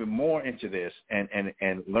going even more into this and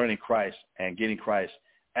learning Christ and getting Christ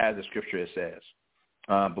as the scripture says,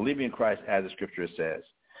 believing in Christ as the scripture says,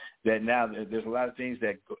 that now there's a lot of things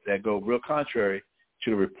that go real contrary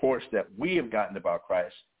to the reports that we have gotten about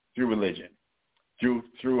Christ through religion, through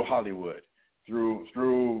Hollywood, through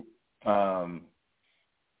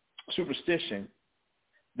superstition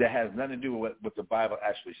that has nothing to do with what the Bible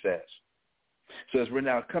actually says. So as we're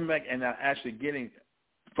now coming back and now actually getting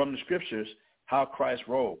from the scriptures how Christ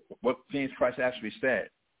rolled, what things Christ actually said,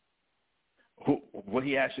 what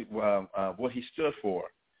he actually what he stood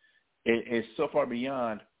for, is so far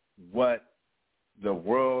beyond what the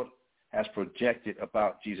world has projected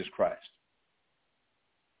about Jesus Christ.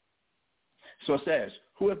 So it says,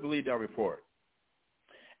 who has believed our report?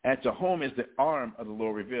 And to whom is the arm of the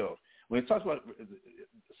Lord revealed? When it talks about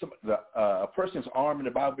a person's arm in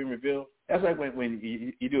the Bible being revealed, that's like when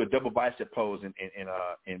you do a double bicep pose in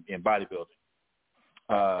bodybuilding.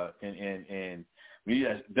 And when you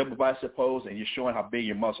do a double bicep pose and you're showing how big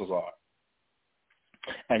your muscles are,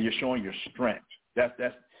 and you're showing your strength. That's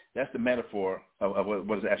the metaphor of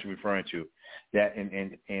what it's actually referring to. That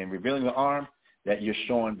in revealing the arm, that you're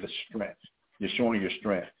showing the strength. You're showing your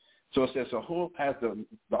strength. So it says, so who has the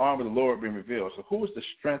arm of the Lord been revealed? So who is the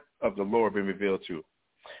strength of the Lord been revealed to?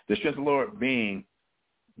 The strength of the Lord being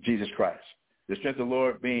Jesus Christ. The strength of the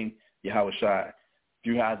Lord being Yahweh Shai.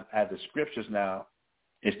 You have, as the scriptures now,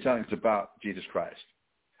 is telling us about Jesus Christ.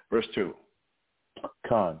 Verse 2.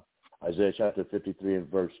 Khan, Isaiah chapter 53 and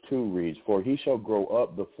verse 2 reads, For he shall grow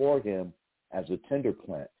up before him as a tender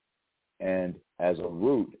plant, and as a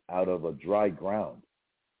root out of a dry ground.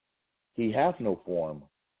 He hath no form,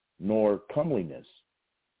 nor comeliness,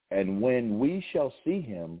 and when we shall see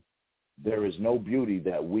him, there is no beauty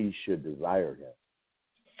that we should desire him.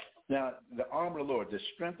 Now, the arm of the Lord, the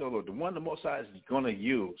strength of the Lord, the one the Most High is going to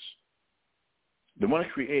use, the one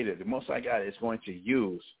that created, the Most High God is going to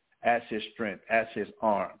use as his strength, as his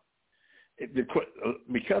arm.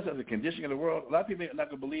 Because of the condition of the world, a lot of people are not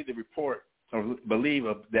going to believe the report or believe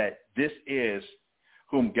that this is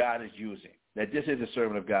whom God is using, that this is the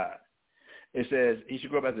servant of God. It says he should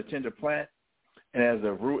grow up as a tender plant and as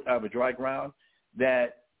a root out of a dry ground.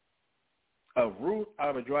 That a root out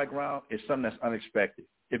of a dry ground is something that's unexpected.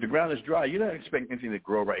 If the ground is dry, you're not expecting anything to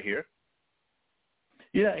grow right here.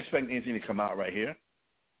 You're not expecting anything to come out right here.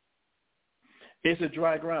 It's a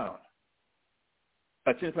dry ground.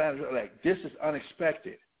 A tender plant, like, this is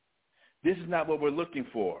unexpected. This is not what we're looking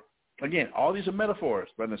for. Again, all these are metaphors,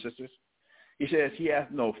 brothers and sisters. He says he has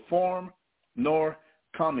no form nor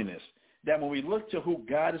comeliness. That when we look to who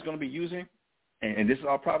God is going to be using, and this is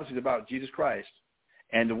all prophecies about Jesus Christ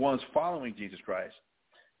and the ones following Jesus Christ,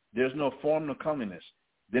 there's no form nor comeliness.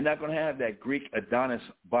 They're not going to have that Greek Adonis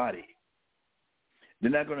body. They're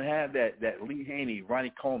not going to have that Lee Haney,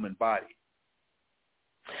 Ronnie Coleman body.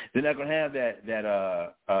 They're not going to have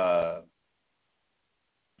that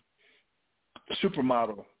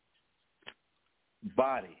supermodel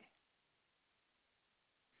body.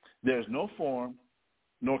 There's no form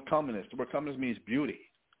nor comeliness. The word comeliness means beauty.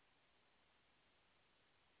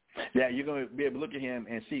 That you're going to be able to look at him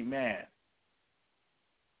and see, man,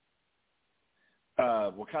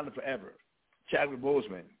 Wakanda Forever, Chadwick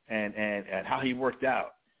Boseman, and how he worked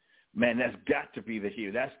out. Man, that's got to be the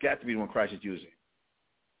hero. That's got to be the one Christ is using.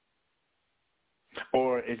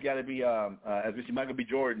 Or it's got to be, as we see Michael B.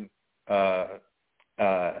 Jordan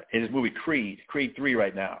in his movie Creed 3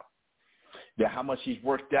 right now. That how much he's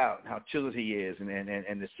worked out, how chiseled he is, and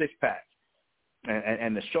the six pack,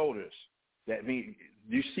 and the shoulders. That mean,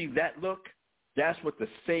 you see that look? That's what the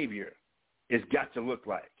Savior has got to look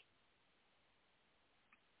like.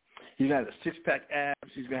 He's going to have the six pack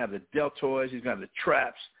abs. He's going to have the deltoids. He's going to have the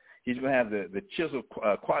traps. He's going to have the chiseled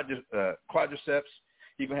quadriceps.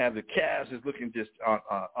 He's going to have the calves that's looking just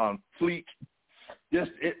on fleek. This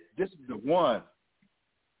is the one.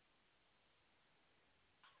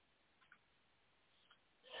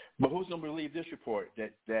 But who's going to believe this report,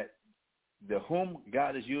 that the whom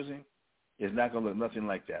God is using is not going to look nothing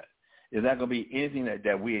like that? It's not going to be anything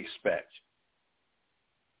that we expect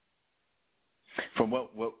from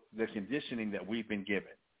what the conditioning that we've been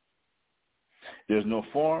given. There's no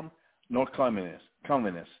form nor comeliness.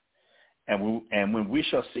 And when we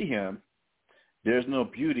shall see him, there's no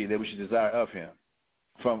beauty that we should desire of him.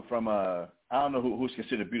 From I don't know who's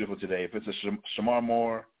considered beautiful today. If it's a Shamar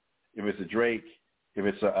Moore, if it's a Drake, if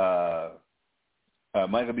it's a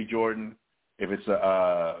Michael B. Jordan, if it's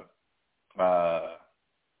a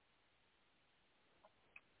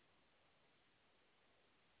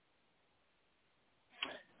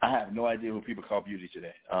I have no idea who people call beauty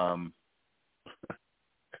today. Con,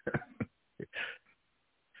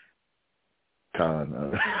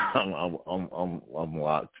 I'm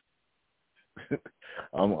locked.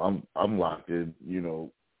 I'm locked in. You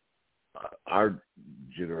know, our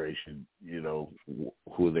generation. You know,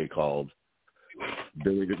 who they called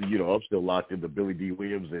Billy. You know, I'm still locked into Billy D.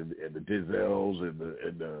 Williams and the Dizels and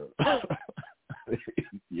the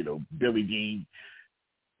you know, Billy Dean.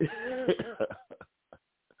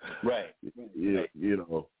 Right. You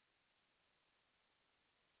know.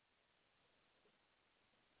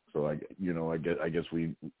 So I guess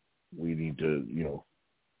we need to, you know,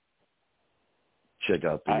 check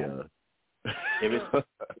out the if it's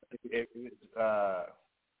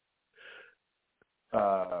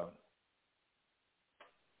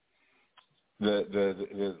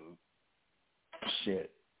the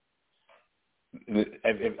shit. I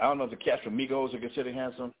don't know if the cats from Migos are considered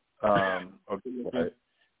handsome. Or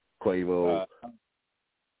Quavo.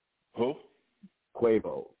 Who?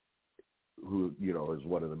 Quavo, who, you know, is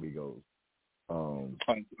one of the Migos.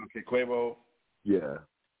 Okay, Quavo. Yeah.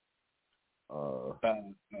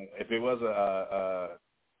 If it was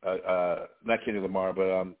not Kendrick Lamar,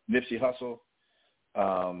 but Nipsey Hussle.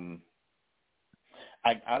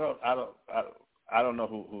 I I don't know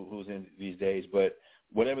who's in these days, but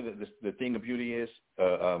whatever the thing of beauty is,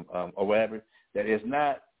 or whatever, that is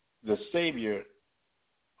not the Savior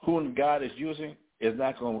whom God is using is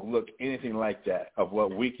not going to look anything like that of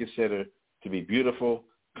what we consider to be beautiful,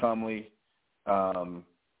 comely, handsome,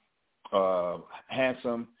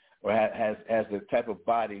 or has the type of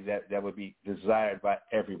body that would be desired by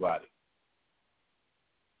everybody.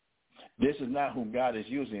 This is not who God is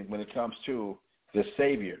using when it comes to the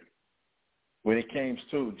Savior, when it comes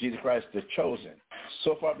to Jesus Christ, the chosen,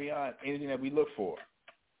 so far beyond anything that we look for.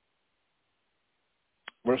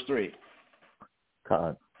 Verse 3.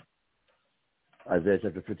 God. Isaiah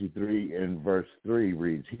chapter 53 and verse 3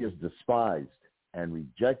 reads, He is despised and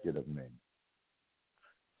rejected of men,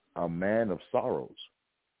 a man of sorrows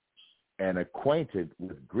and acquainted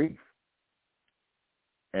with grief.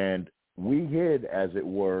 And we hid, as it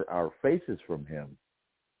were, our faces from him.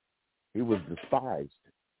 He was despised,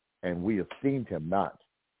 and we esteemed him not.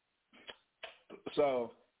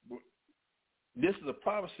 So this is a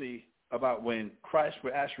prophecy about when Christ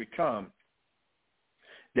would actually come,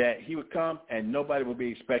 that he would come and nobody would be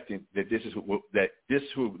expecting that this is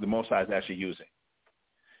who the Most High is actually using.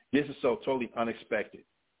 This is so totally unexpected.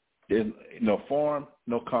 There's no form,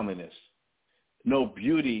 no comeliness, no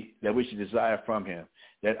beauty that we should desire from him.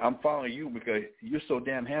 That I'm following you because you're so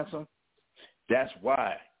damn handsome. That's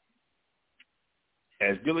why.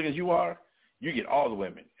 As good looking as you are, you get all the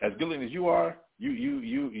women. As good looking as you are,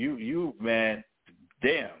 you man,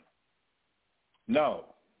 damn. No.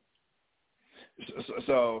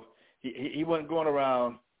 So he wasn't going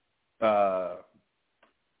around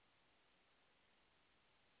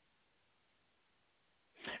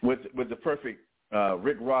with the perfect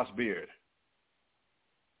Rick Ross beard.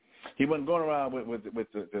 He wasn't going around with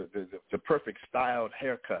the perfect styled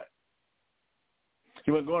haircut.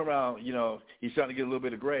 He wasn't going around, he's starting to get a little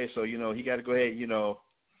bit of gray, so, he got to go ahead,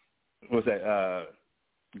 what's that,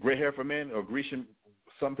 gray hair for men or Grecian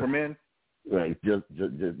something for men? Right, just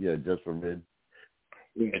for men.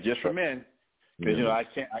 Yeah, just for men. Because, I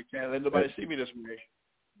can't let nobody see me this way.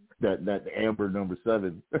 That amber number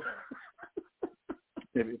 7.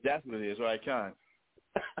 If that's what it is, or I can't.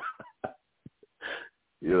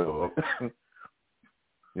 I'm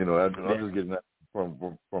just getting that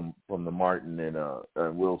from the Martin and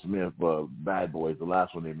Will Smith Bad Boys, the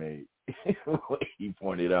last one they made. He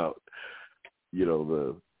pointed out,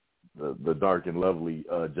 the dark and lovely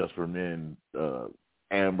just for men,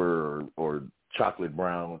 amber or chocolate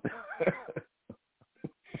brown.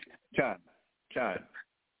 Con.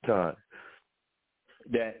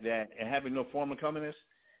 That having no form of comeliness,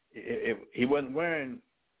 he wasn't wearing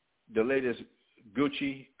the latest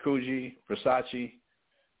Gucci, Coogee, Versace,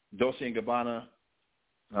 Dolce & Gabbana,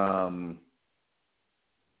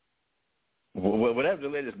 whatever the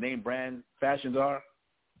latest name brand fashions are.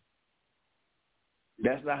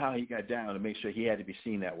 That's not how he got down to make sure he had to be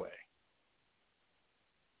seen that way.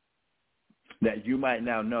 That you might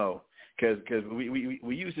now know, because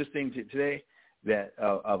we use this thing today that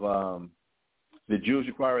of the Jews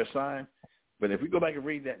require a sign, but if we go back and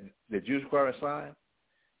read that the Jews require a sign,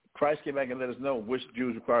 Christ came back and let us know which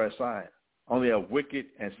Jews require a sign. Only a wicked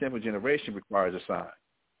and sinful generation requires a sign.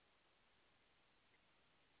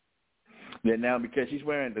 That now, because he's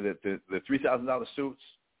wearing the $3,000 suits,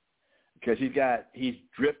 because he's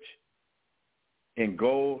dripped in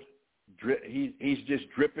gold, he's just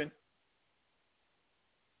dripping.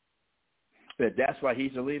 That's why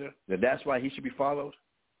he's a leader. That's why he should be followed.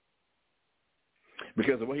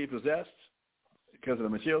 Because of what he possessed, because of the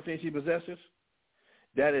material things he possesses.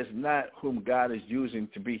 That is not whom God is using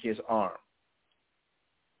to be his arm,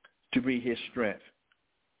 to be his strength,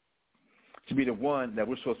 to be the one that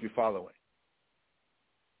we're supposed to be following.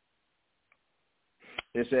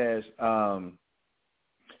 It says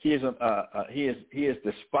he is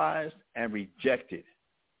despised and rejected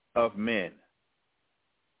of men,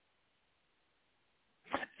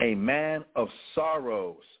 a man of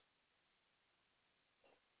sorrows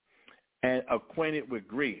and acquainted with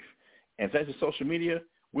grief. And thanks to social media,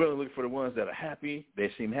 we're going to look for the ones that are happy.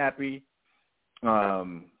 They seem happy.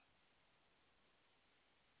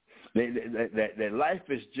 Their life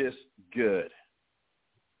is just good.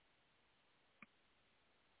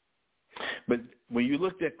 But when you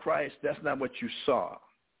looked at Christ, that's not what you saw.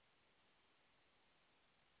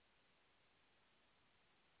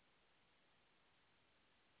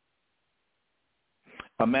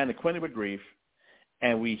 A man acquainted with grief,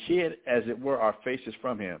 and we hid, as it were, our faces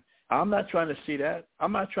from him. I'm not trying to see that.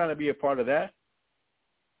 I'm not trying to be a part of that.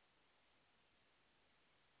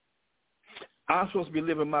 I'm supposed to be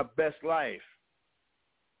living my best life.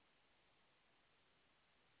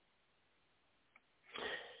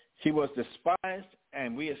 He was despised,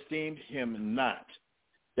 and we esteemed him not.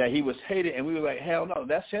 That he was hated, and we were like, hell no,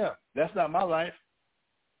 that's him. That's not my life.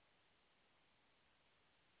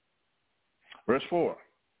 Verse 4.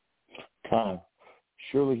 Time.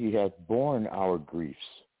 Surely he hath borne our griefs,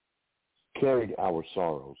 carried our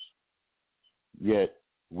sorrows. Yet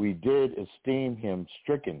we did esteem him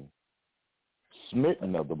stricken,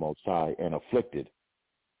 smitten of the Most High, and afflicted.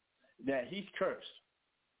 That he's cursed.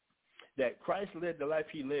 That Christ lived the life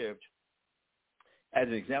he lived as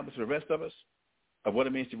an example to the rest of us of what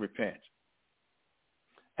it means to repent.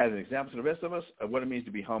 As an example to the rest of us of what it means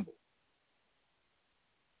to be humble.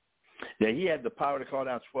 That he had the power to call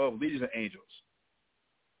down 12 legions of angels.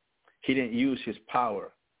 He didn't use his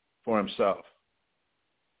power for himself.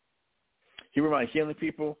 He was healing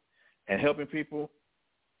people and helping people,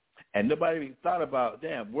 and nobody even thought about,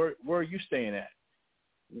 damn, where are you staying at?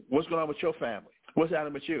 What's going on with your family? What's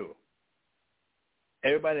happening with you?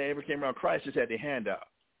 Everybody that ever came around Christ just had their hand out.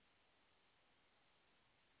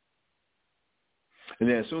 And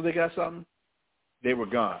then as soon as they got something, they were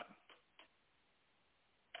gone.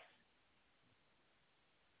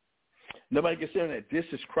 Nobody considering that this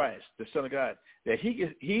is Christ, the Son of God, that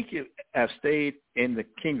he could have stayed in the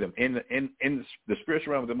kingdom, in the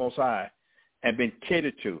spiritual realm of the Most High, and been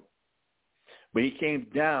catered to. But he came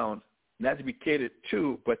down not to be catered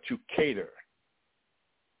to, but to cater.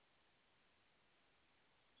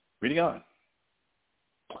 Reading on.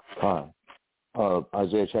 Time.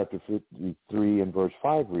 Isaiah chapter 53 and verse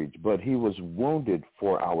 5 reads, but he was wounded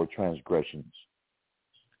for our transgressions.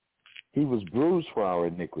 He was bruised for our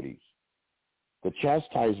iniquities. The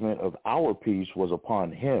chastisement of our peace was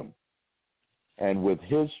upon him, and with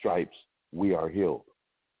his stripes we are healed.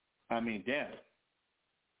 I mean, damn.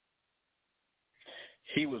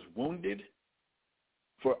 He was wounded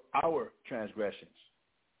for our transgressions.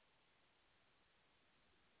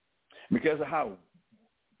 Because of how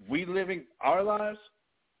we living our lives,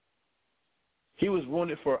 he was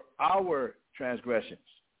wounded for our transgressions.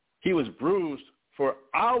 He was bruised for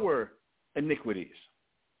our iniquities.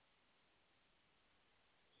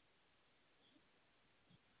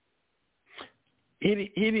 He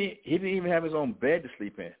didn't even have his own bed to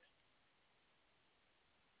sleep in.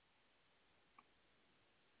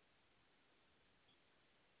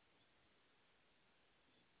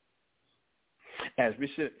 As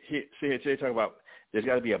we sit here today talking about, there's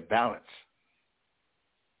got to be a balance.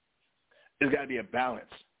 There's got to be a balance.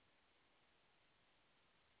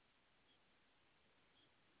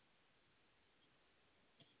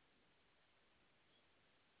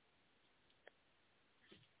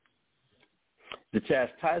 The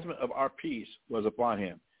chastisement of our peace was upon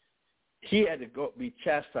him. He had to go be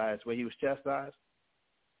chastised where he was chastised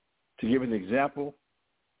to give an example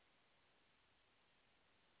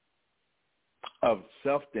of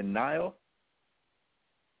self-denial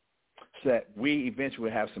so that we eventually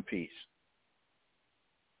will have some peace.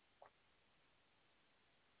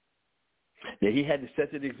 That he had to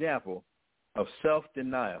set the example of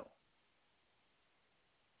self-denial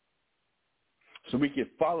so we could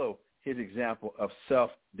follow his example of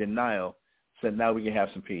self-denial so now we can have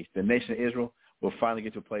some peace. The nation of Israel will finally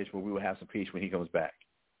get to a place where we will have some peace when he comes back.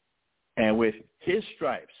 And with his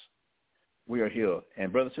stripes, we are healed.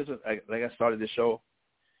 And brothers and sisters, like I started this show,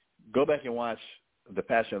 go back and watch The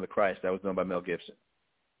Passion of the Christ that was done by Mel Gibson.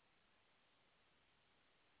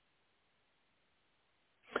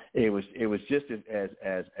 It was just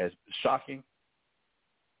as shocking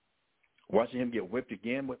watching him get whipped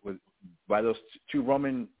again by those two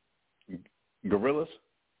Roman guerrillas,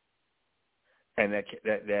 and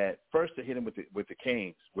that first to hit him with the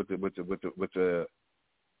canes, with the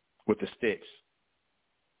sticks,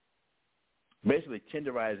 basically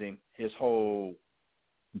tenderizing his whole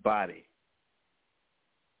body,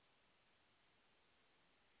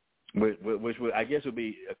 which would, I guess, would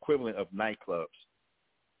be equivalent of nightclubs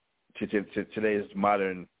to today's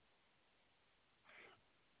modern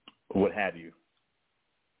what have you.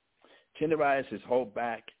 Tenderize his whole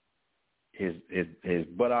back, his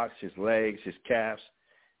buttocks, his legs, his calves.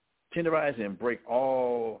 Tenderize and break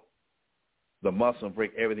all the muscle and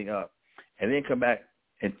break everything up, and then come back,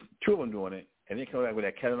 and two of them doing it, and then come back with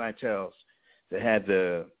that cat o' nine tails that had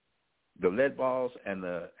the lead balls and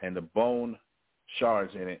the bone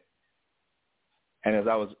shards in it. And as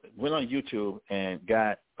I went on YouTube and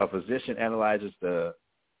got a physician analyzes a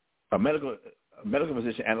medical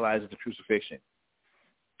physician analyzes the crucifixion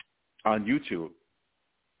on YouTube,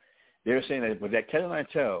 they were saying that with that cat o' nine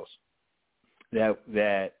tails,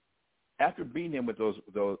 that after beating him with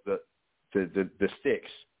the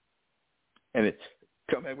sticks, and it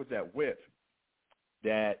come back with that whip,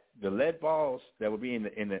 that the lead balls that would be in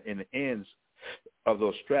the ends of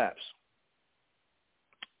those straps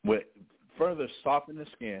would further soften the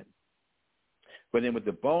skin, but then with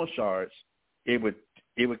the bone shards, it would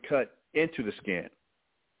cut into the skin,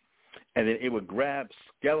 and then it would grab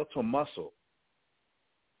skeletal muscle,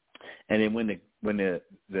 and then when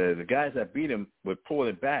the guys that beat him would pull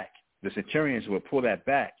it back, the centurions would pull that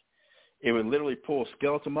back, it would literally pull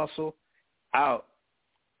skeletal muscle out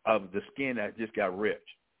of the skin that just got ripped.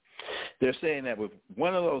 They're saying that with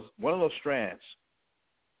one of those strands,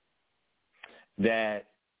 that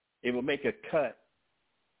it will make a cut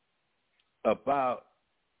about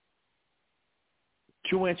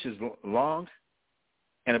 2 inches long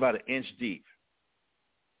and about 1 inch deep.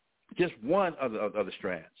 Just one of the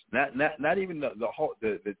strands, not even the whole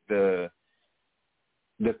the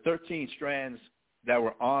 13 strands that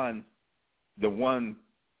were on the one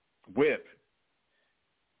whip,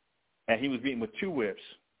 and he was beaten with 2 whips,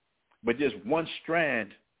 but just one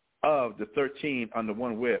strand of the 13 on the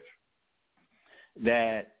one whip,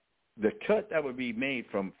 that the cut that would be made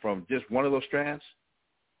from just one of those strands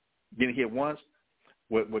getting hit once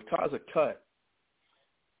would cause a cut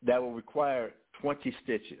that will require 20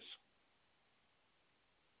 stitches.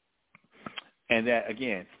 And that,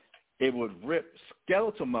 again, it would rip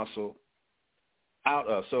skeletal muscle out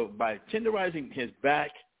of. So by tenderizing his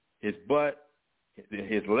back, his butt,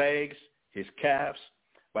 his legs, his calves,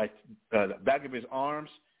 by the back of his arms,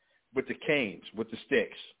 with the canes, with the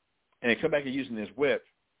sticks, and then come back and using this whip,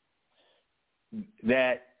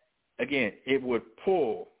 that, again, it would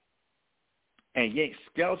pull and yank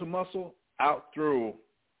skeletal muscle out through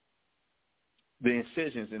the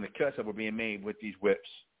incisions and the cuts that were being made with these whips.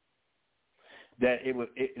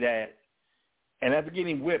 And after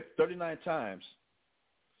getting whipped 39 times,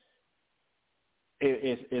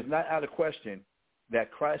 it's not out of question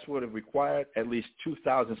that Christ would have required at least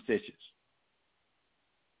 2,000 stitches.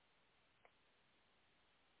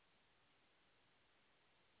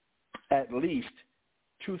 At least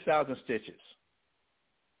 2,000 stitches.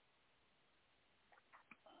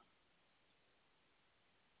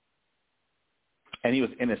 And he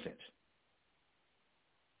was innocent.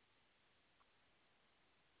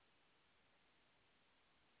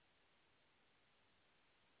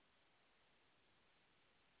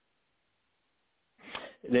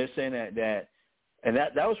 They're saying that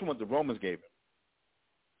was from what the Romans gave him.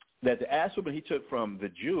 That the ass whooping he took from the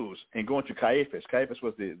Jews and going to Caiaphas. Caiaphas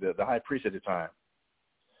was the high priest at the time,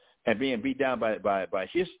 and being beat down by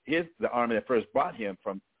the army that first brought him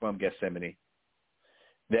from Gethsemane.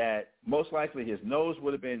 That most likely his nose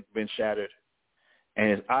would have been shattered,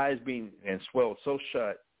 and his eyes being and swelled so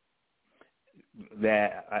shut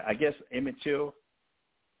that I guess Emmett Till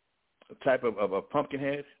type of a pumpkin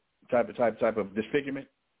head type of disfigurement.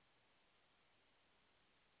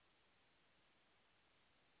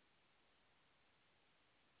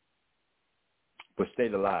 But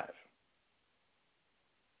stayed alive.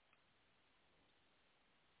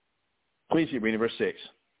 Please keep reading verse 6.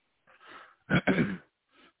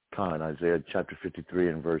 Isaiah chapter 53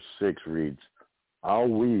 and verse 6 reads, "All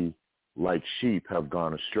we like sheep have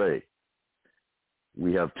gone astray.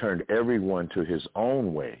 We have turned everyone to his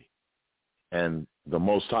own way, and the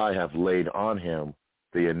Most High have laid on him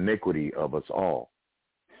the iniquity of us all."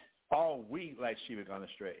 All we like sheep have gone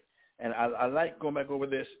astray. And I like going back over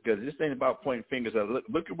this because this ain't about pointing fingers at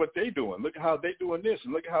look at what they're doing. Look at how they're doing this,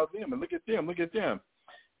 and look at how them, and look at them.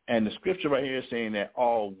 And the scripture right here is saying that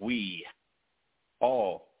all we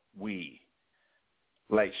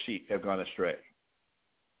like sheep have gone astray.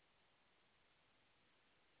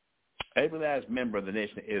 Every last member of the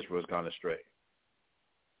nation of Israel has gone astray.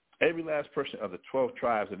 Every last person of the 12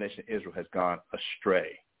 tribes of the nation of Israel has gone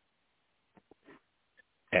astray.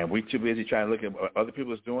 And we're too busy trying to look at what other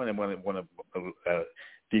people are doing and want to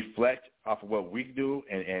deflect off of what we do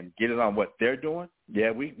and get it on what they're doing.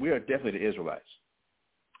 Yeah, we are definitely the Israelites.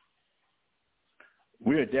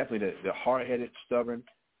 We are definitely the hard-headed, stubborn,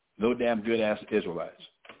 no damn good-ass Israelites.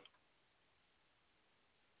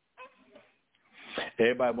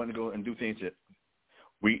 Everybody want to go and do things that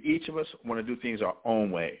each of us want to do things our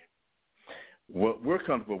own way. What we're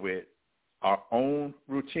comfortable with, our own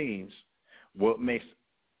routines, what makes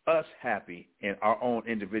us happy in our own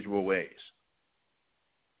individual ways.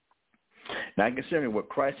 Now, considering what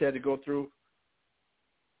Christ had to go through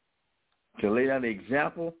to lay down the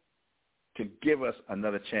example to give us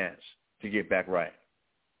another chance to get back right.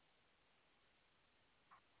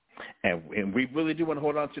 And we really do want to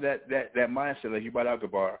hold on to that mindset like you brought out,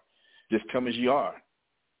 Gabar. Just come as you are.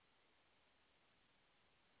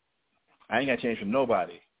 I ain't got to change for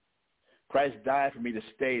nobody. Christ died for me to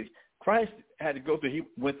stay. Christ had to go through, he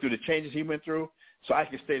went through the changes he went through so I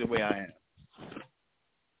can stay the way I am.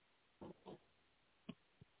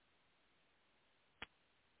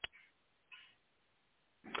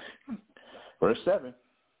 Verse 7.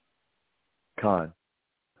 Con.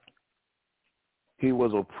 He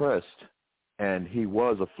was oppressed and he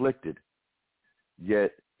was afflicted,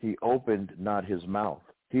 yet he opened not his mouth.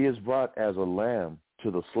 He is brought as a lamb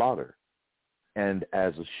to the slaughter, and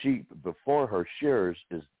as a sheep before her shearers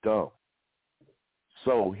is dumb.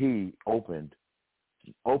 So he openeth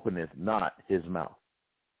not his mouth.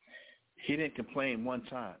 He didn't complain one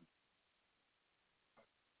time.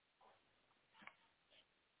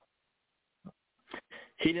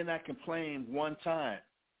 He did not complain one time.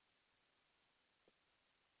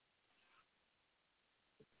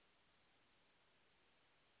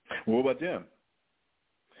 What about them?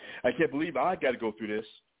 I can't believe I got to go through this.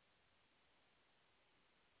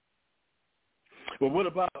 Well, what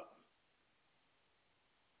about?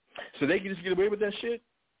 So they can just get away with that shit?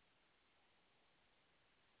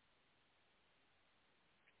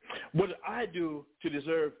 What did I do to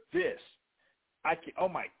deserve this? Oh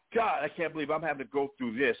my God, I can't believe I'm having to go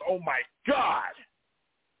through this. Oh my God.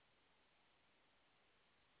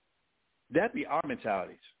 That'd be our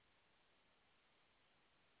mentalities.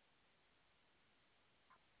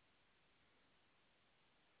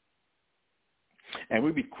 And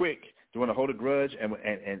we'd be quick to want to hold a grudge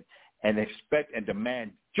and expect and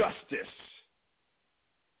demand justice.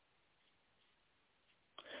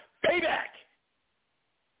 Payback.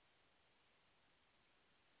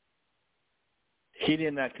 He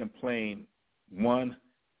did not complain one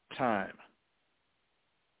time.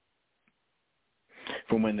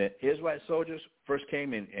 From when the Israelite soldiers first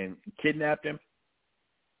came and kidnapped him,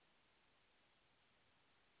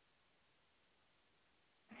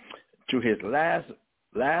 to his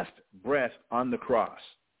last breath on the cross,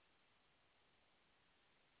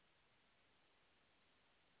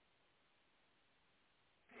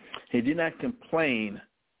 he did not complain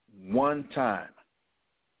one time.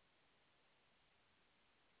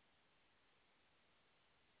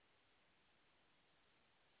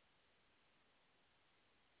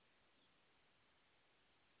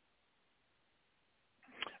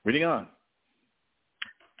 Reading on.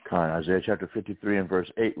 Isaiah chapter 53 and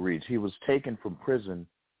verse 8 reads, he was taken from prison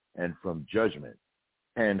and from judgment.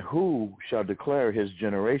 And who shall declare his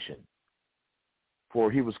generation?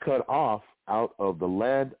 For he was cut off out of the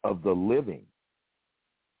land of the living.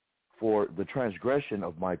 For the transgression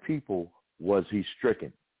of my people was he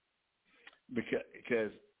stricken.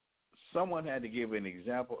 Because someone had to give an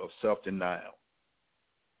example of self-denial.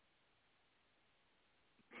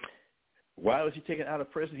 Why was he taken out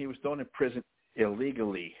of prison? He was thrown in prison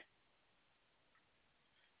illegally.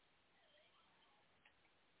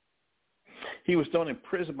 He was thrown in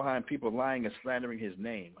prison behind people lying and slandering his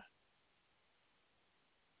name.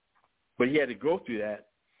 But he had to go through that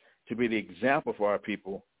to be the example for our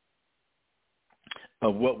people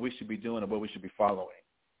of what we should be doing and what we should be following.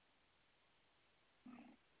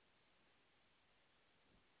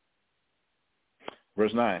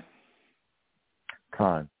 Verse 9.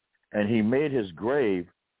 And he made his grave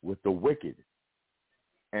with the wicked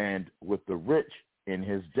and with the rich in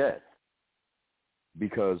his death,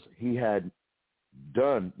 because he had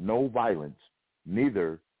done no violence,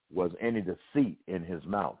 neither was any deceit in his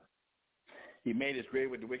mouth. He made his grave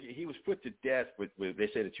with the wicked. He was put to death with they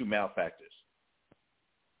say, the two malefactors.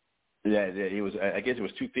 Yeah, he was. I guess it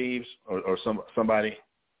was two thieves or somebody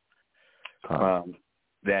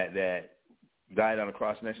that died on the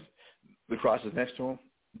cross the cross is next to him.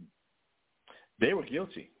 They were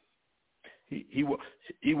guilty. He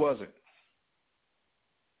wasn't.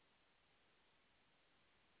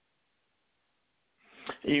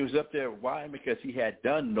 He was up there. Why? Because he had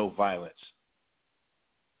done no violence.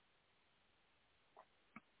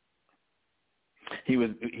 He was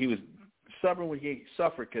suffering when he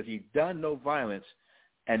suffered because he'd done no violence,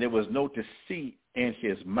 and there was no deceit in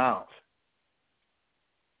his mouth.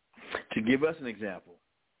 To give us an example,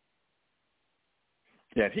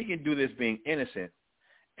 that he can do this being innocent,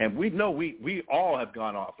 and we know we all have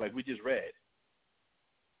gone off, like we just read.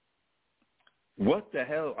 What the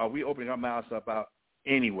hell are we opening our mouths about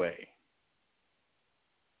anyway?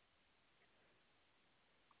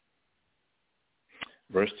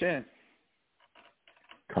 Verse 10.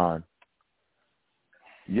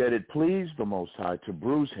 Yet it pleased the Most High to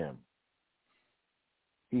bruise him.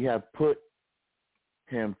 He hath put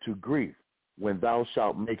him to grief. When thou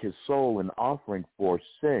shalt make his soul an offering for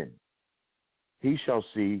sin, he shall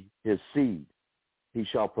see his seed. He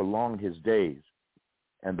shall prolong his days,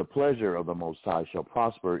 and the pleasure of the Most High shall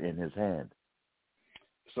prosper in his hand.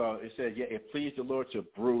 So it says, yeah, it pleased the Lord to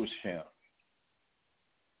bruise him.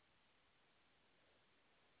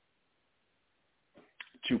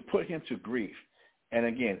 To put him to grief. And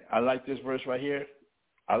again, I like this verse right here.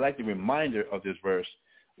 I like the reminder of this verse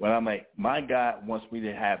when I'm like, my God wants me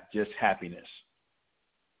to have just happiness.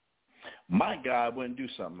 My God wouldn't do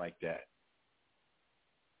something like that.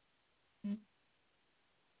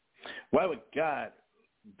 Why would God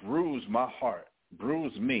bruise my heart,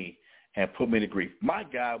 bruise me, and put me to grief? My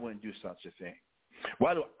God wouldn't do such a thing.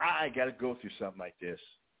 Why do I got to go through something like this?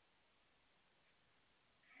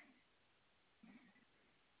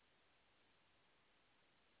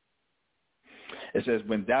 It says,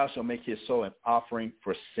 when thou shalt make his soul an offering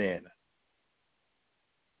for sin.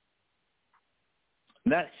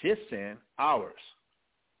 Not his sin, ours.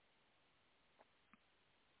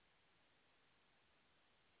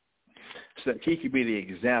 So that he could be the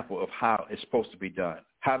example of how it's supposed to be done,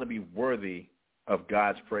 how to be worthy of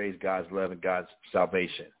God's praise, God's love, and God's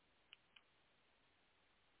salvation.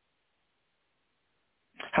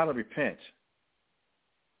 How to repent.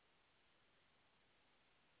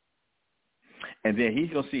 And then he's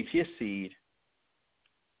going to see his seed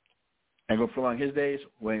and go prolong his days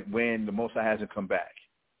when the Most High hasn't come back.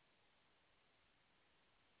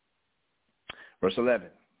 Verse 11.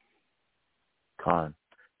 Khan.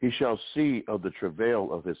 He shall see of the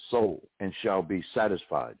travail of his soul and shall be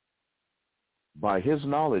satisfied. By his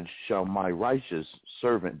knowledge shall my righteous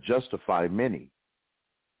servant justify many,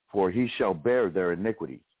 for he shall bear their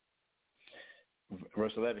iniquities.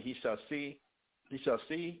 Verse 11. He shall see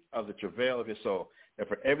of the travail of his soul. And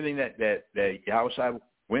for everything that Yahushua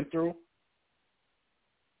went through,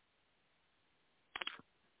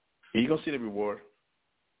 he's going to see the reward.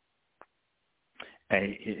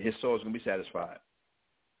 And his soul is going to be satisfied.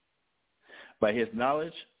 By his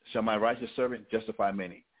knowledge shall my righteous servant justify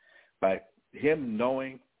many. By him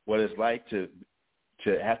knowing what it's like to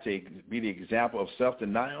have to be the example of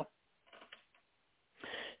self-denial,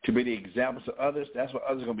 to be the example to others, that's what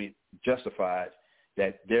others are going to be justified,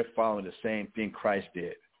 that they're following the same thing Christ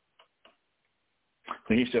did.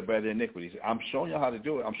 And he shall bear their iniquities. I'm showing you how to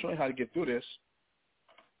do it. I'm showing you how to get through this.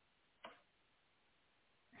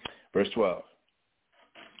 Verse 12.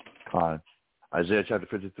 Khan. Isaiah chapter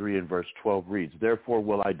 53 and verse 12 reads, therefore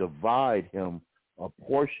will I divide him a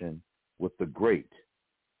portion with the great,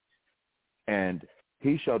 and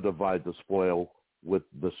he shall divide the spoil with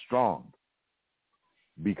the strong,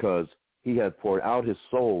 because he had poured out his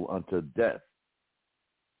soul unto death,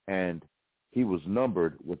 and he was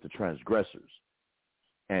numbered with the transgressors,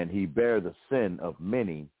 and he bare the sin of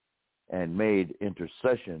many and made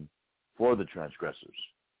intercession for the transgressors.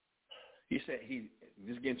 He said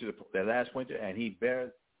just getting to that last point there, and he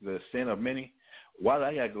bare the sin of many. Why did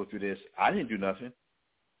I got to go through this? I didn't do nothing.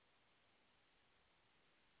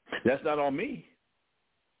 That's not on me.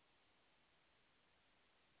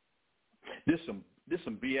 This some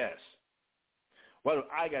BS. Why do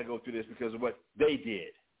I got to go through this because of what they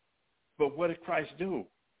did? But what did Christ do?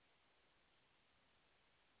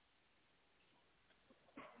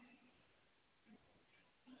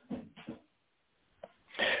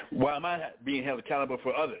 Why am I being held accountable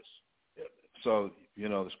for others? So,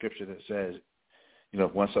 the scripture that says,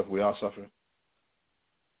 if one suffer, we all suffer.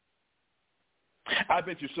 I've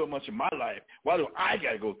been through so much in my life. Why do I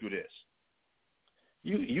got to go through this?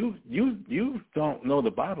 You don't know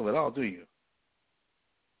the Bible at all, do you?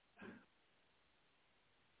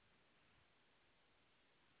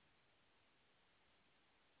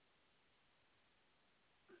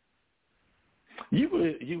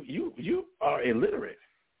 You are illiterate.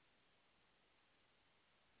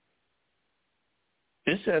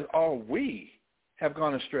 It says all we have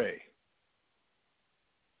gone astray.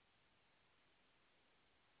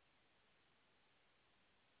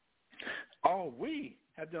 All we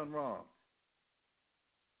have done wrong.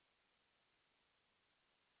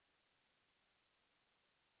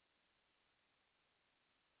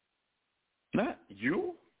 Not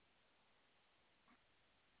you.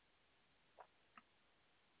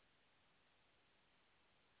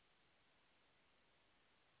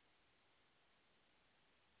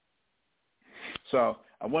 So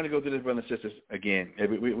I want to go through this, brothers and sisters, again.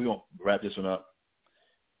 We won't wrap this one up.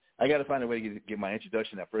 I got to find a way to get my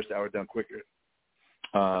introduction, that first hour, done quicker.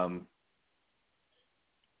 I'm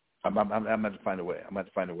going to find a way.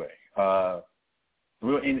 We're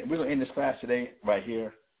going to end this class today right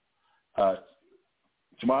here.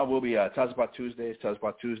 Tomorrow will be Tazabot Tuesdays.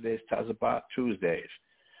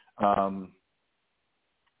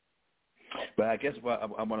 But I guess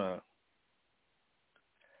I'm going to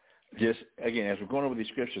just, again, as we're going over these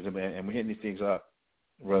scriptures and we're hitting these things up,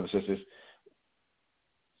 brothers and sisters,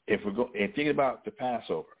 if we're and thinking about the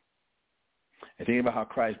Passover and thinking about how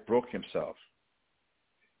Christ broke himself,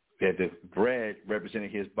 that the bread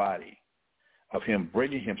represented his body, of him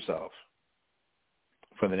breaking himself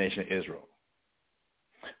for the nation of Israel.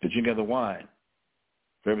 The drink of the wine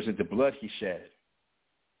represents the blood he shed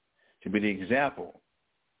to be the example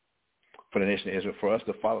for the nation of Israel, for us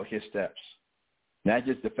to follow his steps. Not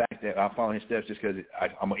just the fact that I'm following his steps just because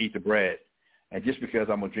I'm going to eat the bread and just because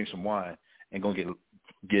I'm going to drink some wine and going to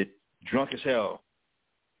get drunk as hell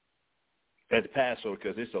at the Passover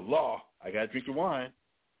because it's a law. I got to drink the wine.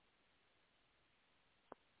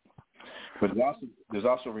 But there's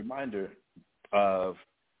also a reminder of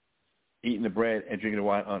eating the bread and drinking the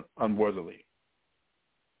wine unworthily.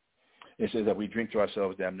 It says that we drink to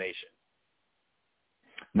ourselves damnation,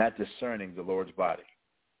 not discerning the Lord's body.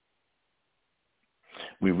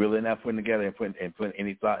 We really not putting together and putting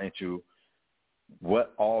any thought into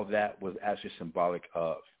what all that was actually symbolic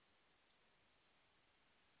of.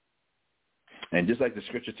 And just like the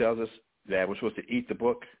scripture tells us that we're supposed to eat the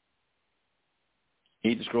book,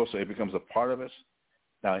 eat the scroll so it becomes a part of us.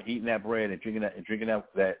 Now, eating that bread and drinking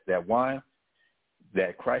that wine,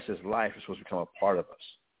 that Christ's life is supposed to become a part of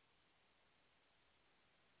us.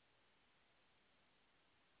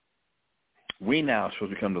 We now are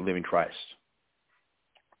supposed to become the living Christ,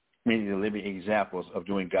 meaning the living examples of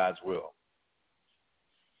doing God's will,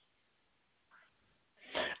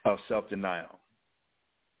 of self-denial.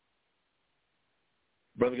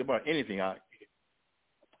 Brother Gabar, anything want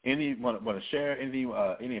to share any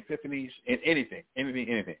epiphanies, anything.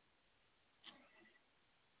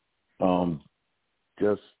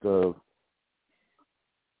 Just the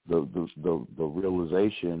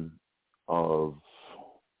realization of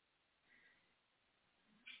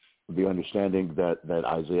the understanding that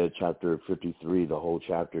Isaiah chapter 53, the whole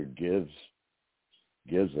chapter gives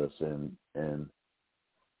us, and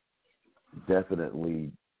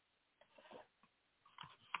definitely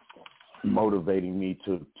motivating me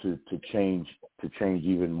to change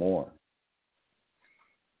even more,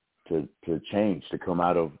 to change, to come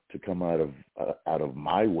out of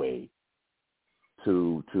my way,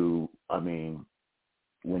 to I mean,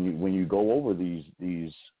 when you go over these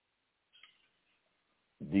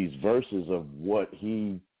verses of what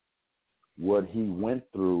he went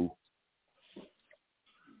through,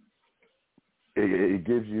 it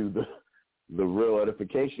gives you the real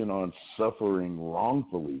edification on suffering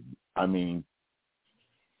wrongfully. I mean,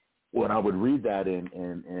 when I would read that in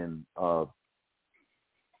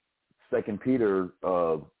 2 Peter,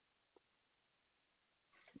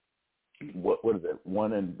 what is it?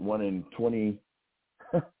 1 and 20.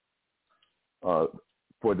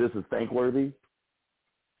 For this is thankworthy.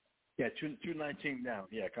 Yeah, 2:19 down.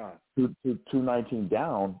 Yeah, come on. 2:19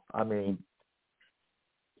 down. I mean,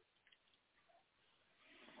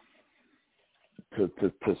 to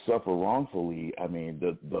suffer wrongfully. I mean,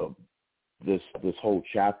 this whole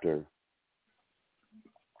chapter.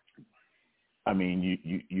 I mean,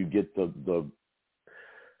 you get the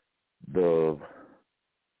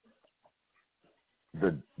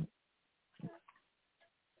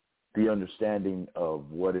understanding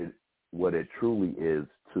of what it truly is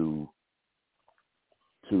to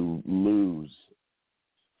lose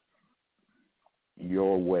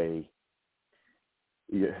your way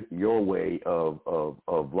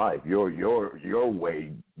of life, your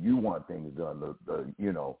way you want things done,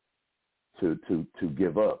 to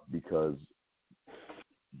give up, because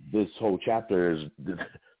this whole chapter is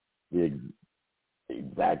the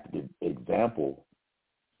exact example,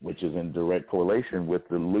 which is in direct correlation with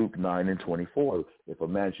the Luke 9 and 24. If a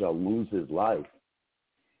man shall lose his life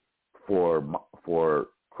for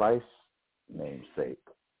Christ's name's sake,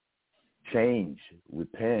 change,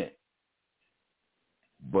 repent.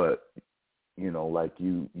 But, like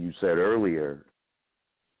you said earlier,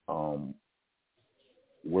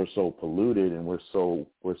 we're so polluted and we're so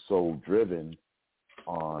driven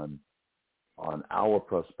on our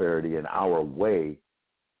prosperity and our way.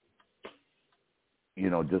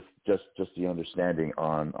 Just the understanding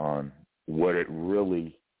on what it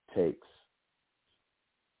really takes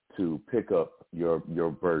to pick up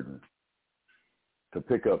your burden, to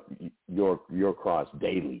pick up your cross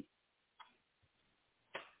daily,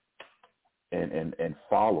 and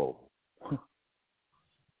follow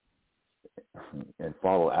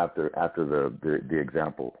after the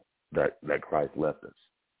example that Christ left us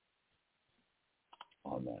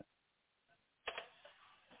on that.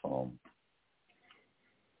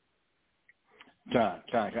 John,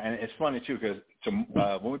 and it's funny too because when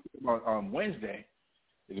we talk about on Wednesday,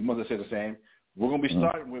 the mother said the same. We're going to be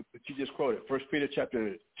starting with what you just quoted, 1 Peter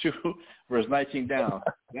chapter 2, verse 19 down.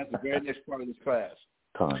 That's the very next part of this class.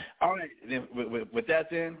 All right. Then with that,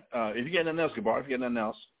 then, if you got nothing else, Gabar, if you got nothing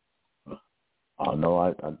else.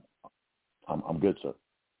 No, I'm good, sir.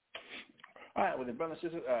 All right. Well, then, brothers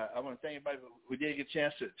and sisters, I want to thank everybody who did get a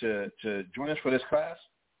chance to join us for this class.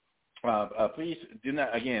 Please do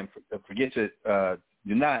not, again, forget to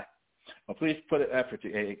do not, please put an effort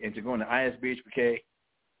into going to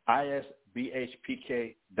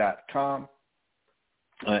isbhpk.com.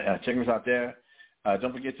 Check us out there.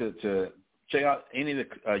 Don't forget to check out any of the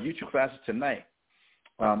YouTube classes tonight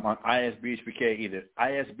on ISBHPK, either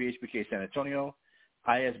ISBHPK San Antonio,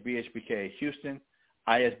 ISBHPK Houston,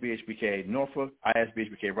 ISBHPK Norfolk,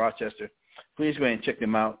 ISBHPK Rochester. Please go ahead and check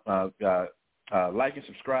them out. Like and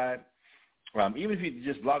subscribe. Even if you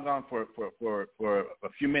just log on for a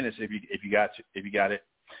few minutes, if you got it,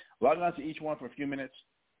 log on to each one for a few minutes.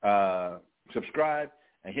 Subscribe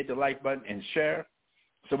and hit the like button and share,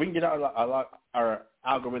 so we can get our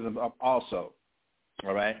algorithm up also.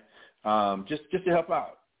 All right, just to help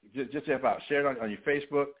out, just to help out. Share it on your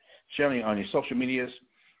Facebook, share it on your social medias.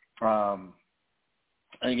 And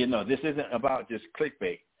this isn't about just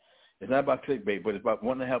clickbait. It's not about clickbait, but it's about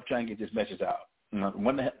wanting to help try and get this message out.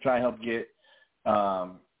 Wanting to try and help get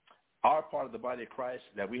our part of the body of Christ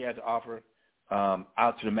that we had to offer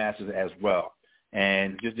out to the masses as well.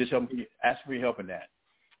 And just help, ask for your help in that.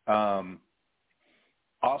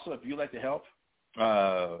 Also, if you'd like to help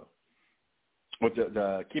with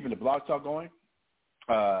the keeping the blog talk going,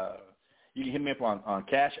 you can hit me up on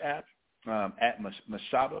Cash App at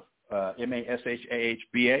Mashaba,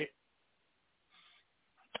 Mashahba.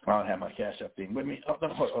 I don't have my Cash App thing with me. I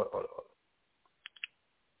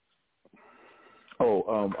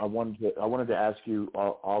wanted to ask you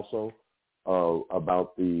also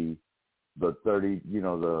about the 30,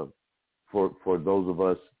 for those of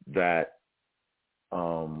us that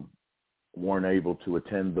weren't able to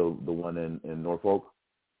attend the one in Norfolk,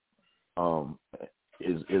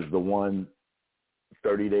 is the one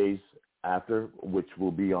 30 days after, which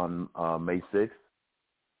will be on May 6th.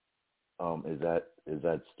 Is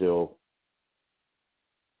that still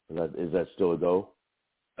a go?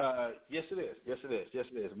 Yes, it is.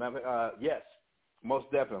 Yes,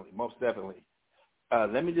 most definitely.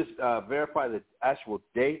 Let me just verify the actual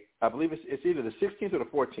date. I believe it's either the 16th or the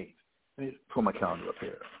 14th. Let me pull my calendar up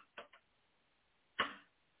here.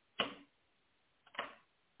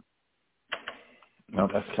 No,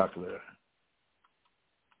 that's the calculator.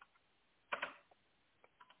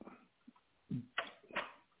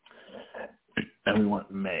 And we want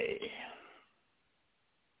May.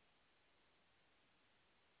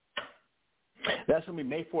 That's going to be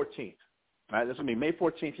May 14th. All right, that's going to be May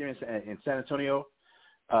 14th here in San Antonio.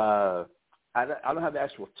 I don't have the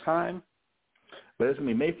actual time, but it's going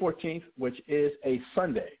to be May 14th, which is a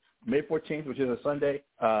Sunday. May 14th, which is a Sunday,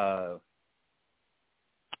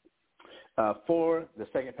 for the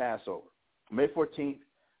second Passover. May 14th,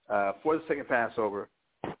 for the second Passover.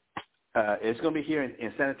 It's going to be here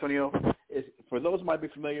in San Antonio. For those who might be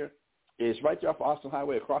familiar, it's right there off Austin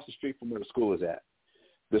Highway across the street from where the school is at.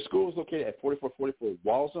 The school is located at 4444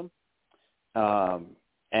 Walsham,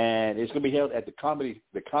 and it's going to be held at the comedy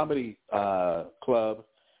club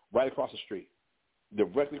right across the street,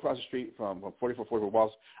 directly across the street from 4444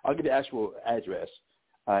 Walsham. I'll give the actual address,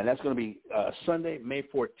 and that's going to be Sunday, May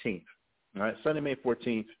 14th. All right, Sunday, May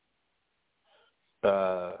 14th.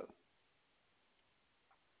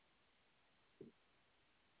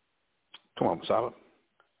 Come on, Masala.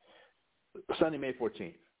 Sunday, May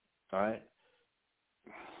 14th. All right.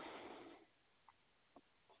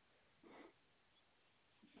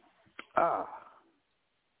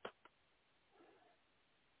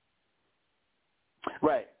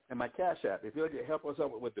 Right, and my Cash App. If you'd like to help us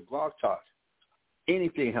out with the blog talk,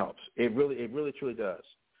 anything helps. It really truly does.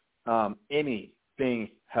 Anything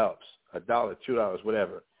helps. $1, $2,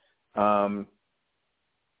 whatever.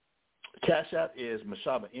 Cash App is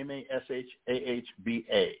Mashahba, Mashahba.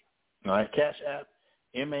 All right, Cash App,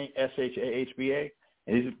 Mashahba.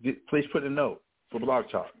 And please put a note for blog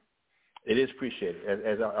talk. It is appreciated,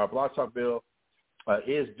 as our blog talk bill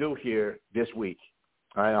is due here this week.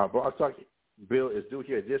 All right, our blog talk bill is due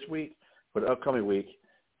here this week for the upcoming week.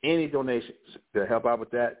 Any donations to help out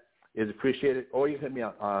with that is appreciated. Or you can hit me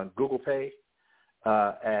on Google Pay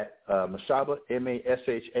at Mashahba,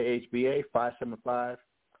 Mashahba 575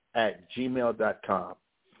 at gmail.com.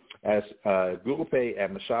 As Google Pay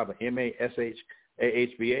at Mashahba, Mashahba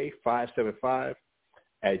 575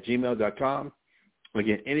 at gmail.com.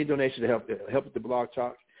 Again, any donation to help with the blog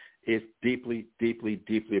talk is deeply, deeply,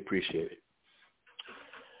 deeply appreciated.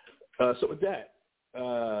 So with that,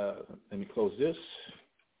 let me close this.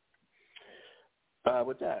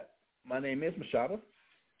 With that, my name is Mashaba.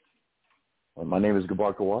 My name is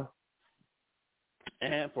Gabar Kawar.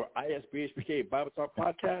 And for ISBHPK Bible Talk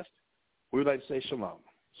Podcast, we would like to say shalom.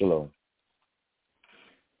 Shalom.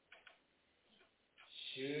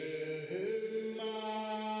 Hear,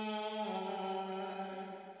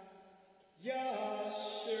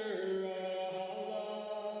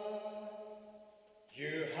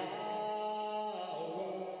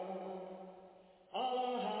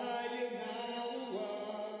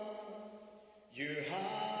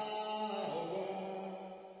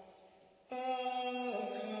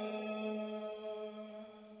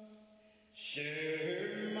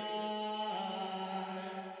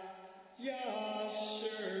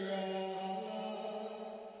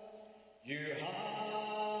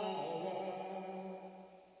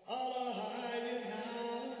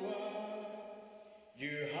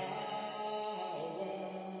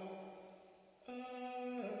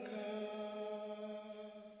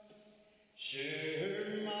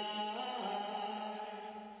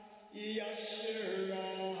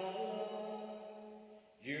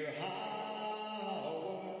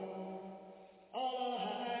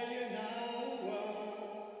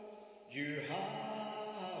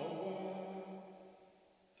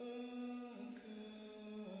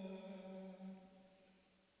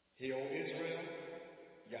 O Israel,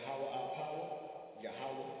 Yahweh our power,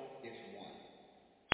 Yahweh